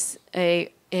see is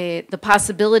the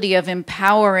possibility of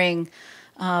empowering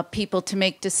people to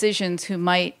make decisions who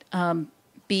might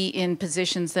be in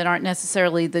positions that aren't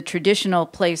necessarily the traditional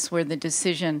place where the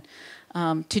decision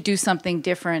to do something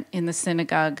different in the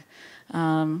synagogue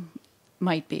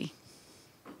might be.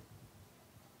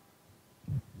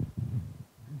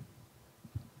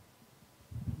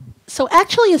 So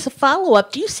actually, as a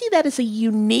follow-up, do you see that as a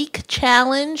unique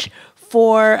challenge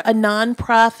for a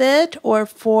nonprofit or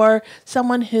for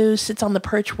someone who sits on the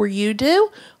perch where you do?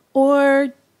 Or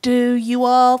do you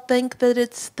all think that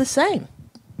it's the same?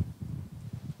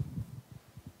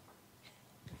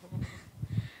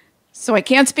 So I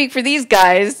can't speak for these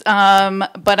guys,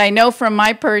 but I know from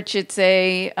my perch it's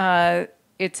a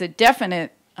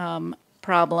definite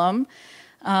problem.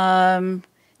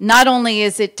 Not only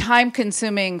is it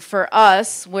time-consuming for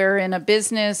us, we're in a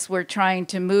business, we're trying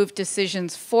to move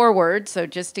decisions forward, so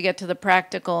just to get to the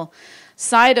practical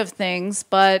side of things,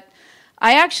 but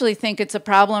I actually think it's a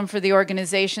problem for the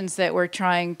organizations that we're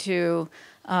trying to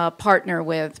partner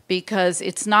with, because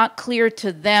it's not clear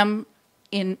to them,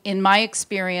 in my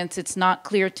experience, it's not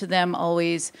clear to them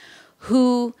always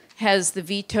who has the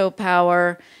veto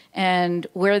power and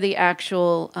where the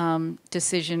actual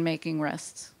decision-making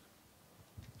rests.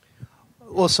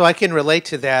 Well, so I can relate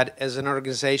to that as an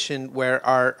organization where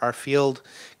our field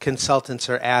consultants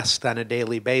are asked on a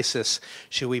daily basis,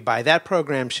 should we buy that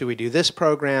program? Should we do this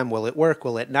program? Will it work?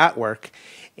 Will it not work?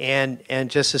 And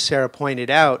just as Sarah pointed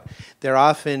out, they're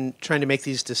often trying to make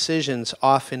these decisions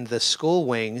off in the school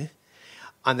wing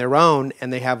on their own,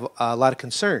 and they have a lot of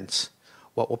concerns.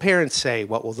 What will parents say?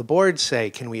 What will the board say?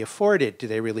 Can we afford it? Do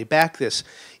they really back this?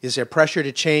 Is there pressure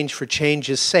to change for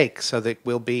change's sake so that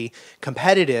we'll be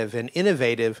competitive and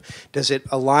innovative? Does it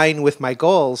align with my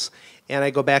goals? And I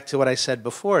go back to what I said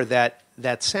before, that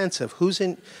sense of who's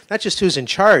in, not just who's in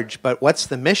charge, but what's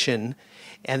the mission?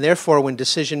 And therefore, when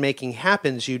decision-making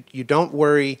happens, you don't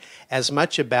worry as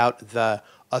much about the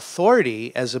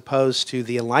authority as opposed to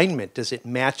the alignment. Does it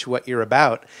match what you're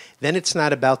about? Then it's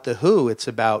not about the who, it's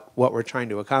about what we're trying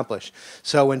to accomplish.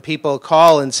 So when people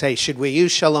call and say, should we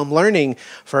use Shalom Learning,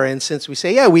 for instance, we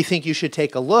say, yeah, we think you should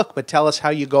take a look, but tell us how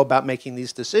you go about making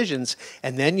these decisions,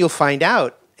 and then you'll find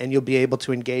out, and you'll be able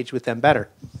to engage with them better.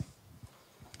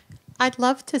 I'd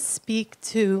love to speak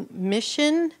to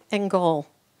mission and goal,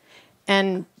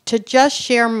 and to just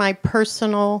share my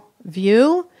personal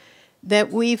view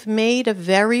that we've made a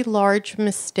very large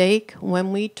mistake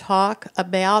when we talk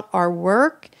about our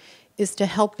work is to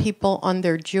help people on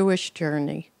their Jewish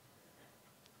journey.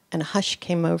 And a hush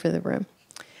came over the room.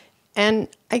 And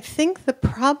I think the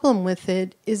problem with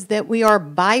it is that we are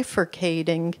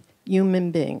bifurcating human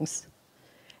beings.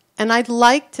 And I'd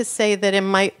like to say that in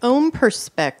my own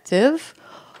perspective,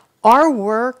 our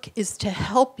work is to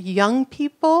help young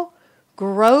people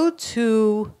grow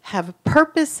to have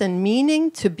purpose and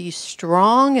meaning, to be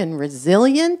strong and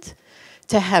resilient,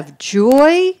 to have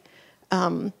joy,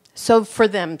 so for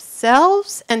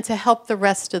themselves and to help the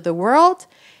rest of the world.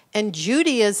 And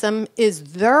Judaism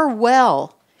is their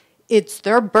well. It's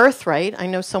their birthright. I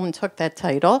know someone took that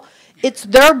title. It's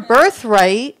their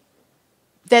birthright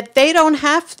that they don't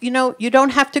have, you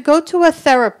don't have to go to a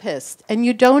therapist and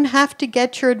you don't have to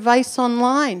get your advice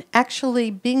online. Actually,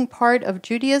 being part of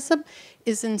Judaism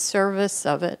is in service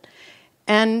of it.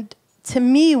 And to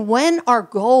me, when our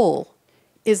goal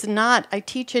is not, I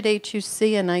teach at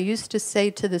HUC and I used to say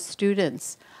to the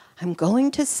students, I'm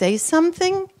going to say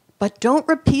something, but don't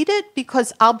repeat it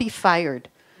because I'll be fired.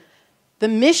 The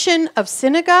mission of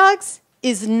synagogues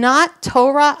is not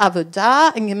Torah,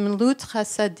 Avodah, and Gemilut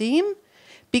Chasadim,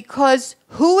 because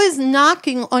who is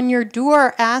knocking on your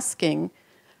door asking,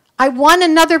 I want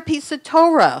another piece of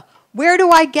Torah. Where do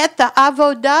I get the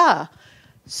Avodah?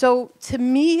 So to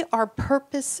me, our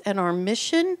purpose and our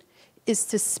mission is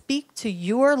to speak to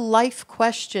your life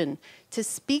question, to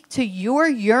speak to your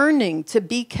yearning, to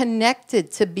be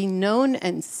connected, to be known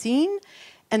and seen.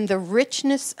 And the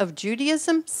richness of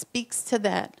Judaism speaks to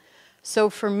that. So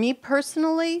for me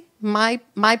personally, my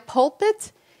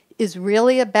pulpit is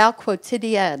really about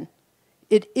quotidien.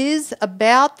 It is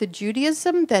about the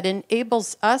Judaism that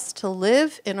enables us to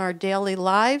live in our daily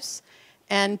lives.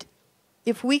 And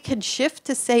if we can shift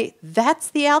to say that's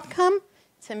the outcome,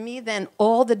 to me, then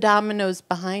all the dominoes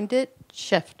behind it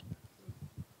shift.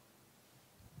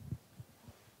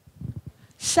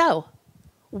 So,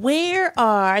 where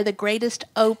are the greatest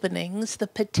openings, the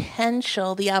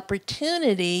potential, the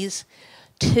opportunities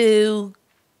to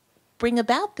bring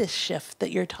about this shift that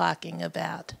you're talking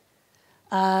about?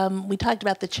 We talked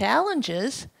about the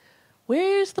challenges.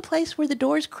 Where's the place where the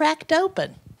door's cracked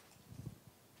open?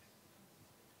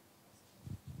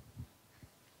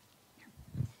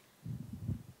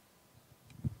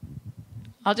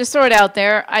 I'll just throw it out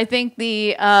there. I think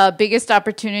the biggest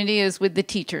opportunity is with the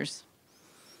teachers.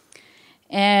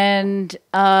 And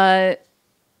the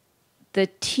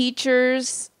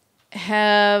teachers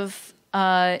have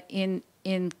in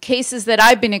cases that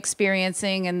I've been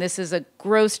experiencing, and this is a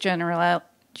gross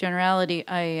generality,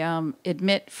 I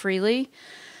admit freely,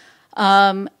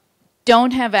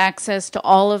 don't have access to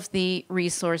all of the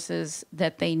resources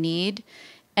that they need.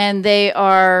 And they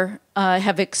are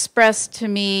have expressed to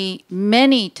me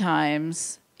many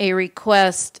times a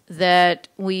request that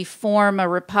we form a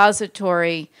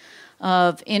repository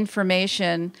of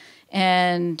information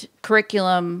and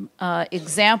curriculum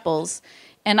examples.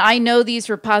 And I know these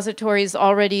repositories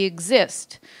already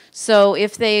exist. So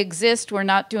if they exist, we're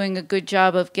not doing a good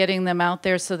job of getting them out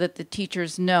there so that the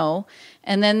teachers know.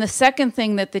 And then the second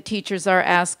thing that the teachers are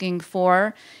asking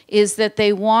for is that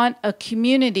they want a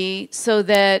community so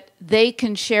that they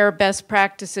can share best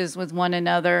practices with one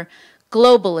another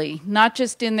globally, not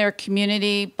just in their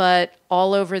community, but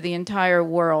all over the entire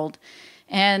world.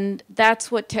 And that's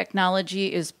what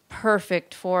technology is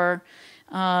perfect for.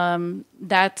 We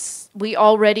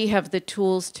already have the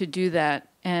tools to do that.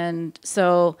 And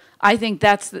so I think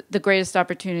that's the greatest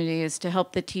opportunity, is to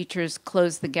help the teachers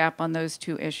close the gap on those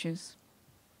two issues.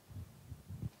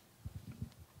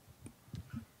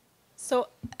 So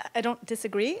I don't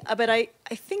disagree, but I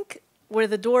think where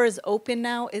the door is open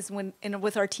now is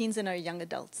with our teens and our young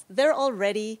adults. They're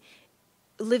already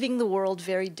living the world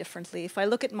very differently. If I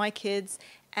look at my kids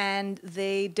and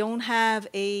they don't have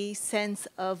a sense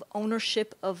of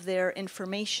ownership of their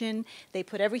information, they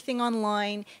put everything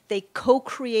online, they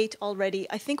co-create already.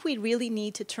 I think we really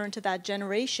need to turn to that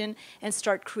generation and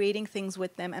start creating things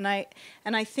with them. And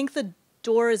I think the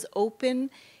door is open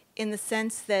in the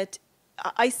sense that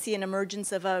I see an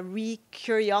emergence of a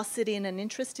curiosity and an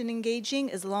interest in engaging,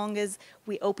 as long as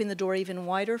we open the door even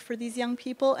wider for these young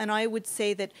people. And I would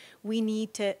say that we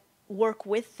need to work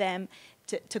with them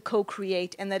to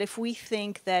co-create, and that if we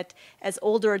think that as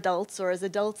older adults or as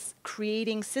adults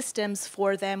creating systems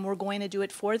for them, we're going to do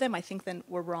it for them, I think then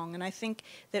we're wrong. And I think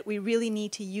that we really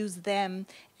need to use them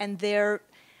and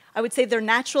I would say their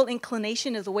natural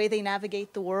inclination is the way they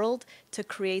navigate the world to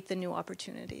create the new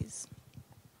opportunities.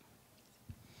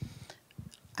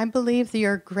 I believe that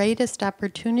your greatest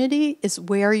opportunity is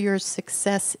where your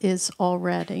success is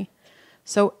already.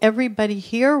 So everybody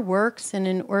here works in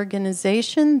an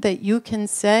organization that you can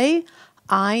say,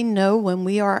 I know when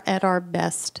we are at our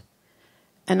best.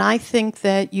 And I think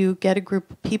that you get a group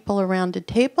of people around a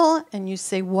table and you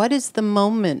say, what is the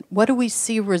moment? What do we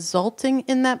see resulting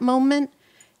in that moment?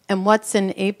 And what's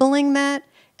enabling that?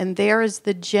 And there is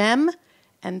the gem,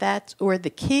 or the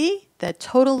key that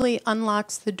totally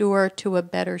unlocks the door to a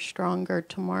better, stronger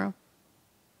tomorrow.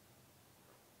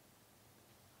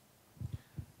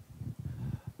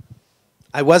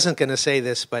 I wasn't going to say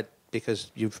this, but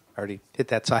because you've already hit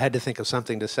that, so I had to think of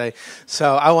something to say.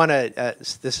 So I want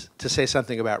to say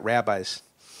something about rabbis.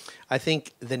 I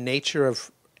think the nature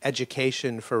of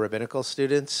education for rabbinical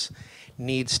students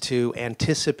needs to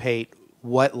anticipate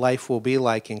what life will be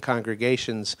like in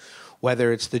congregations,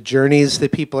 whether it's the journeys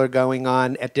that people are going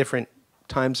on at different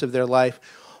times of their life,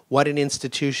 what an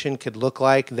institution could look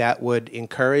like that would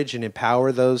encourage and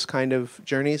empower those kind of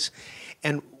journeys,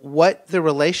 and what the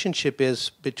relationship is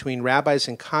between rabbis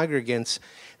and congregants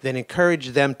that encourage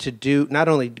them to do, not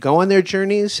only go on their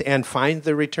journeys and find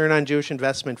the return on Jewish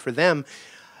investment for them,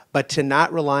 but to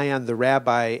not rely on the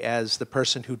rabbi as the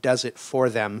person who does it for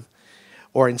them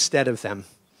or instead of them.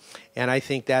 And I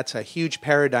think that's a huge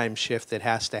paradigm shift that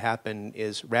has to happen,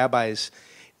 is rabbis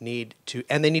need to,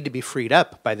 and they need to be freed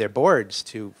up by their boards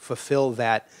to fulfill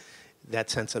that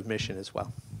sense of mission as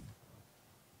well.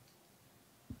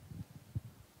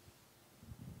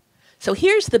 So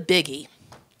here's the biggie,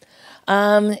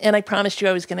 and I promised you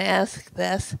I was going to ask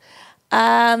this.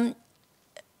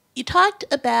 You talked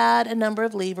about a number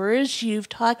of levers. You've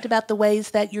talked about the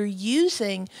ways that you're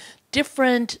using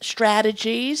different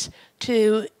strategies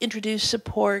to introduce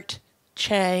support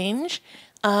change.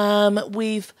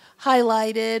 We've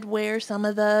highlighted where some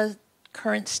of the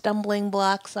current stumbling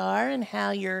blocks are and how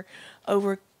you're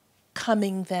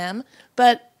overcoming them.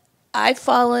 But I've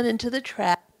fallen into the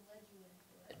trap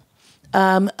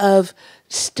of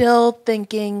still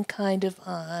thinking kind of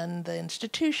on the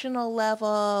institutional level,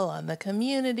 on the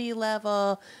community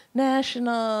level,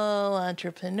 national,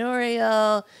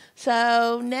 entrepreneurial.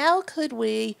 So now could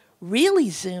we really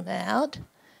zoom out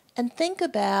and think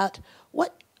about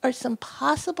what are some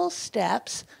possible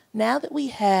steps, now that we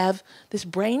have this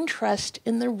brain trust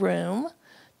in the room,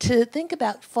 to think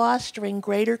about fostering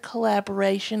greater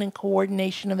collaboration and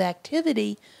coordination of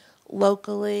activity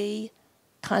locally,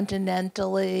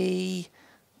 continentally,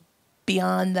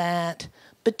 beyond that,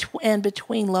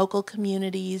 between local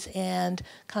communities and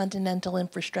continental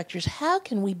infrastructures, how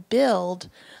can we build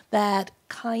that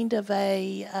kind of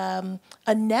a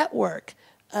network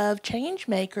of change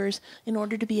makers in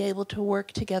order to be able to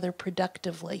work together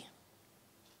productively?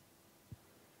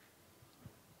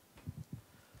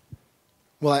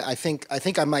 Well, I think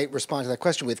I might respond to that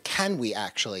question with, can we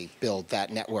actually build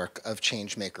that network of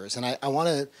change makers? And I want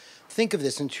to think of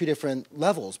this in two different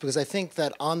levels, because I think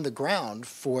that on the ground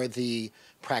for the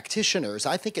practitioners,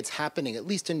 I think it's happening, at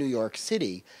least in New York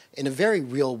City, in a very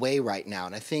real way right now.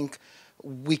 And I think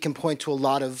we can point to a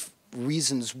lot of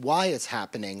reasons why it's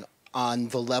happening on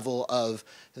the level of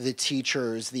the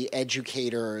teachers, the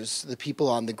educators, the people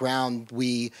on the ground.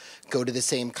 We go to the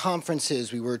same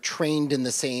conferences. We were trained in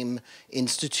the same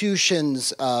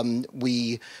institutions.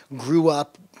 We grew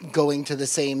up going to the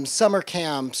same summer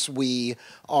camps. We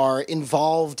are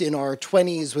involved in our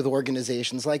 20s with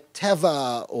organizations like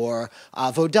Teva or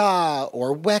Avodah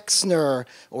or Wexner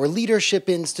or Leadership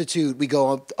Institute. We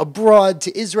go abroad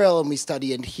to Israel and we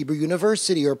study at Hebrew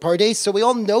University or Pardes. So we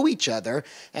all know each other,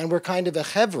 and we're kind of a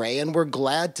chevre, and we're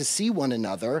glad to see one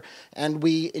another, and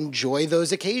we enjoy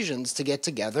those occasions to get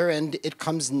together, and it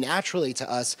comes naturally to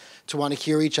us to want to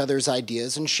hear each other's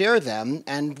ideas and share them,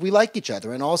 and we like each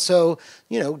other. And also,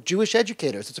 you know, Jewish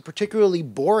educators, it's a particularly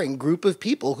boring group of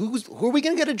people. Who are we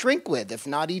going to get a drink with if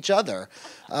not each other?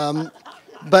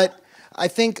 But I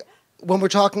think when we're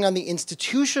talking on the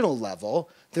institutional level,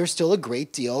 there's still a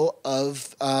great deal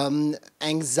of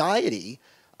anxiety,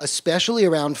 especially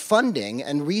around funding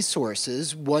and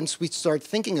resources, once we start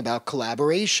thinking about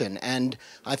collaboration. And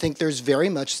I think there's very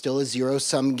much still a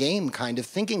zero-sum game kind of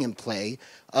thinking in play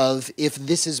of, if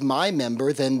this is my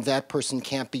member, then that person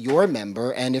can't be your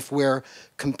member. And if we're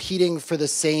competing for the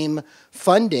same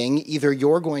funding, either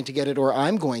you're going to get it or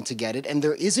I'm going to get it. And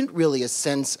there isn't really a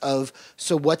sense of,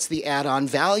 so what's the add-on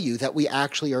value that we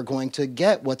actually are going to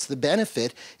get? What's the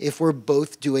benefit if we're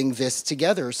both doing this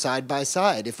together side by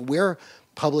side? If we're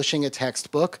publishing a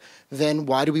textbook, then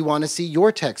why do we want to see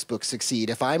your textbook succeed?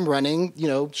 If I'm running, you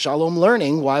know, Shalom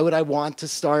Learning, why would I want to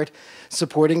start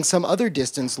supporting some other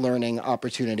distance learning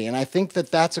opportunity? And I think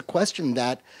that that's a question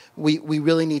that we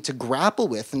really need to grapple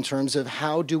with in terms of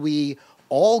how do we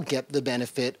all get the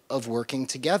benefit of working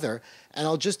together. And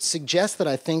I'll just suggest that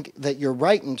I think that you're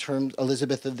right in terms,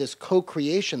 Elizabeth, of this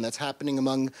co-creation that's happening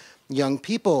among young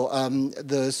people.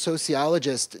 The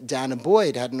sociologist Dana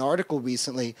Boyd had an article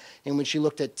recently in which she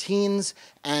looked at teens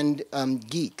and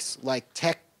geeks, like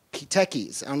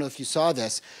techies. I don't know if you saw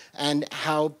this, and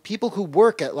how people who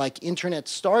work at like internet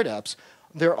startups,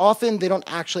 they don't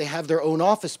actually have their own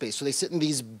office space. So they sit in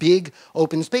these big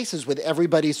open spaces with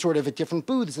everybody sort of at different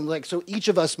booths. And like, so each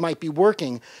of us might be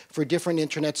working for a different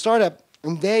internet startup,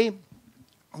 and they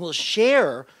will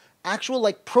share actual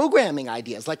like programming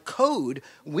ideas, like code,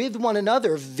 with one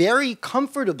another very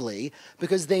comfortably,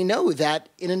 because they know that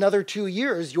in another 2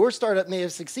 years, your startup may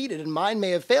have succeeded and mine may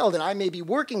have failed, and I may be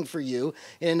working for you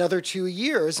in another 2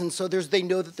 years. And so they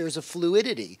know that there's a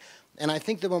fluidity. And I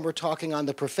think that when we're talking on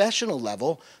the professional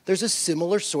level, there's a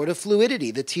similar sort of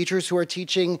fluidity. The teachers who are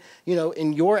teaching, you know,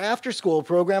 in your after-school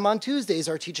program on Tuesdays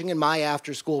are teaching in my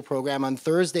after-school program on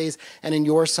Thursdays, and in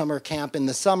your summer camp in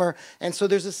the summer. And so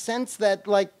there's a sense that,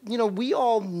 like, you know, we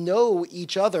all know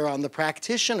each other on the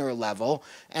practitioner level,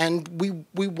 and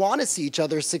we want to see each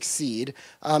other succeed.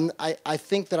 I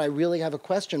think that I really have a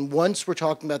question. Once we're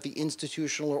talking about the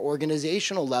institutional or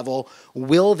organizational level,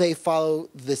 will they follow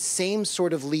the same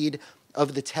sort of lead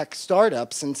of the tech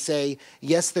startups and say,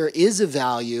 yes, there is a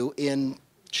value in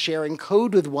sharing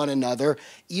code with one another,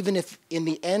 even if in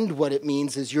the end what it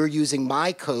means is you're using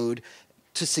my code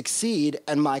to succeed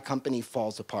and my company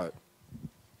falls apart?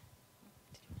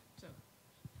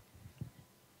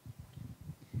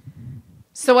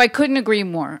 So I couldn't agree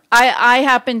more. I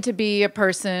happen to be a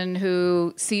person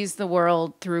who sees the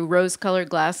world through rose-colored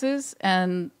glasses,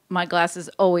 and my glass is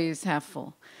always half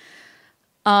full.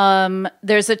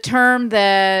 There's a term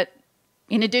that,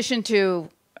 in addition to,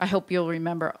 I hope you'll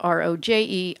remember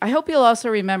ROJE, I hope you'll also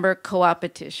remember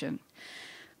co-opetition.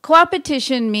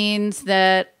 Co-opetition means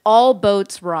that all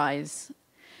boats rise.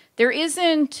 There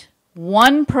isn't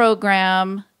one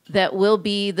program that will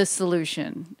be the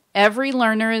solution. Every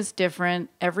learner is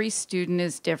different, every student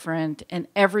is different, and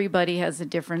everybody has a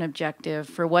different objective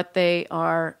for what they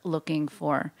are looking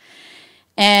for.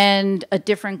 And a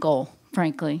different goal,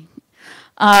 frankly.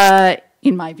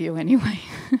 In my view, anyway.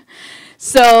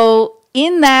 So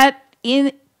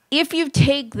if you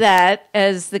take that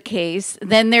as the case,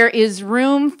 then there is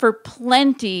room for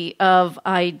plenty of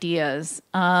ideas,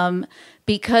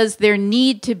 because there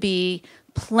need to be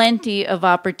plenty of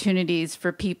opportunities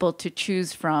for people to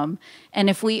choose from. And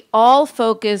if we all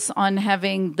focus on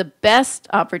having the best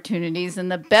opportunities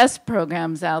and the best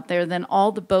programs out there, then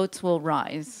all the boats will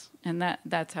rise. And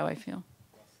that's how I feel.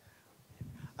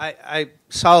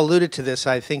 Saul alluded to this.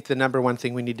 I think the number one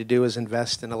thing we need to do is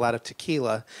invest in a lot of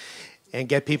tequila and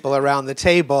get people around the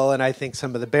table, and I think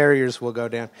some of the barriers will go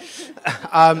down.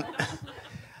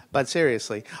 But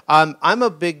seriously, I'm a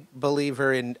big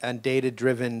believer in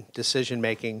data-driven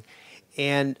decision-making,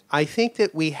 and I think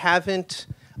that we haven't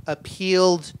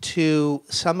appealed to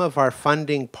some of our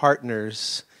funding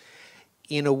partners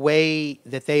in a way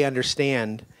that they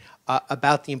understand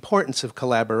about the importance of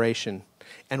collaboration.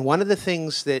 And one of the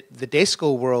things that the day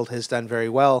school world has done very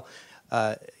well,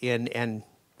 and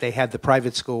they had the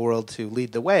private school world to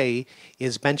lead the way,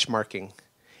 is benchmarking.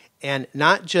 And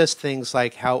not just things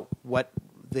like what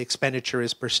the expenditure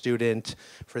is per student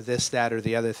for this, that, or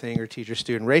the other thing, or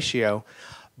teacher-student ratio,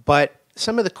 but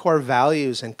some of the core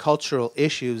values and cultural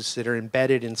issues that are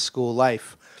embedded in school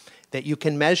life that you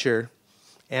can measure.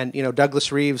 And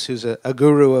Douglas Reeves, who's a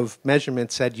guru of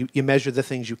measurement, said you measure the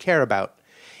things you care about.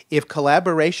 If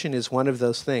collaboration is one of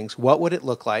those things, what would it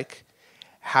look like?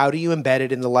 How do you embed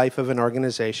it in the life of an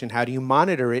organization? How do you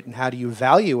monitor it, and how do you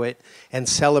value it and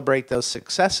celebrate those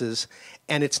successes?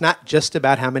 And it's not just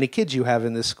about how many kids you have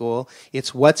in this school.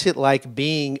 It's what's it like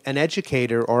being an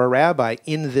educator or a rabbi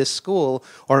in this school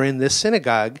or in this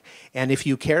synagogue. And if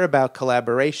you care about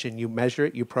collaboration, you measure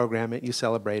it, you program it, you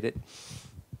celebrate it.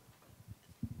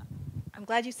 I'm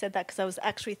glad you said that, because I was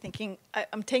actually thinking,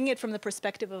 I'm taking it from the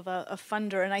perspective of a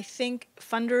funder, and I think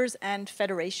funders and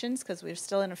federations, because we're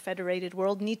still in a federated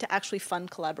world, need to actually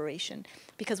fund collaboration,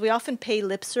 because we often pay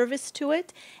lip service to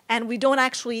it, and we don't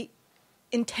actually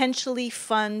intentionally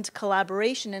fund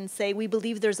collaboration and say we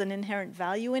believe there's an inherent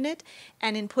value in it,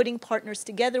 and in putting partners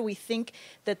together we think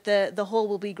that the whole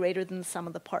will be greater than the sum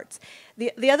of the parts.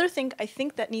 The other thing I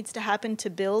think that needs to happen to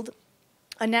build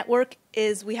a network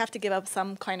is we have to give up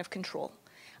some kind of control.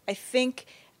 I think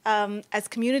as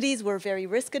communities we're very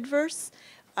risk adverse,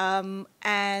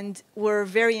 and we're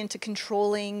very into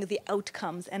controlling the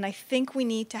outcomes. And I think we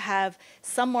need to have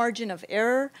some margin of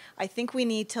error. I think we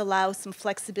need to allow some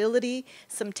flexibility,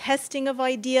 some testing of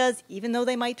ideas, even though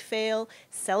they might fail,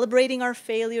 celebrating our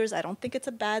failures. I don't think it's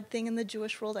a bad thing in the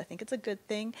Jewish world. I think it's a good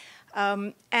thing.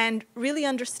 And really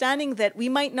understanding that we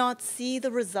might not see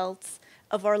the results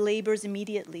of our labors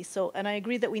immediately. So, and I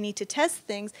agree that we need to test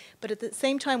things, but at the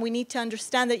same time we need to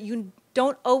understand that you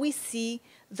don't always see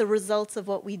the results of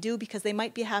what we do, because they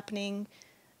might be happening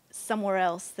somewhere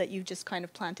else that you just kind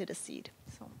of planted a seed.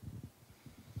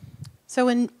 So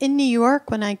in New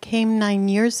York, when I came 9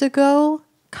 years ago,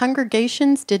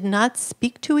 congregations did not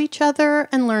speak to each other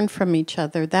and learn from each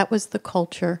other. That was the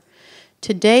culture.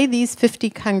 Today, these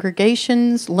 50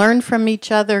 congregations learn from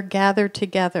each other, gather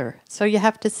together. So you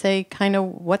have to say kind of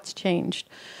what's changed.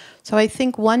 So I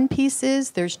think one piece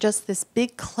is there's just this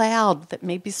big cloud that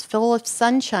maybe is full of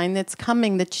sunshine that's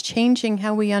coming, that's changing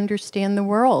how we understand the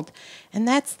world. And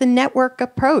that's the network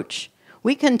approach.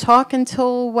 We can talk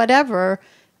until whatever.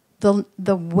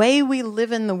 The way we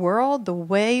live in the world, the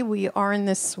way we are in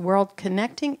this world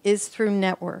connecting is through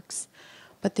networks.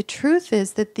 But the truth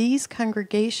is that these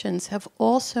congregations have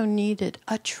also needed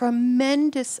a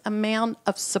tremendous amount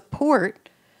of support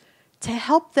to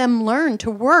help them learn to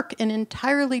work in an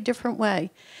entirely different way.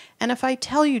 And if I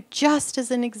tell you, just as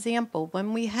an example,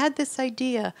 when we had this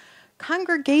idea,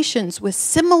 congregations with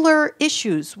similar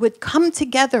issues would come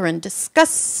together and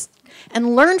discuss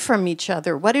and learn from each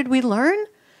other. What did we learn?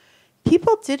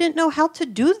 People didn't know how to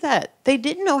do that. They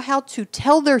didn't know how to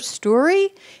tell their story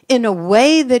in a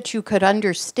way that you could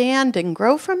understand and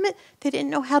grow from it. They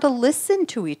didn't know how to listen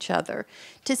to each other.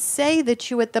 To say that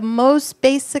you at the most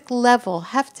basic level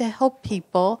have to help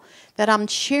people, that I'm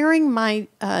sharing my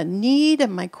need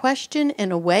and my question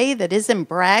in a way that isn't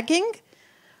bragging,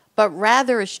 but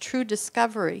rather is true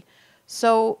discovery.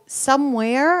 So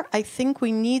somewhere I think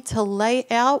we need to lay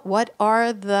out what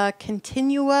are the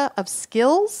continua of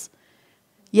skills.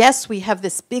 Yes, we have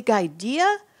this big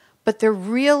idea, but there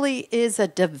really is a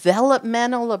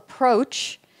developmental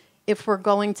approach if we're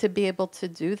going to be able to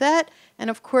do that. And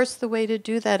of course, the way to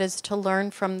do that is to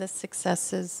learn from the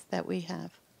successes that we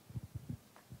have.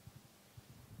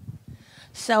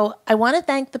 So I want to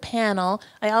thank the panel.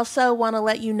 I also want to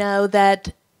let you know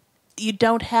that you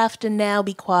don't have to now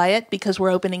be quiet because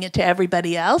we're opening it to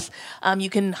everybody else. You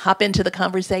can hop into the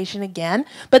conversation again.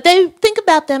 But they think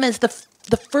about them as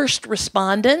the first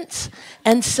respondents.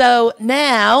 And so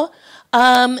now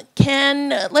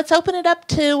let's open it up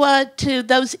to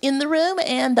those in the room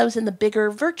and those in the bigger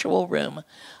virtual room.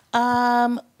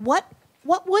 What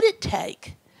what would it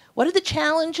take? What are the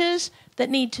challenges that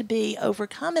need to be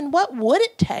overcome? And what would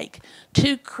it take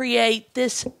to create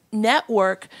this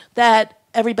network that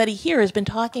everybody here has been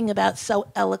talking about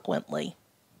so eloquently?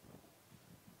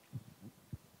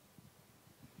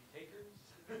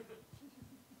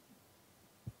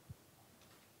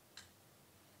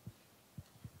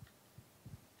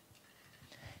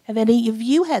 Have any of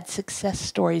you had success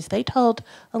stories? They told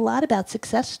a lot about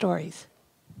success stories.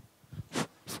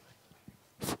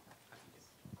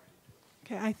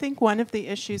 Okay, I think one of the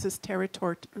issues is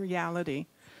territoriality,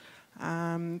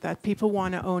 that people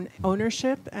want to own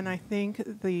ownership, and I think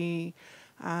the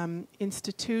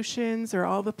institutions or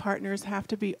all the partners have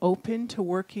to be open to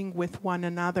working with one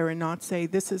another and not say,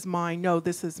 this is mine, no,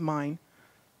 this is mine.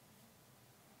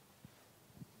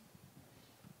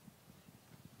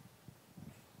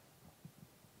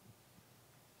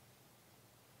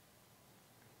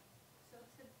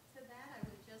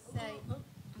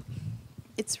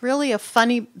 It's really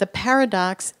the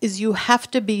paradox is you have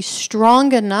to be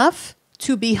strong enough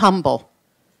to be humble,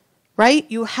 right?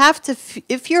 You have to,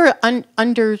 if you're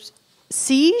under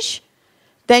siege,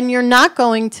 then you're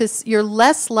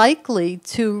less likely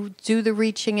to do the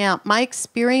reaching out. My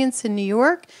experience in New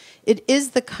York, it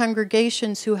is the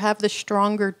congregations who have the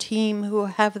stronger team, who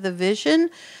have the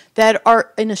vision, that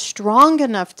are in a strong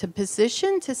enough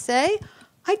position to say,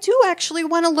 I do actually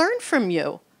want to learn from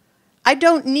you. I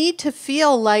don't need to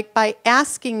feel like by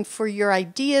asking for your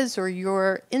ideas or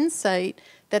your insight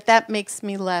that makes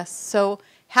me less. So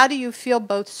how do you feel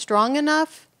both strong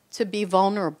enough to be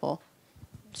vulnerable?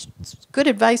 It's good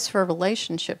advice for a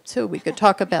relationship, too. We could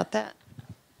talk about that.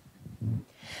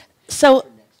 So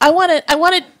I want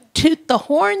to toot the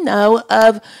horn, though,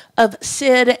 of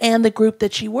Sid and the group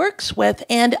that she works with.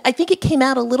 And I think it came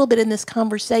out a little bit in this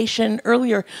conversation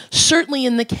earlier, certainly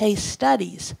in the case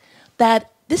studies, that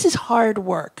this is hard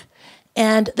work,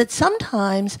 and that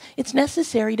sometimes it's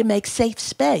necessary to make safe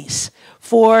space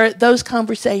for those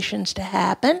conversations to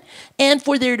happen, and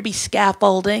for there to be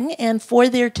scaffolding, and for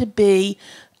there to be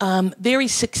very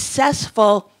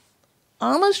successful,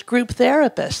 almost group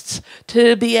therapists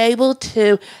to be able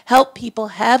to help people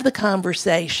have the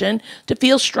conversation, to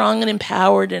feel strong and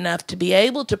empowered enough to be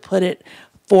able to put it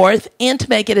forth, and to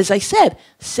make it, as I said,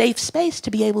 safe space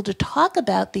to be able to talk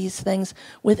about these things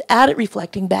without it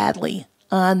reflecting badly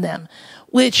on them.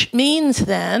 Which means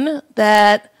then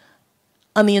that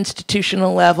on the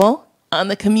institutional level, on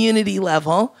the community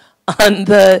level, on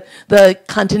the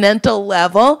continental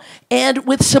level, and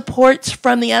with supports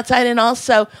from the outside, and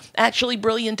also actually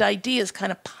brilliant ideas kind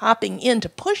of popping in to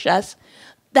push us,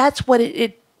 that's what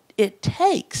it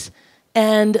takes.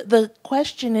 And the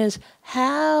question is,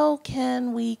 how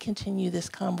can we continue this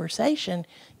conversation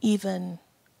even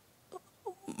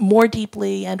more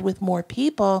deeply and with more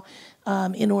people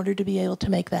in order to be able to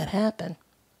make that happen?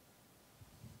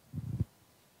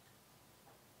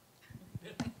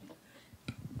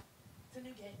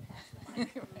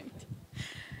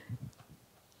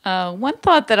 One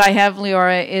thought that I have,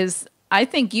 Leora, is I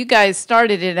think you guys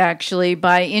started it actually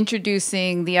by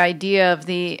introducing the idea of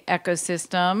the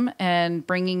ecosystem and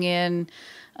bringing in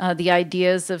the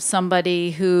ideas of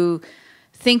somebody who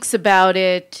thinks about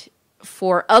it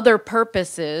for other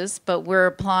purposes, but we're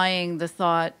applying the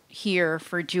thought here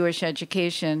for Jewish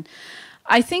education.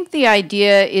 I think the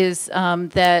idea is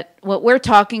that what we're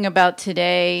talking about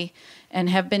today and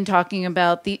have been talking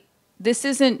about, this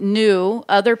isn't new.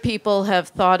 Other people have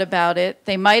thought about it.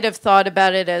 They might have thought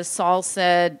about it, as Saul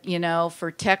said,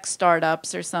 for tech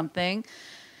startups or something.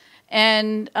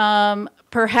 And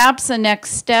perhaps the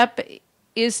next step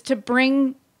is to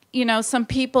bring, some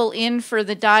people in for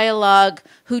the dialogue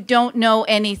who don't know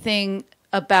anything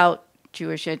about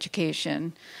Jewish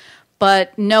education,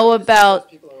 but know about...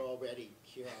 People are already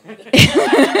here.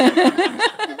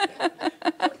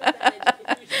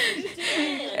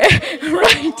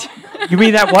 Right. You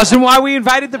mean that wasn't why we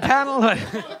invited the panel? And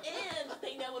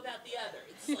they know about the other.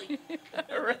 It's like...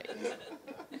 Right.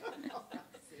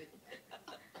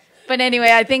 But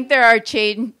anyway, I think there are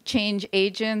change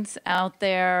agents out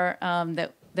there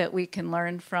that we can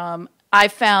learn from. I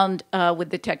found with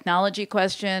the technology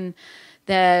question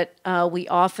that we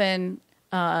often,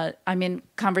 I'm in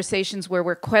conversations where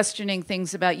we're questioning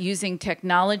things about using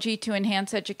technology to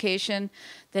enhance education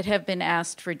that have been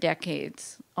asked for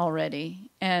decades already.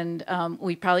 And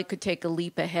we probably could take a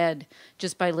leap ahead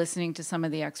just by listening to some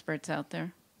of the experts out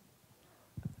there.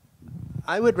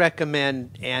 I would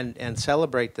recommend and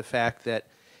celebrate the fact that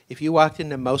if you walked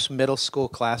into most middle school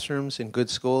classrooms in good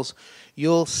schools,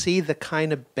 you'll see the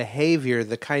kind of behavior,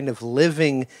 the kind of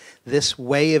living, this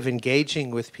way of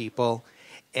engaging with people.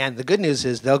 And the good news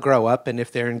is they'll grow up, and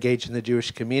if they're engaged in the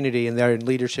Jewish community and they're in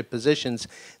leadership positions,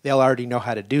 they'll already know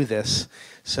how to do this.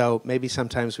 So maybe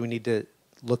sometimes we need to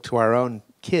look to our own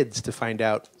kids to find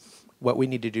out what we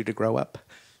need to do to grow up.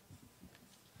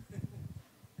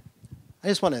 I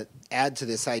just want to add to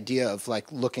this idea of like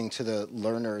looking to the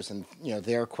learners and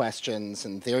their questions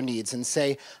and their needs and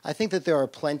say, I think that there are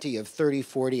plenty of 30,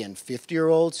 40, and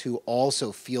 50-year-olds who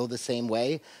also feel the same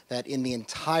way, that in the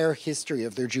entire history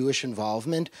of their Jewish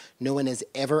involvement, no one has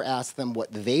ever asked them what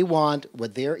they want,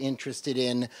 what they're interested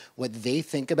in, what they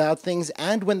think about things,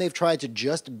 and when they've tried to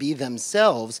just be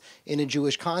themselves in a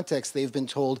Jewish context, they've been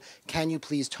told, can you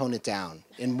please tone it down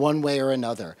in one way or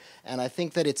another? And I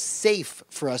think that it's safe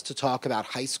for us to talk about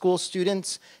high school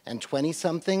students and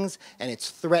 20-somethings, and it's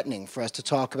threatening for us to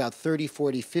talk about 30,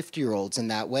 40, 50-year-olds in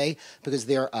that way, because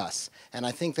they're us. And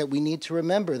I think that we need to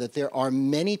remember that there are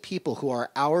many people who are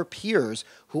our peers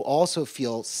who also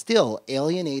feel still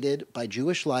alienated by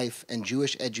Jewish life and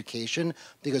Jewish education,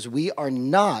 because we are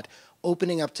not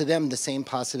opening up to them the same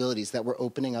possibilities that we're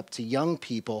opening up to young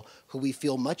people who we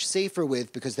feel much safer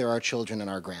with because they're our children and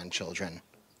our grandchildren.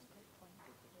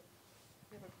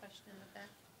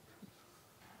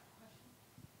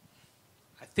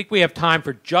 I think we have time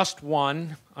for just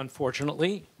one,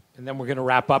 unfortunately, and then we're going to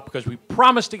wrap up because we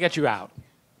promised to get you out.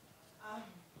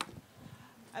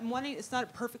 I'm wanting, it's not a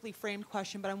perfectly framed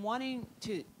question, but I'm wanting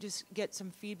to just get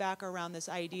some feedback around this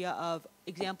idea of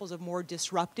examples of more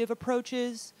disruptive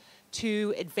approaches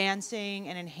to advancing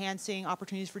and enhancing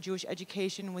opportunities for Jewish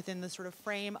education within the sort of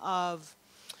frame of,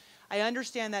 I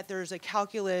understand that there's a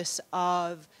calculus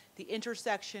of the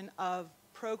intersection of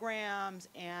programs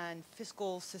and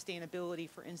fiscal sustainability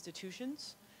for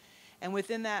institutions. And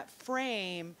within that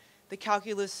frame, the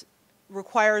calculus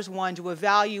requires one to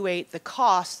evaluate the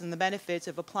costs and the benefits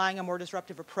of applying a more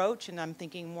disruptive approach. And I'm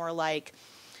thinking more like,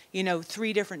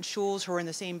 3 different shuls who are in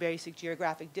the same basic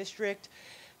geographic district,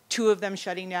 2 of them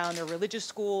shutting down their religious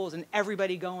schools and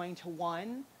everybody going to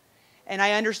one. And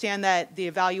I understand that the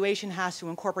evaluation has to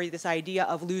incorporate this idea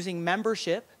of losing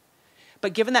membership.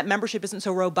 But given that membership isn't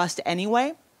so robust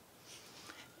anyway,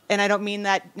 and I don't mean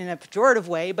that in a pejorative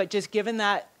way, but just given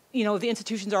that the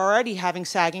institutions are already having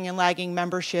sagging and lagging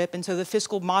membership, and so the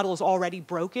fiscal model is already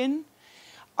broken,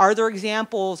 are there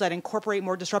examples that incorporate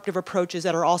more disruptive approaches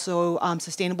that are also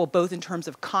sustainable both in terms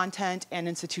of content and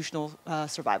institutional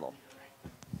survival?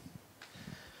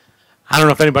 I don't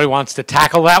know if anybody wants to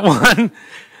tackle that one.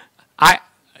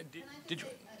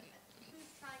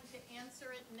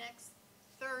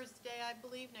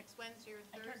 Next Wednesday or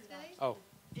Thursday, Oh.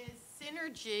 is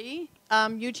Synergy.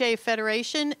 UJ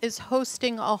Federation is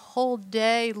hosting a whole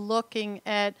day looking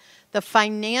at the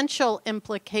financial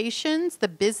implications, the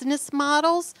business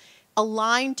models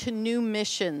aligned to new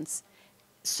missions.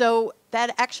 So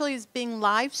that actually is being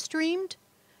live streamed.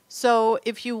 So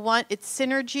if you want, it's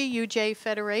Synergy UJ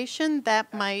Federation.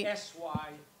 That might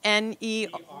SYNERGY.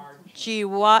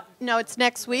 No, it's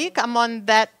next week. I'm on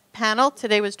that panel.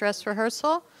 Today was dress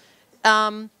rehearsal.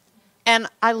 And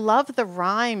I love the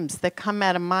rhymes that come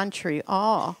out of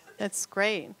Montreal. That's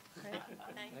great.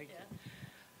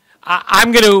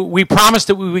 We promised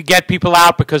that we would get people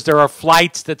out because there are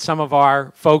flights that some of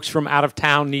our folks from out of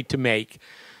town need to make.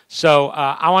 So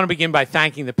I want to begin by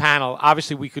thanking the panel.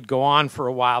 Obviously, we could go on for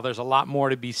a while. There's a lot more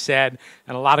to be said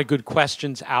and a lot of good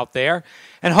questions out there.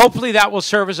 And hopefully that will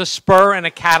serve as a spur and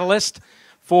a catalyst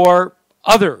for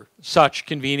other such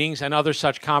convenings and other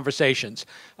such conversations.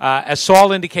 As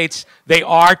Saul indicates, they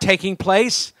are taking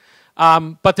place,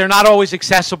 but they're not always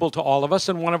accessible to all of us.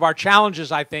 And one of our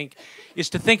challenges, I think, is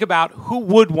to think about who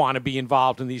would want to be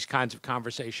involved in these kinds of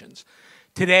conversations.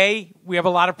 Today, we have a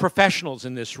lot of professionals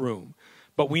in this room,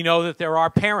 but we know that there are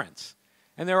parents,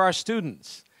 and there are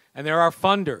students, and there are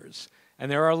funders,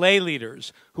 and there are lay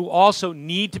leaders who also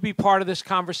need to be part of this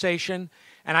conversation.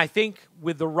 And I think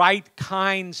with the right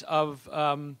kinds of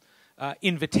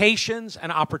invitations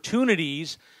and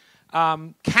opportunities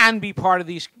can be part of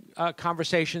these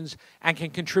conversations and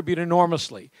can contribute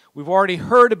enormously. We've already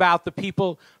heard about the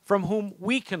people from whom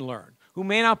we can learn, who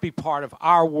may not be part of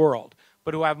our world,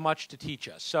 but who have much to teach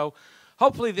us. So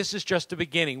hopefully this is just a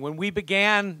beginning. When we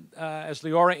began, as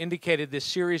Leora indicated, this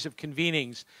series of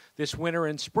convenings this winter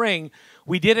and spring,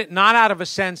 we did it not out of a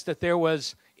sense that there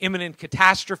was imminent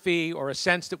catastrophe or a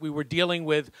sense that we were dealing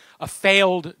with a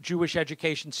failed Jewish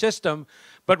education system,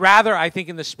 but rather, I think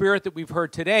in the spirit that we've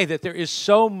heard today, that there is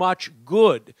so much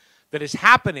good that is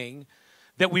happening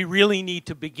that we really need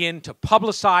to begin to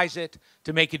publicize it,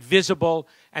 to make it visible,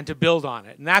 and to build on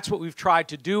it. And that's what we've tried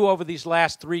to do over these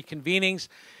last 3 convenings.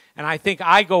 And I think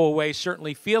I go away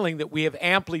certainly feeling that we have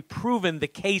amply proven the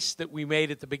case that we made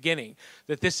at the beginning,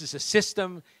 that this is a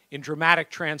system in dramatic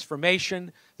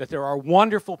transformation, that there are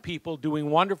wonderful people doing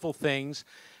wonderful things,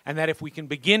 and that if we can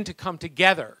begin to come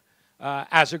together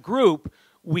as a group,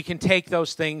 we can take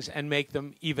those things and make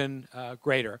them even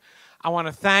greater. I want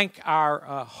to thank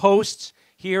our hosts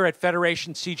here at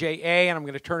Federation CJA, and I'm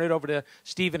going to turn it over to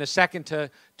Steve in a second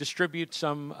to distribute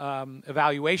some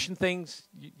evaluation things.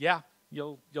 Yeah,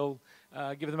 you'll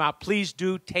give them out. Please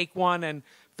do take one and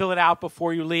fill it out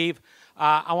before you leave.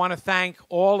 I want to thank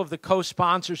all of the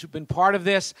co-sponsors who've been part of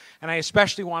this, and I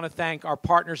especially want to thank our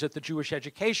partners at the Jewish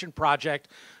Education Project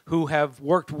who have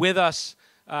worked with us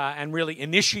and really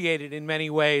initiated in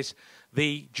many ways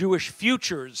the Jewish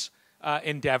Futures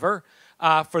endeavor.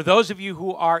 For those of you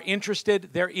who are interested,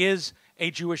 there is a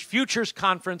Jewish Futures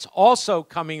Conference also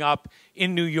coming up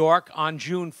in New York on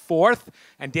June 4th,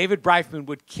 and David Breifman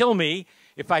would kill me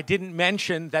if I didn't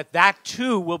mention that that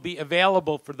too will be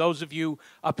available for those of you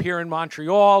up here in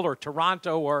Montreal or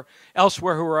Toronto or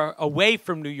elsewhere who are away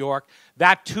from New York.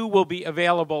 That too will be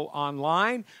available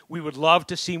online. We would love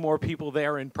to see more people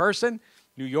there in person.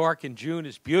 New York in June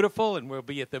is beautiful, and we'll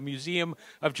be at the Museum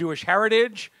of Jewish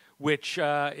Heritage, which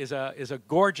is a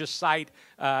gorgeous site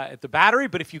at the Battery.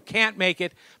 But if you can't make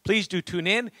it, please do tune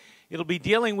in. It'll be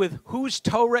dealing with whose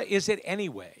Torah is it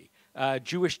anyway?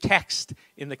 Jewish text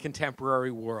in the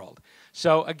contemporary world.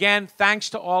 So again, thanks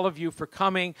to all of you for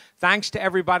coming. Thanks to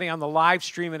everybody on the live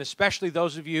stream, and especially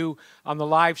those of you on the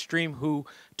live stream who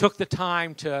took the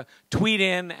time to tweet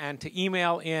in and to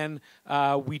email in.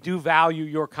 We do value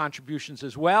your contributions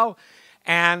as well.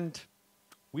 And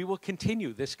we will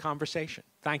continue this conversation.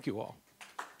 Thank you all.